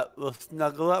caught, will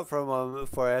snuggle up for a moment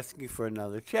before asking for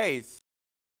another chase.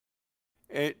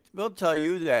 It will tell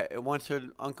you that it once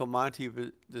heard Uncle Monty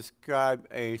describe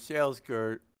a sales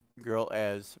girl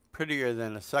as prettier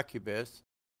than a succubus,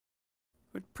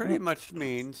 which pretty much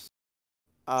means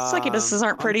succubuses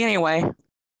aren't pretty anyway.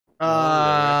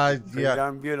 Yeah.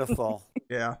 Darn beautiful.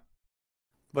 Yeah.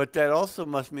 But that also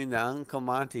must mean that Uncle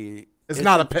Monty is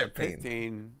not a pit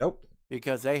fiend. Nope.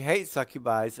 Because they hate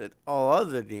succubi and all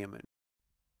other demons.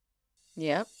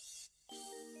 Yep.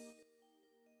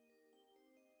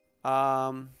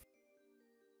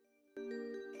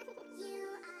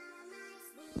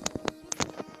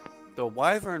 The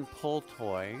Wyvern Pull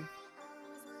Toy.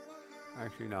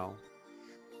 Actually, no.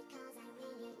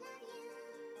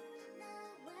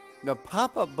 The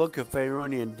pop-up book of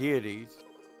Faeronian deities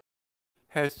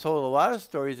has told a lot of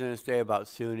stories in its day about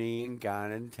Suni and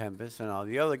Gan and Tempest and all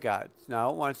the other gods. Now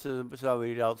it wants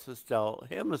somebody else to tell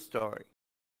him a story.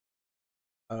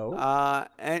 Oh.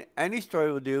 Any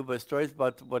story will do, but stories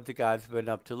about what the gods have been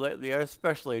up to lately are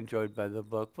especially enjoyed by the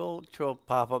book. We'll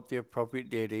pop up the appropriate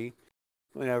deity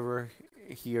whenever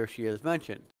he or she is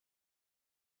mentioned.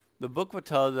 The book will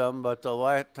tell them about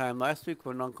the time last week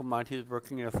when Uncle Monty was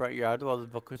working in the front yard while the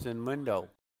book was in the window.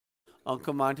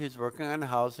 Uncle Monty was working on the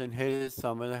house and hit his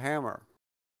thumb with a hammer.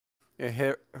 It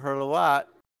hurt a lot,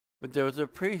 but there was a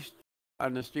priest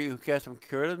on the street who cast some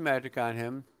curative magic on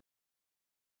him.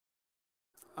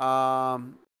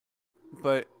 And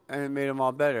it made them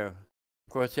all better.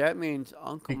 Of course, that means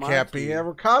Uncle Monty can't be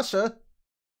Arakasha,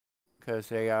 because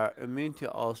they are immune to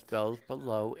all spells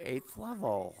below 8th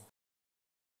level.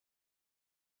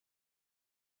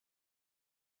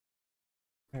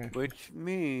 Which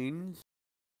means...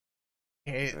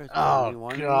 oh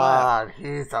God,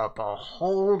 he's a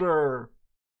beholder.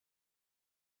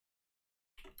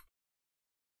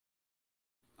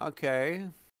 Okay.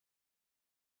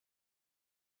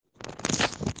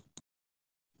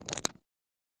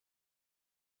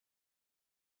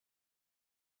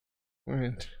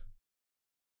 Right.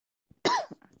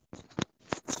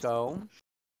 So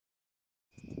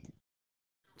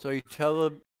you tell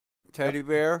the teddy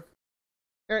bear,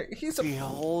 he's a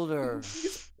beholder.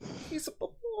 He's a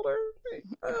beholder.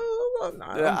 Oh,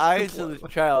 the eyes of the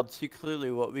child see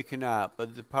clearly what we cannot,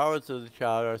 but the powers of the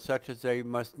child are such as they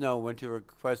must know when to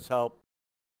request help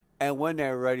and when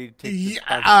they're ready to take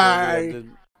responsibility.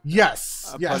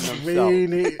 Yes,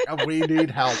 we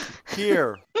need help.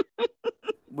 Here,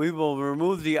 we will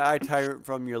remove the eye tyrant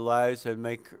from your lives and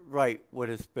make right what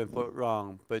has been put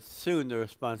wrong, but soon the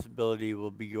responsibility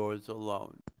will be yours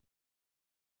alone.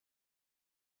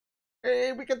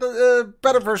 Hey, we get the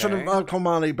better version of Uncle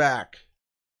Monty back.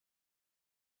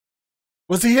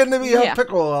 Was he in the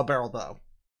pickle barrel, though?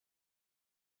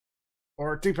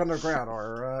 Or deep underground,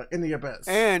 or in the abyss?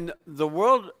 And the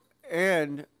world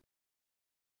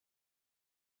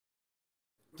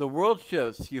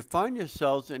shifts. You find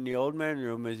yourselves in the old man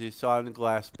room as you saw in the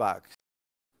glass box.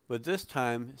 But this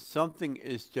time, something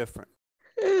is different.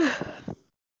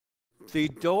 The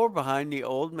door behind the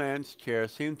old man's chair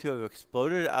seemed to have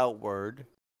exploded outward,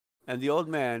 and the old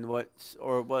man, what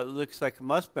looks like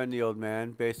must have been the old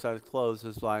man, based on his clothes,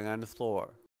 is lying on the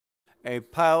floor. A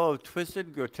pile of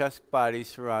twisted, grotesque bodies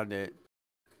surround it,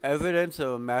 evidence of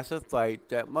a massive fight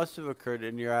that must have occurred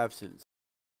in your absence.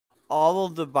 All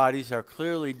of the bodies are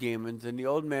clearly demons, and the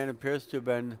old man appears to have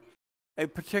been a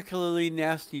particularly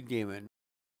nasty demon.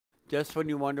 Just when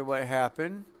you wonder what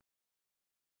happened,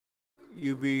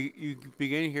 you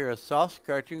begin to hear a soft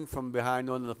scratching from behind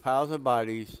one of the piles of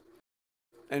bodies,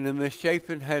 and a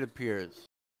misshapen head appears.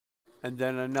 And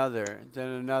then another, then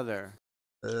another.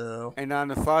 Ew. And on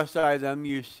the far side of them,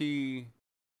 you see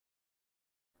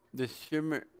the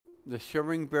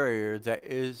shimmering barrier that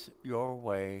is your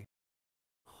way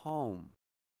home.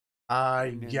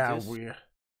 And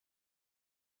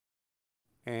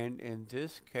in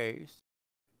this case,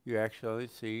 you actually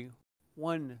see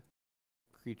one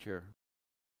creature.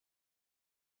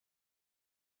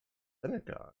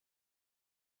 Synagogue.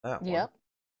 That one. Yep.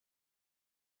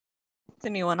 It's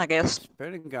a new one, I guess.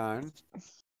 Spinnagon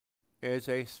is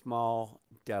a small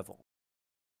devil.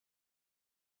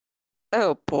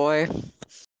 Oh boy.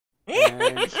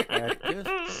 And at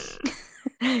this...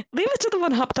 Leave it to the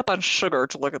one hopped up on sugar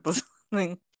to look at this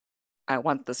thing. I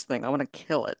want this thing. I want to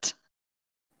kill it.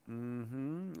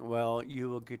 Well, you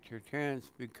will get your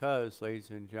chance because, ladies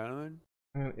and gentlemen,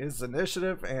 is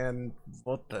initiative, and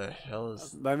what the hell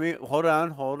is... Let me hold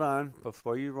on.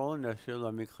 Before you roll initiative,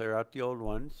 let me clear out the old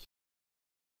ones.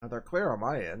 They're clear on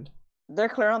my end. They're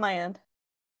clear on my end.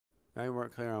 They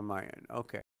weren't clear on my end.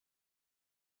 Okay.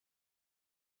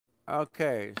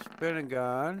 Okay,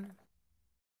 Spinnagon.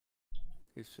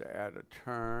 He's add a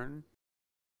turn.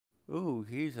 Ooh,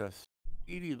 he's a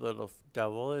speedy little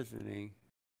devil, isn't he?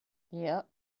 Yep.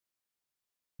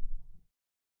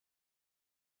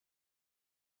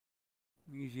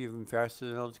 He's even faster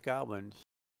than those goblins.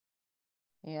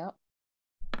 Yep.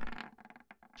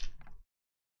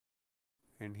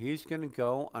 And he's going to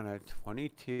go on a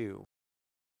 22.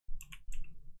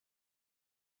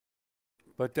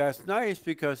 But that's nice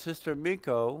because Sister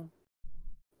Miko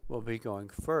will be going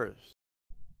first.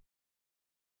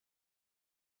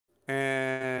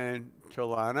 And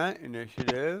Cholana,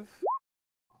 initiative.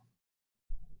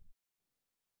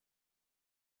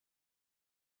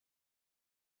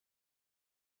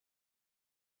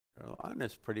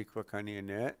 Cholana's pretty quick on the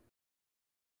net.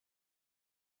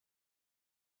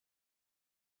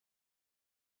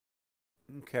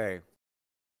 Okay.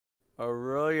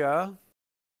 Aurelia.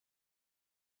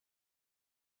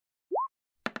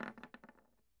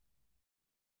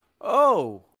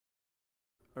 Oh!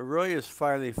 Aurelia's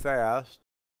finally fast.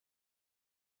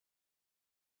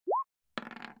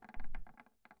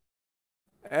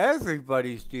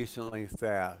 Everybody's decently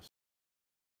fast.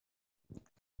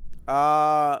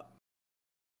 Moreover,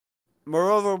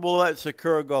 we'll let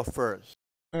Sakura go first.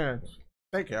 Yeah,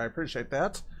 thank you, I appreciate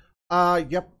that.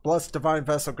 Yep, Blessed Divine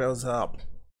Vessel goes up.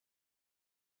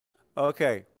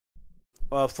 Okay.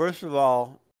 Well, first of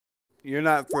all, you're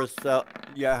not first up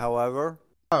yet, however.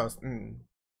 Oh,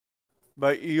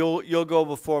 But you'll go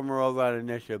before Moreover on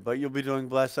initiative. But you'll be doing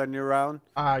Bless on your round.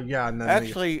 yeah, and then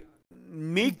Actually,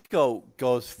 Miko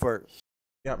goes first.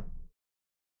 Yep.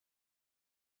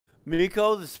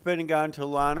 Miko, the spinning on to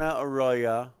Lana,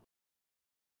 Aurelia,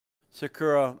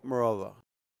 Sakura, Morova.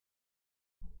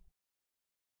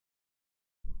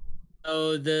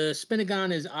 So the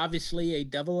Spinagon is obviously a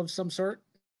devil of some sort.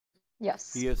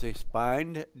 Yes. He is a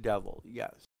spined devil,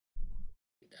 yes.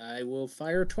 I will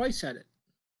fire twice at it.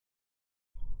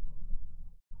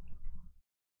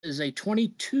 Is a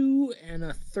 22 and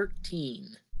a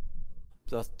 13.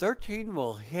 The 13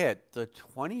 will hit. The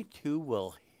 22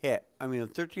 will hit. I mean, the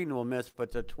 13 will miss,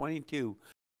 but the 22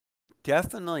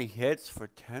 definitely hits for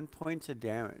 10 points of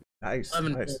damage. Nice.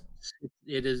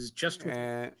 It is just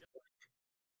and,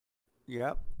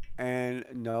 yep. And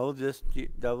no, this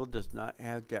devil does not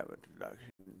have damage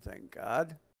reduction. Thank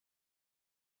God.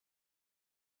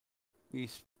 The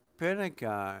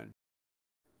Spinagon.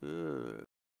 Ugh.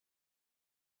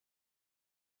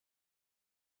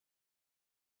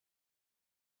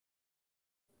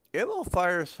 It will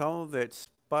fire some of its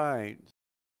spines.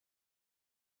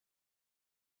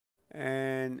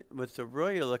 And with the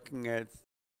really looking at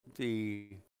the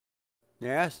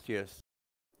nastiest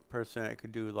person that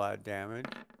could do a lot of damage,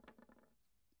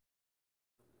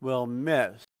 will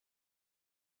miss.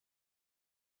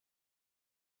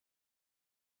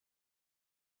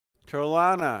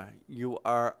 Torlana, you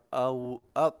are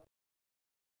up.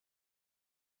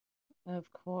 Of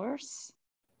course.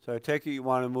 So I take it you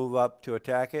want to move up to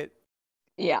attack it?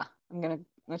 Yeah, I'm gonna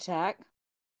attack.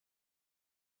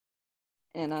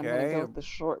 And I'm gonna go with the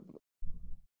short.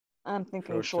 I'm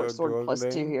thinking short sword plus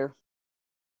 2 here.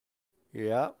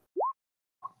 Yeah.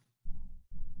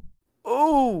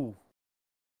 Ooh!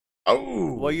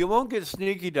 Oh! Well, you won't get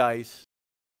sneaky dice.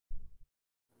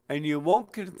 And you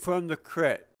won't confirm the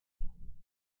crit.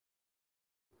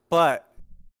 But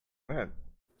Man.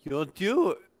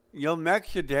 you'll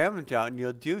max your damage out and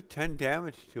you'll do 10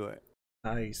 damage to it.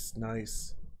 Nice.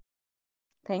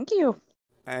 Thank you.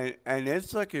 And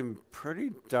it's looking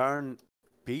pretty darn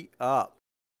beat up.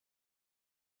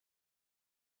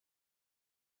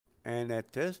 And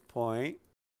at this point,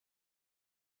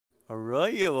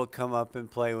 Aurelia will come up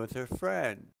and play with her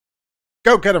friend.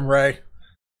 Go get him, Ray.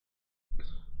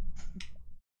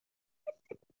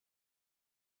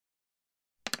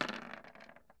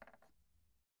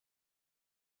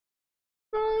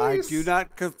 Nice. I do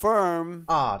not confirm.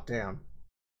 Ah, damn.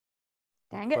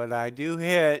 Dang it. But I do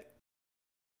hit.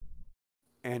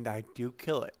 And I do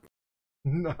kill it.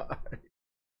 Nice.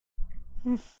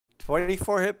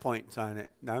 24 hit points on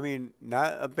it. I mean,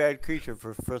 not a bad creature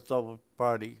for first level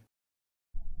party.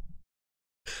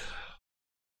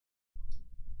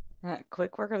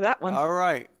 Quick work of that one. All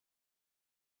right.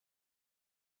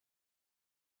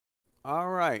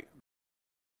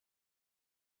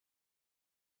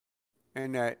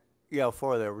 And yeah,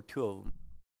 4 there were 2 of them.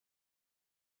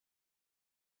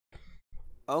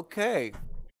 Okay.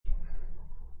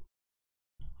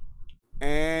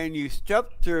 And you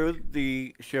step through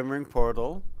the shimmering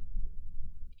portal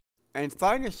and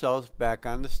find yourselves back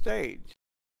on the stage.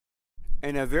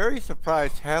 And a very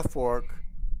surprised half-orc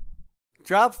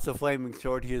drops the flaming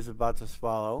sword he is about to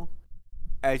swallow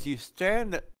as you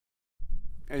stand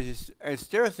and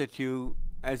stares at you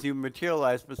as you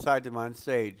materialize beside him on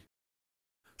stage.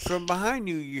 From behind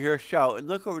you, you hear a shout and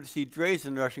look over to see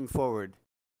Drazen rushing forward.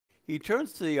 He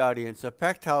turns to the audience, a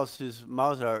packed house whose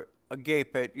mouths are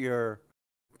agape at your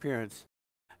appearance.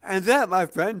 And that, my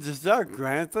friends, is our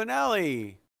grand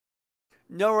finale.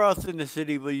 Nowhere else in the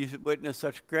city will you witness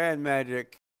such grand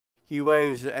magic. He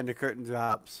waves and the curtain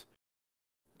drops.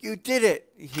 You did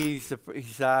it, he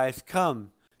sighs.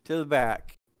 Come to the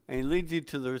back. And he leads you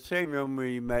to the same room where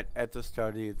you met at the start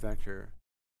of the adventure.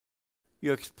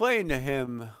 You explain to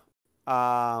him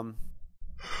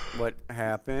what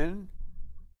happened.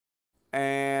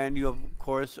 And you, of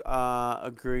course,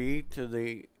 agree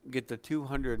to get the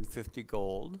 250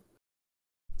 gold.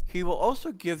 He will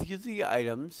also give you the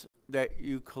items that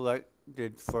you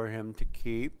collected for him to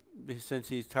keep, since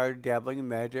he's tired of dabbling in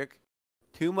magic.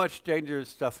 Too much dangerous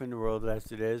stuff in the world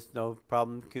as it is. No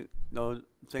problem. No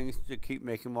things to keep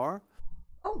making more.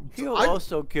 He'll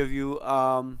also give you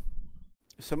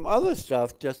some other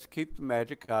stuff just to keep the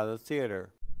magic out of the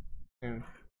theater. Yeah.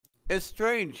 It's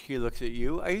strange, he looks at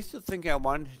you. I used to think I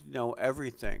wanted to know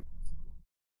everything.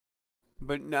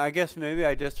 But I guess maybe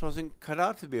I just wasn't cut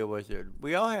out to be a wizard.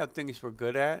 We all have things we're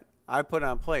good at. I put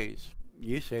on plays.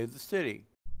 You save the city.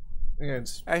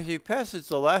 It's As he passes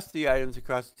the last 3 items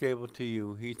across the table to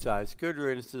you, he sighs, "Good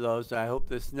riddance to those. I hope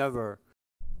this never,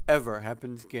 ever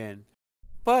happens again."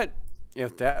 But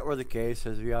if that were the case,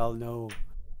 as we all know,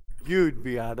 you'd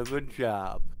be out of a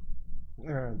job.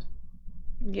 and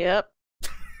Yep.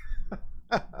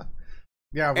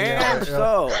 yeah, we And have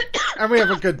so, and we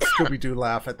have a good Scooby-Doo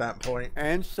laugh at that point.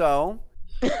 and so,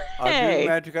 I'll do the Hey.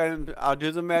 magic items. I'll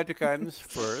do the magic items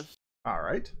first. All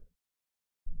right.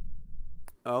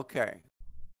 Okay.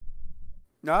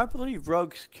 Now I believe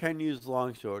rogues can use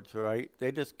longswords, right?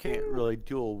 They just can't really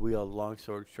dual wield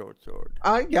longsword, short sword.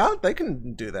 Yeah, they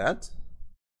can do that.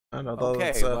 I know, though Okay,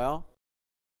 it's well,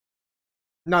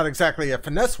 not exactly a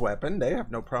finesse weapon. They have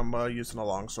no problem using a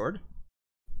longsword.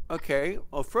 okay.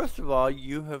 Well, first of all,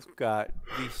 you have got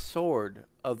the sword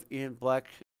of Ian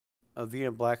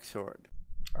Blacksword.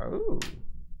 Oh.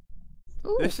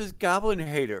 Ooh. This is Goblin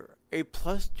Hater, a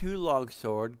 +2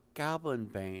 longsword, Goblin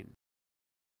Bane.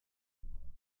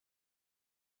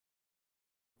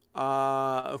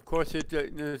 Of course,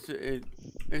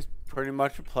 it's pretty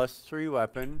much a +3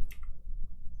 weapon.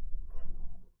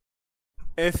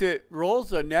 If it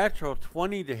rolls a natural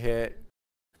 20 to hit,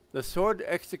 the sword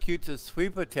executes a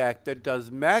sweep attack that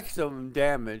does maximum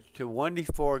damage to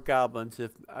 1d4 goblins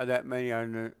if that many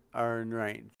are in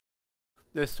range.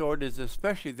 This sword is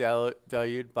especially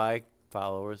valued by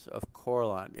followers of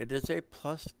Corlon. It is a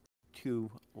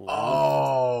 +2 longsword.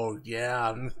 Oh,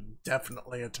 yeah,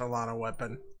 definitely a Torlana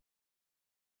weapon.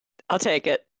 I'll take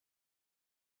it.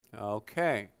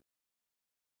 Okay.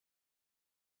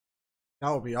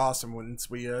 That would be awesome once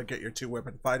we get your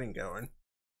 2-weapon fighting going.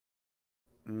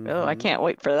 Oh, I Mhm. can't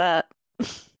wait for that.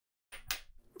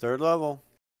 3rd level.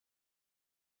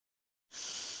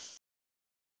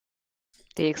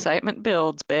 The excitement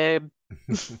builds, babe.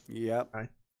 Yep. Right.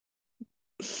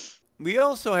 We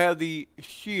also have the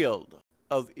shield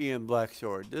of Ian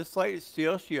Blacksword. This light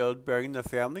steel shield bearing the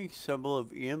family symbol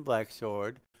of Ian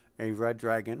Blacksword, a red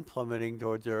dragon plummeting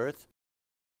towards Earth,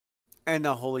 and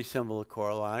the holy symbol of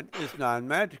Corlon, is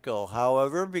non-magical.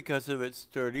 However, because of its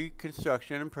sturdy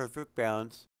construction and perfect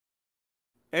balance,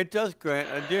 it does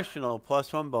grant additional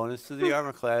 +1 bonus to the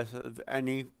armor class of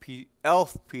any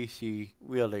elf PC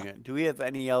wielding it. Do we have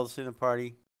any elves in the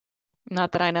party?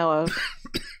 Not that I know of.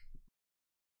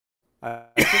 I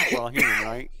think we're all human,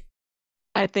 right?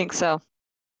 I think so.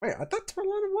 Wait, I thought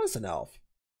Torlana was an elf.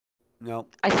 No.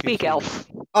 I she's speak human. elf.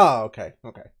 Oh, okay.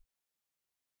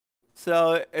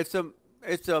 So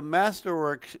it's a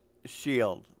masterwork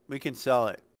shield. We can sell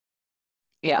it.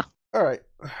 Yeah. All right.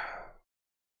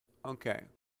 Okay.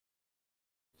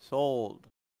 Sold.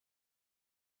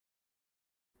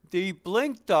 The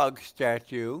Blink Dog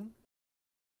statue.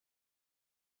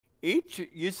 Each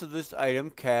use of this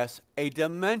item casts a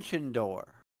dimension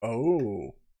door.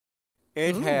 Oh.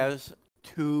 It Ooh. has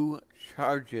 2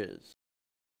 charges.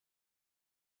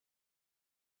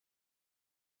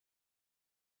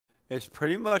 It's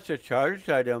pretty much a charged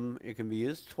item. It can be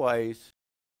used twice,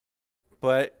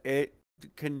 but it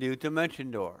can do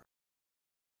dimension door.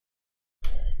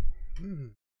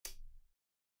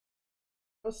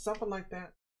 Was something like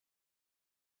that.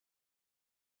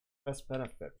 Best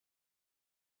benefit.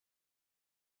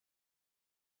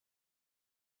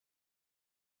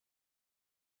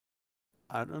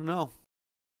 I don't know.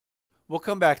 We'll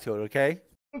come back to it, okay?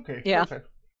 Okay. Yeah. Okay.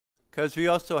 Because we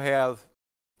also have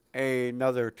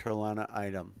another Torlana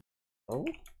item. Oh.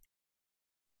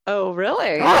 Oh,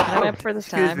 really? What am I up for this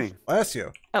Excuse time? me. Bless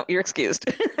you. Oh, you're excused.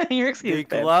 You're excused,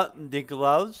 babe. The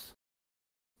gloves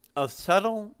of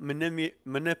subtle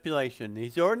manipulation.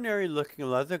 These ordinary-looking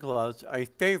leather gloves are a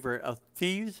favorite of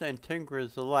thieves and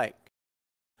tinkerers alike.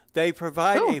 They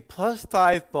provide Oh. a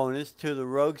 +5 bonus to the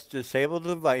rogue's disabled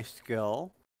device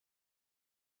skill.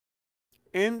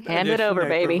 In Hand it addition, over,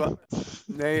 baby.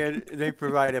 They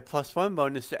provide a +1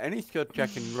 bonus to any skill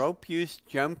check in rope use,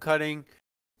 gem cutting,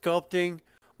 sculpting,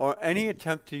 or any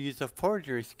attempt to use a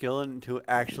forgery skill and to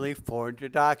actually forge a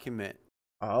document.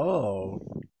 Oh.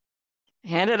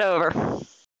 Hand it over.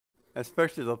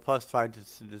 Especially the +5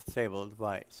 to disable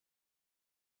device.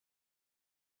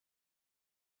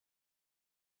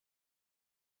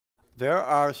 There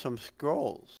are some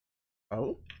scrolls.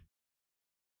 Oh.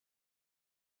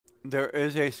 There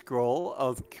is a scroll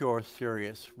of Cure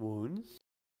Serious Wounds.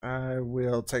 I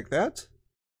will take that.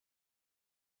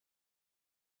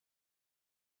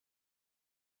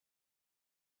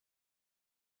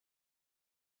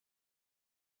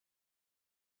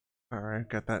 All right,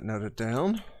 got that noted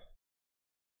down.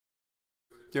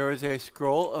 There is a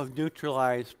scroll of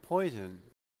neutralized poison.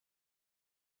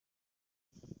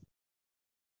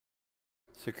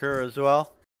 Sakura as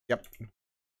well? Yep.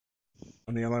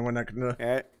 I'm the only one that can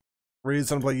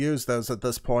reasonably use those at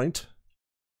this point.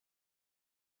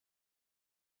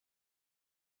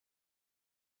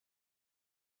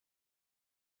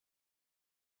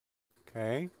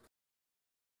 Okay.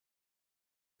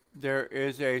 There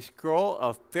is a scroll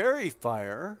of fairy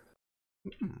fire.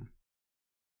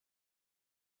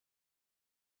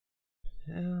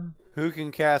 Yeah. Who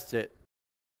can cast it?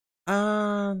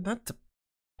 That's a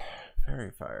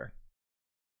fairy fire.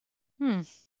 I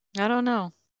don't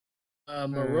know.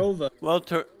 Morova Well,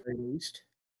 released.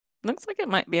 Looks like it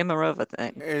might be a Morova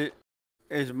thing.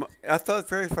 I thought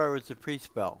fairy fire was a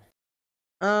pre-spell.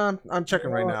 I'm checking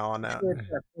right now on that. Sure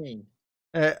it's our thing.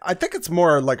 I think it's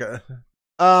more like a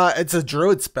it's a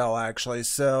druid spell actually,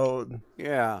 so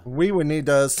Yeah. we would need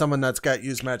someone that's got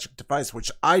use magic device,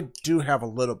 which I do have a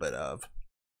little bit of.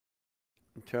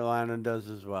 Carolina does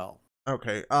as well.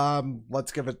 Okay,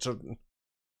 let's give it to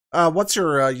what's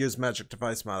your use magic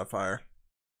device modifier?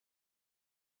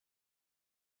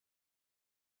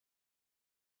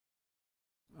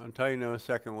 I'll tell you in a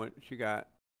second what she got.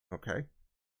 Okay.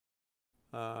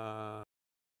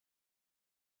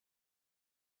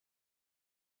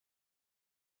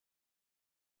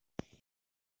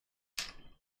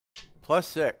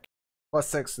 +6.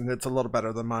 +6, and it's a little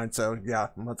better than mine, so yeah,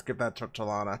 let's give that to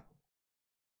Talana.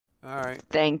 All right.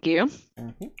 Thank you.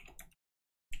 Mm-hmm.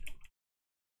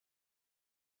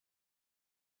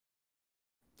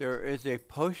 There is a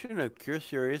potion of cure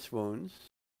serious wounds.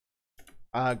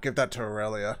 Give that to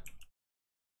Aurelia.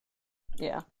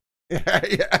 Yeah.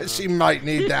 Yeah, she might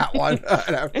need that one.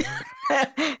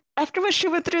 After what she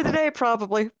went through today,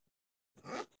 probably.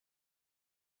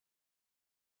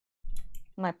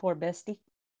 My poor bestie.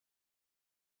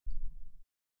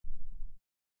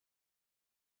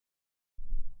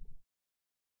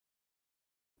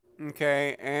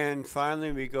 Okay, and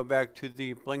finally we go back to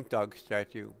the Blink Dog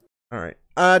statue. All right.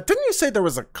 Didn't you say there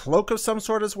was a cloak of some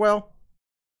sort as well?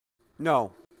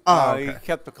 No. Oh, okay. He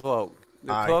kept the cloak.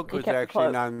 The cloak was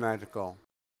actually non-magical.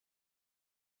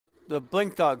 The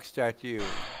Blink Dog statue.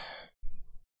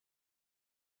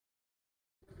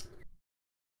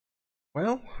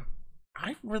 Well,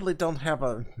 I really don't have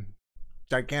a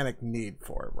gigantic need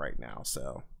for it right now,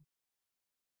 so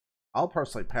I'll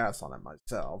personally pass on it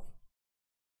myself.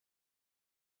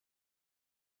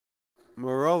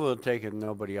 Morova will take it,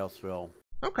 nobody else will.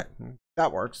 Okay,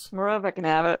 that works. Morova can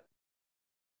have it.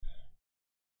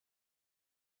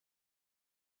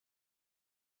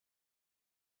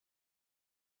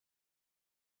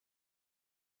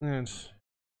 Yes.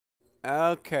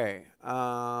 Okay.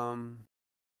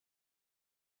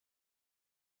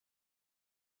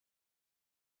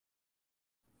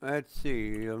 Let's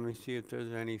see. Let me see if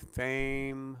there's any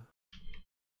fame.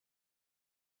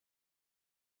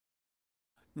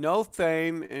 No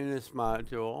fame in this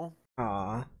module.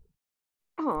 Aw.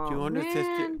 Oh,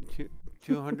 250.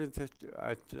 250.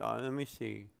 Let me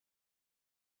see.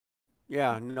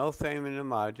 Yeah, no fame in the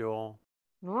module.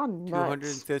 Oh,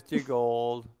 nuts. 250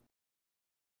 gold.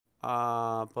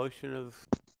 Potion of.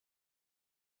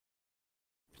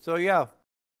 So yeah.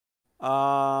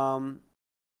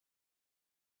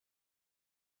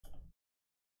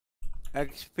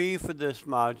 XP for this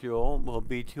module will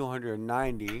be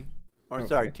 290. Or Okay.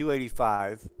 sorry,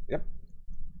 285. Yep.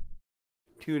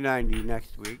 290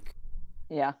 next week.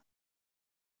 Yeah.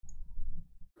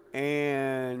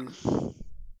 And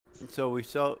so we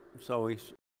so we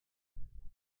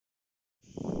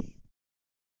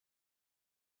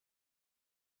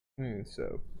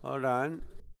So hold on.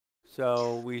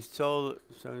 So we sold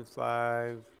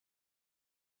 75.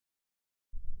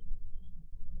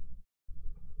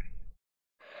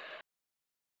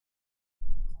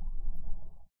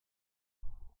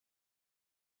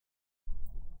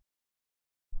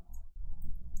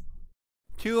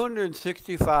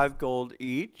 $265 gold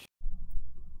each.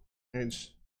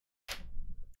 it's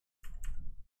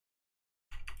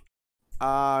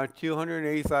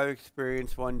 285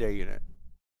 experience 1 day unit.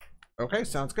 okay,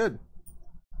 sounds good.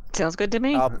 Sounds good to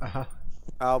me.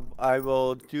 I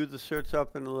will do the search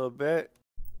up in a little bit.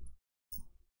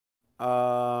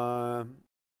 So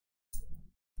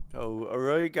I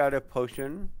already got a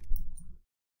potion.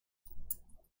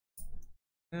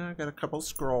 Yeah, I got a couple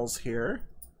scrolls here.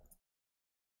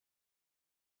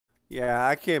 Yeah,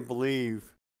 I can't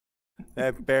believe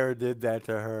that bear did that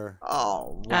to her.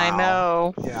 Oh, wow. I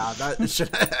know. Yeah, that should.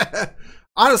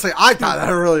 Honestly, I thought that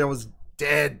Aurelia was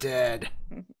dead.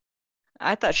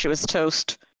 I thought she was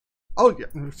toast. Oh yeah.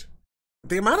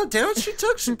 The amount of damage she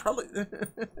took, she probably...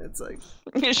 it's like...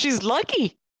 She's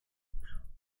lucky.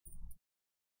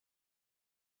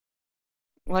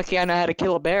 Lucky I know how to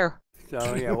kill a bear.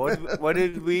 So yeah, what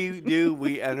did we do?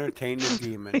 We entertained the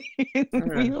demon. Leave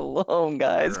me alone,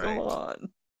 guys. Right. Come on.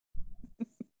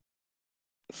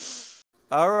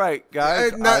 All right,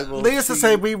 guys. Needless to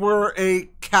say, we were a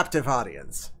captive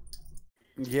audience.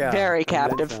 Yeah. Very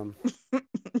captive.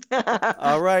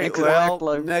 All right.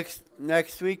 Exactly. Well,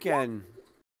 next weekend,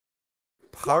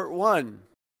 part 1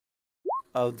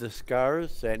 of the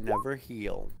scars that never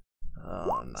heal.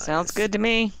 Oh, nice. Sounds good to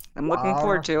me. I'm looking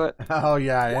forward to it. Oh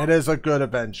yeah, it is a good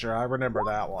adventure. I remember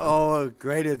that one. Oh, a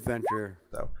great adventure.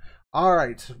 So, all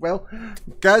right. Well,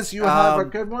 guys, you have a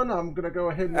good one. I'm gonna go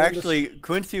ahead and actually,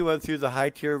 Quincy went through the high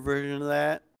tier version of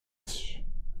that.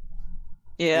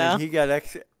 Yeah. And he got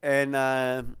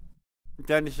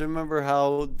Dennis, remember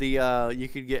how the you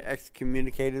could get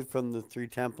excommunicated from the 3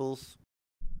 temples?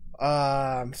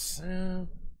 So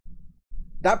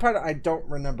that part I don't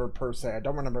remember per se. I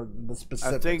don't remember the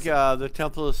specifics. I think the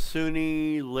Temple of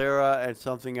Sunni, Lyra, and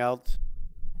something else.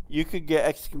 You could get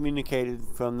excommunicated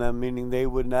from them, meaning they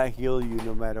would not heal you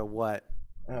no matter what.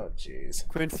 Oh, jeez.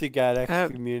 Quincy got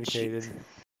excommunicated.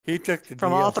 He took the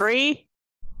From deal. all 3?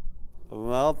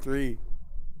 From all 3.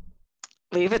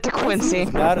 Leave it to Quincy.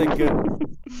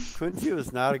 Quincy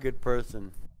was not a good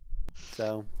person.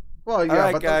 So. Well, yeah,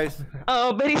 all right, guys.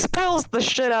 Oh, but he spells the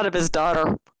shit out of his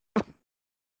daughter.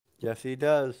 Yes, he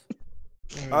does.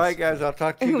 All right, guys. I'll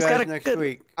talk to you guys next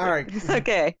week. All right.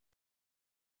 Okay.